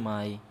livre accuse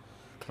my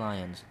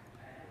client.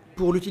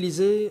 pour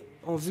l'utiliser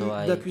en vue So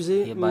I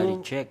d'accuser hereby mon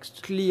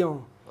reject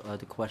client.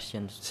 the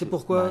questions C'est to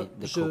pourquoi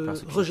the je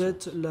co-prosecution.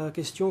 rejette la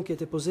question qui a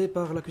été posée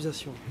par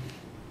l'accusation.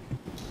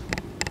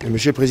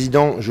 Monsieur le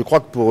Président, je crois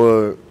que pour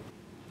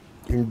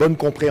une bonne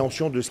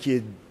compréhension de ce qui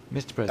est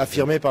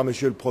affirmé par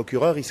Monsieur le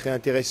procureur, il serait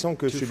intéressant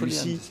que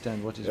celui-ci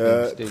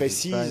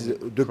précise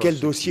de quel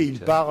dossier il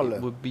parle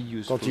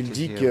quand il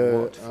dit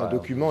qu'un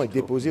document est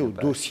déposé au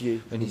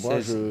dossier. Moi,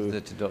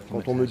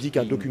 quand on me dit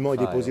qu'un document est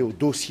déposé au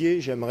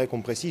dossier, j'aimerais qu'on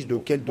me précise de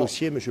quel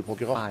dossier Monsieur le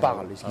procureur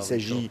parle. Est-ce qu'il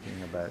s'agit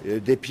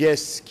des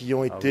pièces qui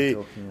ont été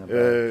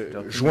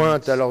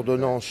jointes à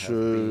l'ordonnance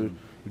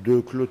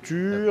de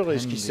clôture?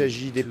 Est-ce qu'il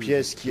s'agit des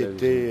pièces qui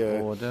étaient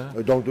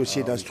dans le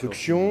dossier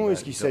d'instruction?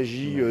 Est-ce qu'il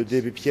s'agit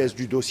des pièces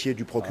du dossier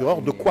du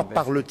procureur? De quoi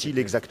parle-t-il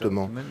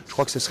exactement? Je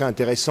crois que ce serait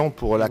intéressant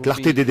pour la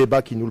clarté des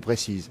débats qu'il nous le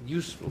précise.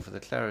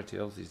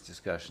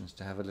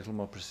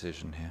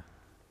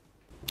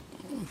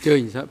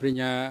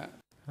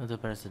 The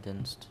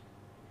President,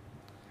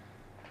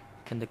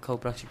 can the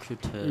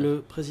co-prosecutor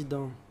Le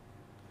président,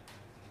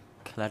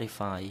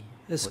 clarify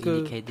est-ce or que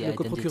indicate the le identity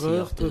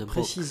coprocureur of peut the book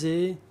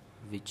préciser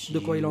which de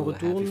quoi il en you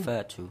have retourne,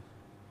 referred to?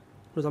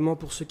 notamment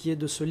pour ce qui est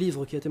de ce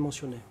livre qui a été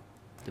mentionné?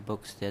 The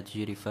books that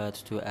you referred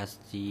to as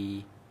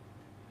the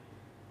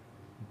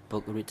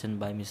book written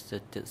by Mr.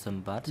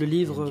 Teksambat, Le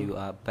livre and you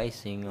are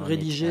basing on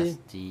rédigé it as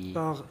the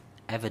par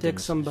evidence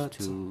Teksambat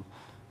to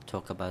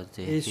talk about the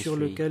et sur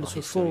history lequel or se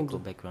historical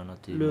fonde background of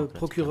the le Democratic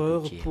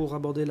procureur Cambodia. pour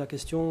aborder la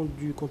question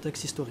du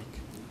contexte historique.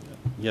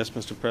 Yes,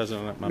 Mr.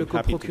 President, Le I'm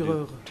happy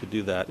coprocureur. to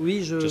do that.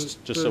 Oui, je just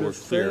peux so le we're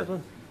clear, faire.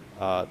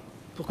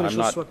 Pour que les I'm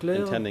choses not soient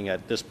claires, intending at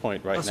this point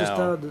right à ce now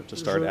stade, to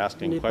start je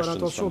asking n'ai pas questions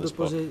l'intention from de this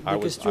book. poser I des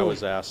questions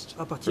was asked à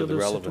for partir the de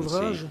cet relevancy,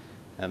 ouvrage.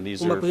 and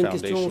these On m'a are posé une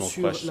question foundational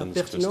sur la questions to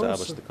pertinence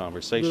establish the de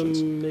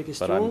conversations. mes But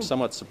questions. I'm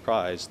somewhat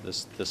surprised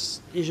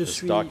Et je this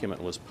suis document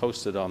was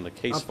posted on the un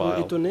case peu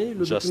file étonné.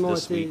 Le just document a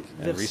this été week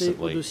and versé au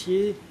recently.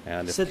 dossier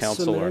And if cette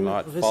counsel are semaine,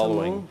 not récemment.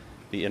 following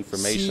the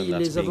information Si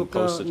that's les being avocats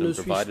posted ne and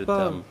suivent provided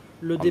pas them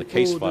le on the dépôt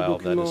case de file, that is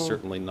documents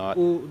certainly not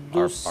au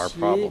our dossier,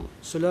 problem.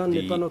 cela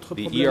n'est pas notre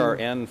The problème.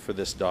 ERN for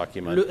this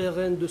document Le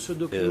RN de ce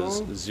document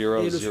is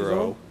est le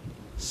suivant.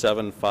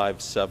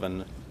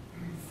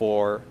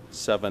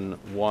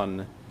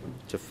 0075471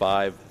 to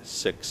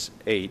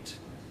 568.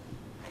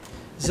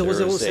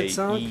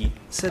 0075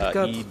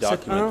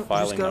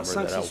 7471 jusqu'à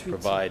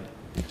 568.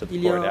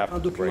 Il y a un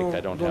document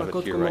dont la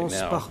code commence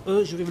par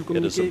E, je vais vous le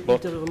communiquer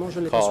ultérieurement, je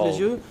ne l'ai pas sous les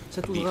yeux.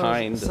 Cet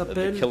ouvrage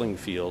s'appelle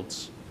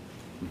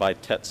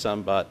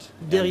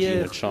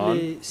Derrière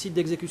les sites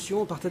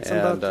d'exécution par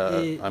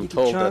Teksambat et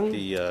Iki Chang.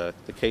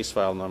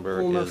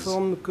 On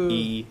m'informe que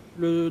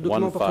le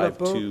document porte la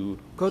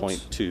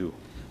cote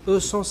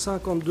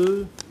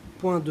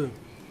E152.2.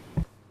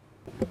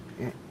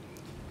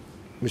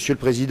 Monsieur le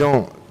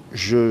Président,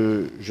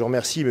 je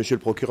remercie Monsieur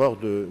le procureur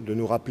de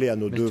nous rappeler à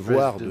nos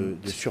devoirs de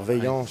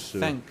surveillance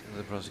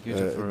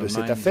de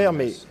cette affaire,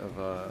 mais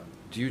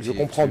je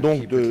comprends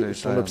donc de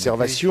son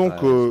observation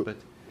que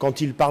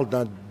quand il parle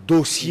d'un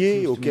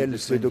dossier auquel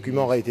ce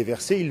document a été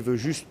versé, il veut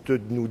juste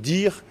nous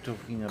dire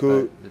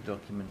qu'il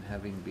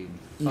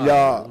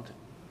a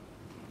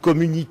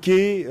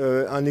communiqué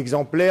un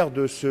exemplaire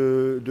de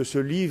ce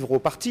livre aux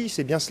parties.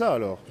 C'est bien cela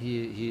alors?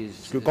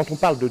 Parce que quand on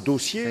parle de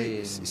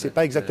dossier, ce n'est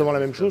pas exactement la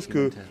même chose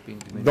que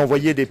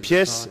d'envoyer des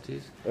pièces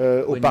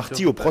aux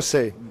parties au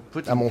procès,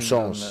 à mon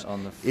sens.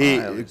 Et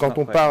quand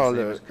on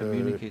parle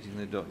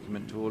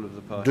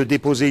de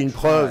déposer une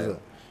preuve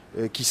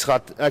qui sera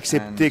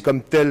acceptée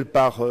comme telle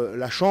par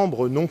la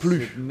Chambre, non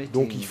plus.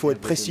 Donc il faut être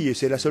précis, et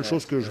c'est la seule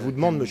chose que je vous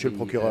demande, Monsieur le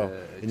procureur,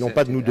 et non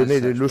pas de nous donner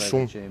des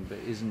leçons.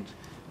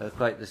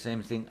 Quite the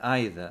same thing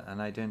either, and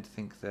I don't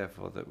think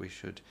therefore that we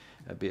should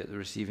be at the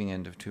receiving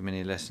end of too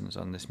many lessons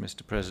on this,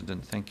 Mr.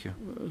 President. Thank you.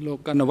 លោក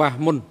កណ្ណវ៉ាស់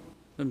មុន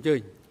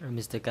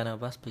Mr.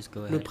 Canavas, please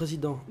go ahead. Le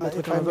président,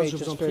 Maître Canavas, je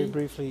vous en prie.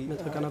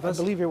 Maître Canavas,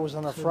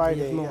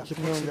 je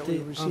crois que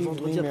c'était un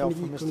vendredi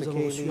après-midi que nous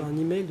avons reçu un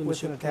email de M.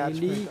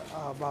 Kelly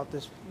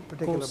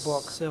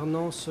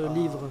concernant ce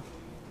livre.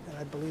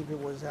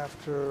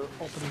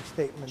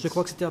 Je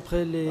crois que c'était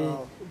après les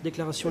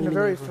déclarations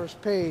liminaires.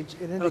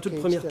 À la toute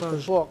première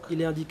page,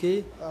 il est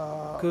indiqué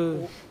que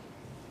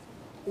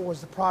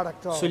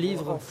ce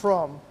livre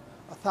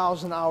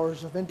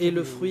est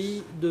le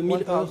fruit de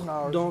 1000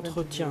 heures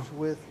d'entretien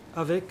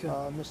avec M.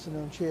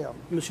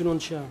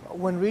 Nunchia.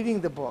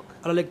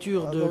 À la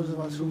lecture de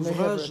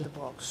l'ouvrage,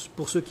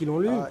 pour ceux qui l'ont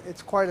lu,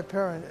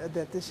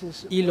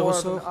 il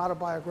ressort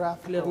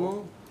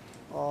clairement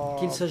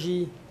qu'il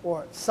s'agit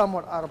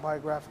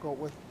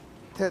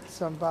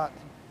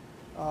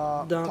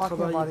d'un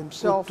travail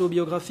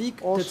autobiographique.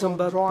 Ted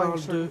Sambat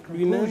parle de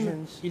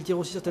lui-même. Il tire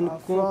aussi certaines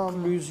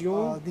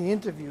conclusions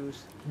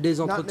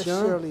des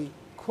entretiens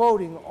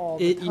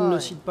et il ne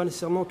cite pas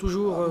nécessairement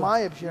toujours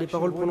les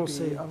paroles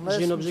prononcées.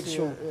 J'ai une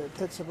objection,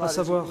 à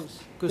savoir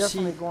que si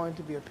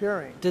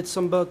Ted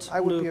Sambat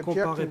ne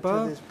comparaît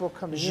pas,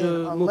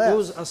 je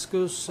m'oppose à ce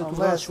que cet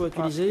ouvrage soit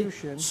utilisé,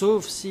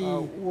 sauf si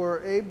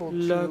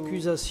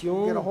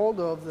l'accusation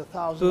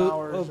peut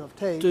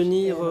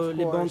obtenir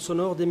les bandes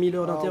sonores des 1000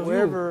 heures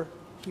d'interview.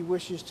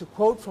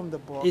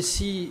 Et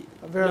si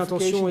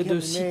l'intention est de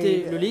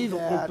citer le livre,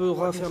 on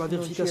pourra faire la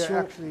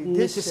vérification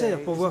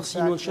nécessaire pour voir si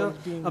Nunchia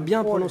a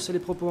bien prononcé les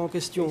propos en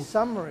question.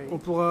 On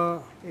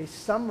pourra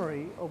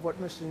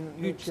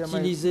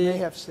utiliser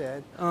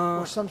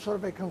on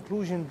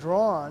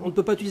ne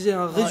peut pas utiliser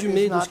un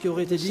résumé de ce qui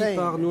aurait été dit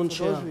par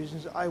Nunchia.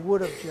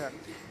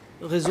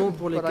 Raison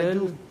pour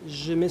lesquelles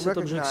j'émets cette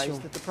objection.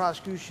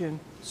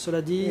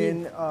 Cela dit,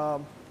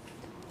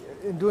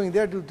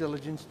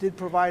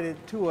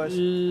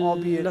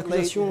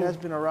 l'accusation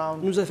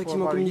nous a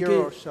effectivement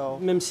communiqué,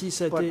 même si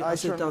ça a été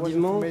assez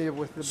tardivement,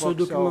 ce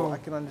document.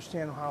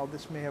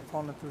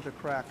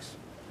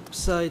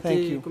 Ça a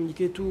été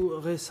communiqué tout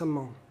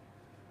récemment.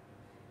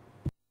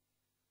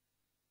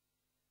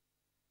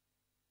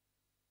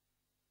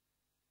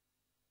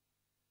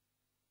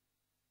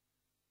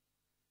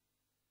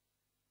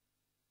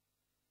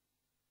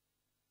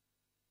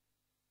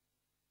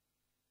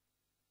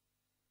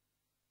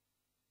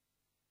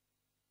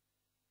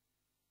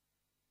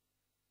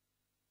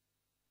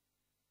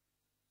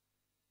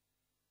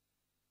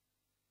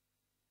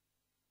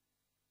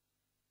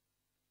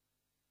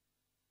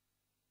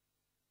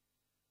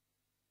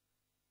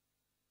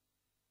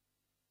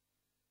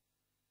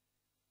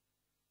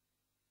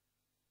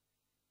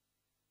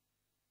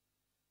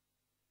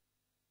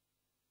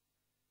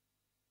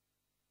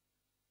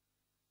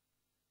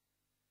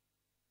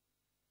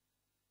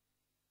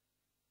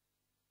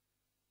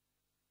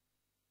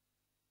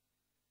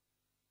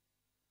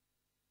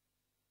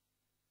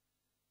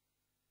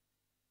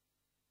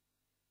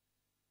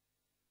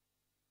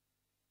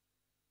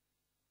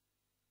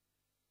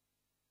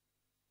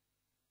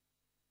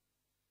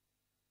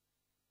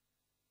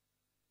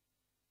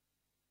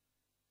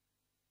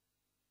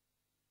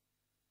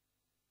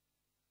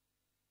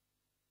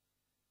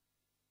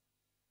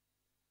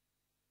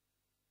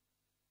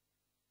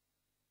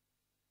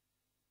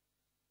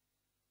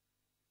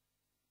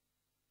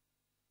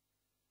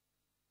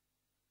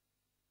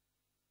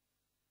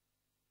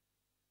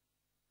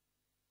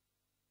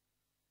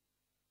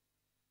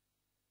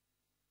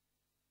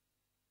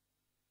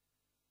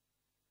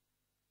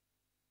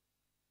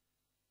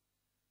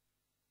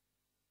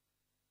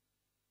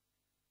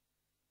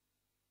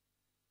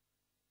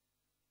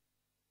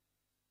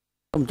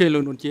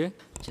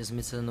 Just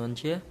Mr.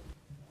 Nunchia,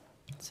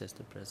 says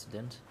the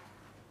President.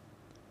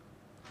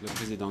 Le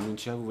président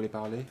Nunchia, vous voulez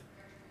parler?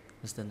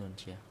 Mr.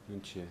 Nunchia.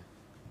 Nunchia.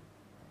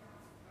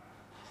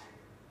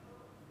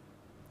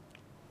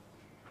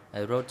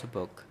 I wrote a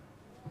book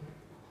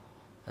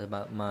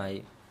about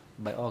my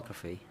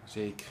biography.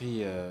 J'ai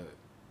écrit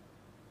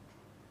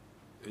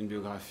une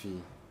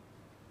biographie.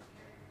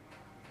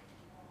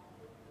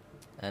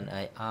 And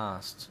I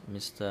asked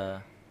Mr.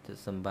 Ted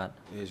Sambat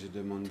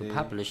to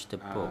publish the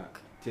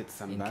book in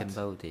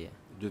Cambodia.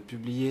 De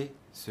publier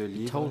ce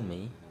livre,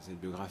 cette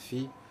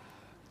biographie,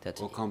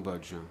 au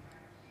Cambodge.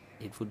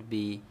 It would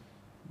be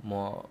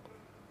more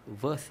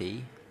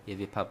worthy if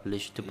we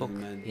published the book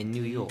in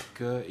New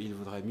York. Il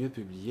vaudrait mieux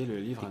publier le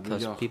livre à New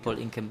York. Because people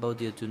in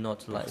Cambodia do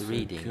not like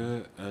reading.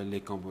 Que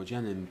les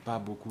Cambodgiens n'aiment pas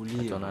beaucoup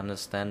lire. I don't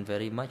understand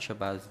very much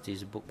about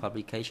this book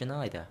publication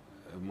either.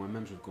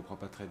 Moi-même, je ne comprends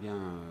pas très bien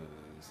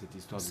cette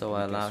histoire de so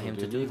I allow him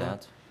to do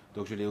that.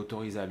 Donc je l'ai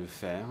autorisé à le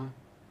faire.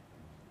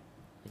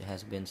 It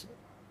has been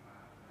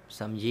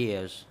some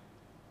years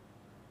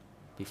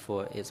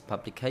before its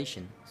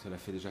publication. Cela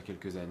fait déjà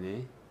quelques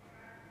années.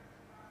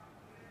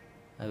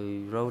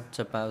 I wrote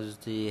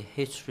about the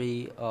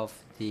history of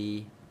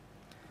the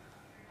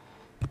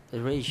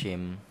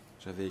regime.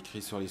 J'avais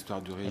écrit sur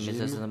l'histoire du régime. And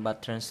Mr. Sambat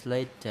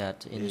translated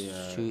that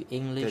into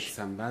English.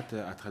 Ted Sambat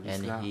a traduit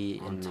and cela he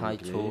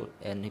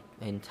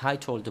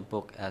entitled the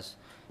book as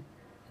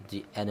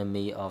 "The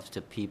Enemy of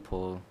the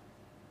People."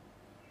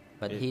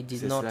 But he did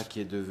c'est not cela qui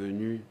est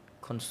devenu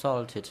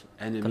consult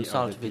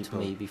with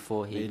me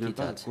before he did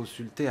that.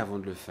 Consulté avant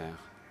de le faire.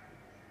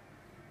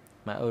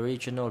 My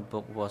original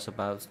book was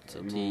about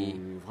the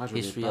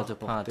history of the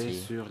party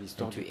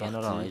and to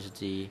analyze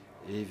the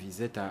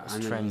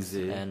strengths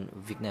and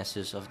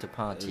weaknesses of the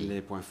party.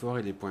 Les points forts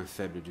et les points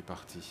faibles du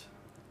parti.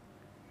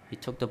 He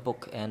took the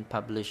book and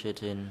published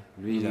it in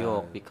New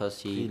York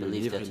because he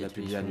believed that it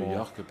was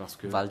more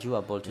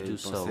valuable to do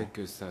so.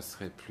 Que ça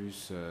serait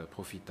plus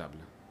profitable.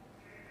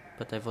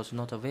 But I was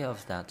not aware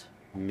of that.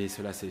 Mais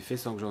cela s'est fait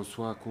sans que j'en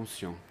sois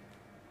conscient.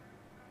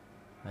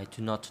 I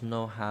do not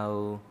know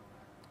how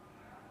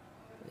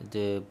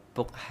the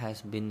book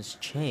has been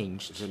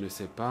changed. Je ne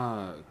sais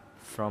pas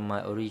from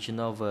my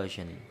original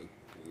version.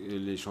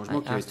 Les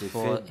changements qui ont été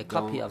faits a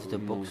copy of the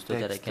book so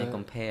that I can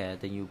compare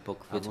the new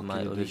book with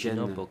my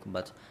original book,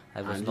 but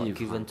I was not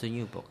given the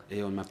new book.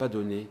 Et on ne m'a pas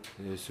donné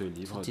ce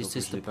livre, donc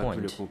je n'ai pas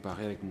pu le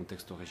comparer avec mon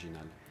texte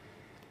original.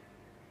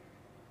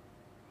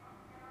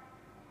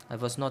 I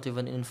was not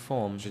even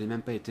informed je n'ai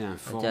même pas été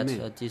informé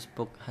that this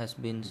book has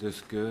been de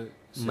ce que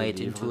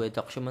made into a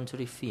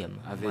documentary film.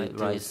 My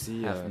rights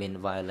have been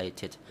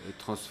violated.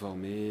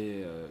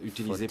 Transformé,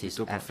 utilisé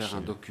plutôt pour faire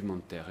un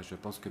documentaire. Et je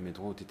pense que mes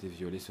droits ont été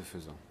violés ce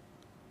faisant.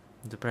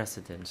 The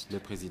President. Le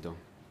président.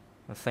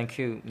 Thank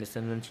you,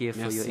 Mr. Nuntia,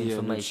 for your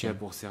information.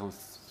 Pour ces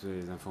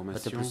informations.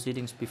 But the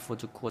proceedings before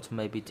the court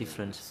may be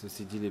different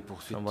Ceci dit, les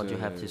poursuites from what you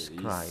have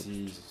described.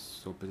 Ici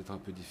sont peut-être un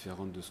peu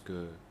différentes de ce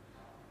que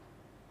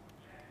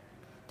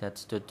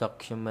that the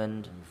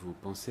document vous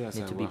pensez à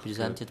need to be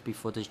presented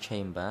before the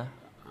chamber,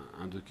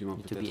 un document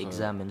to be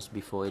examined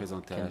before it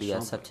can be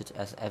accepted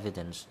as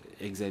evidence.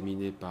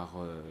 Examiné par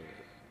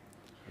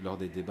lors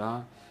des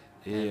débats.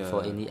 Et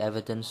for any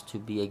evidence to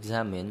be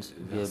examined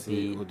will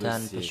be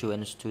done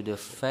pursuant to the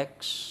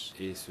facts.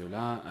 Et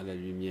cela à la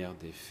lumière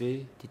des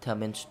faits.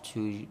 Determined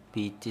to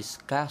be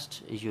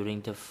discussed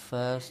during the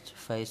first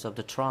phase of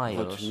the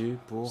trial, retenu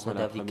pour so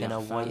la that we can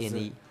avoid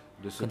any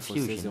de ce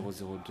procès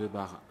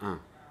 002/1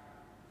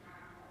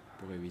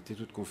 pour éviter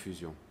toute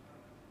confusion.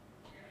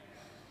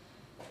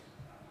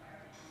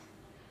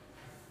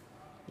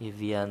 If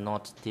we are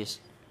not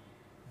this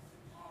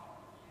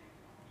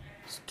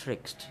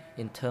strict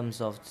in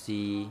terms of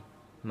the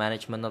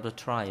management of the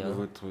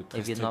trial,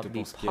 it will not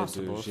be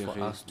possible for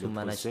us to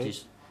manage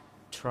this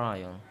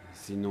trial.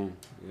 Sinon,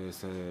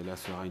 cela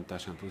sera une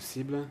tâche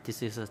impossible.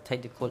 This is a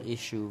technical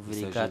issue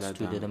with regards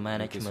to the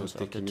management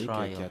of the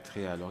trial. Qui a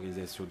trait à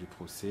l'organisation du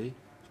procès.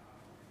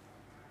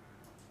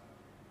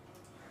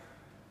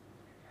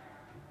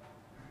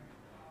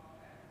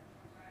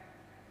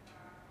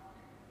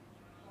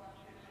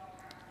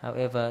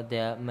 However,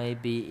 there may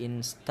be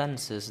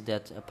instances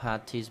that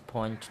parties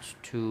point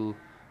to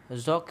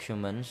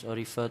documents or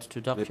referred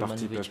to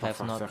documents which have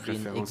not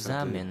been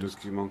examined.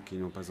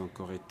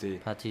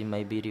 Parties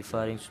may be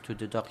referring to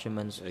the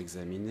documents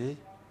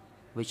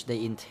which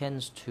they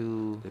intend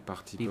to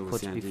be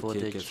put before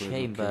the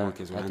chamber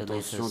at a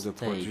later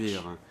stage.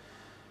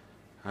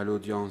 À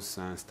l'audience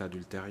à un stade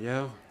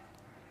ultérieur.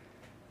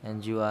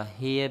 And you are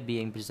here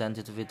being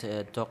presented with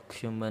a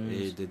document,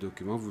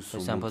 for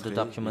example, the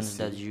documents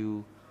that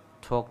you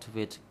talked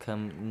with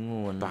Kem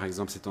Ngoon. Par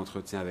exemple, cet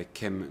entretien avec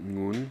Kem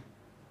Ngoon.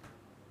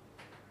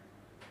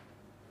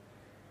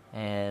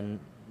 And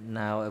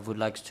now I would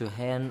like to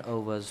hand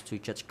over to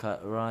Judge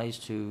Cartwright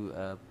to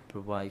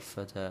provide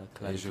further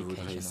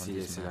clarification on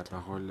this matter.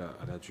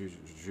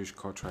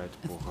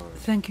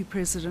 Thank you,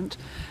 President.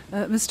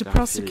 Mr.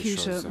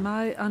 Prosecutor,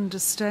 my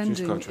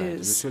understanding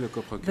is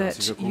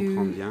that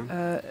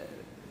you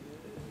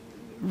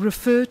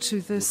refer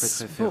to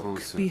this book,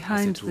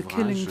 Behind the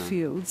Killing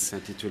Fields,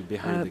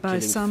 by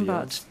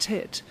Sambat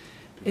Tet,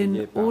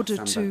 in order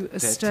to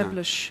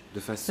establish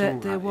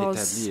that there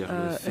was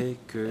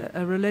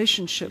a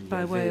relationship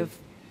by way of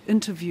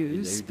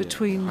interviews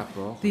between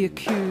the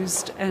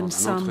accused and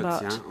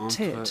Sambat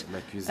Tet,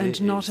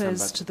 and not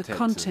as to the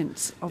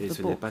contents of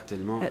the book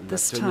at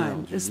this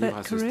time. Is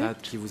that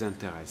correct?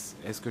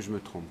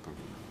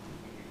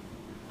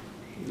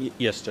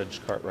 Yes,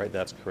 Judge Cartwright,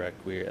 that's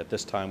correct. At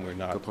this time, we're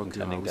not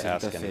intending to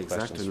ask any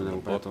questions from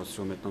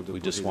the book. We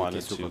just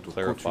wanted to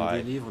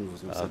clarify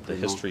the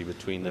history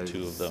between the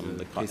two of them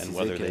and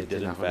whether they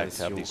did in fact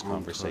have these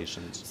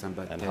conversations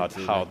and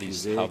how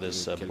this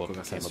book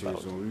came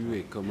about.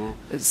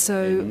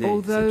 So,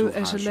 although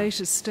at a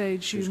later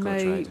stage you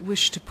may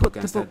wish to put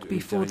the book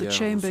before the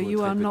chamber,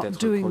 you are not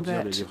doing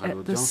that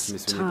at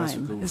this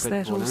time. Is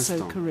that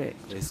also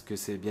correct?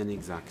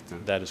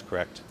 That is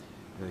correct.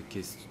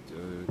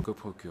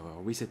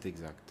 Coprocureur. Oui, c'est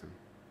exact.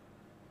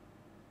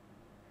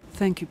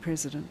 Thank you,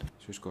 President.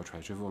 Juge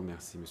Cartwright, je vous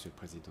remercie, Monsieur le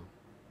Président.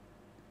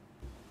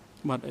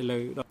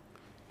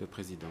 Le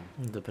Président.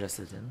 The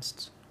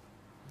President.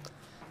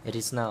 It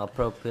is now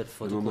appropriate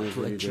for the court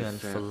to adjourn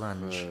for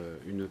lunch.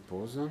 Une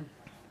pause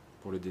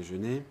pour le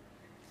déjeuner.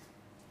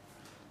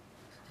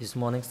 This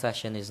morning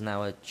session is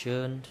now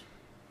adjourned,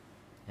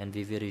 and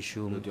we will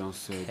resume.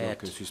 L'audience est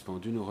donc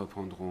suspendue. Nous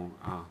reprendrons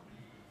à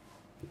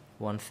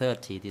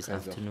 1:30 this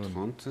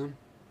afternoon.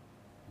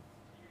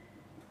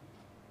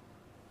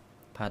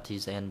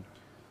 parties and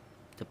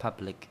the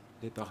public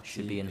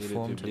should be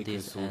informed of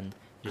this and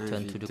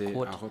return to the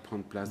court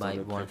by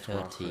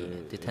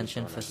 1:30.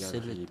 Detention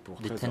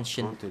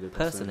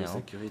personnel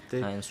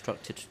are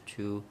instructed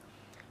to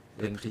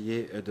bring the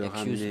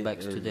accused back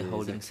to the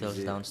holding cells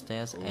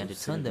downstairs and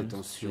return them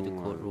to the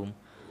courtroom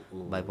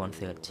by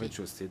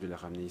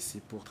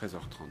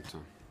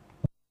 1:30.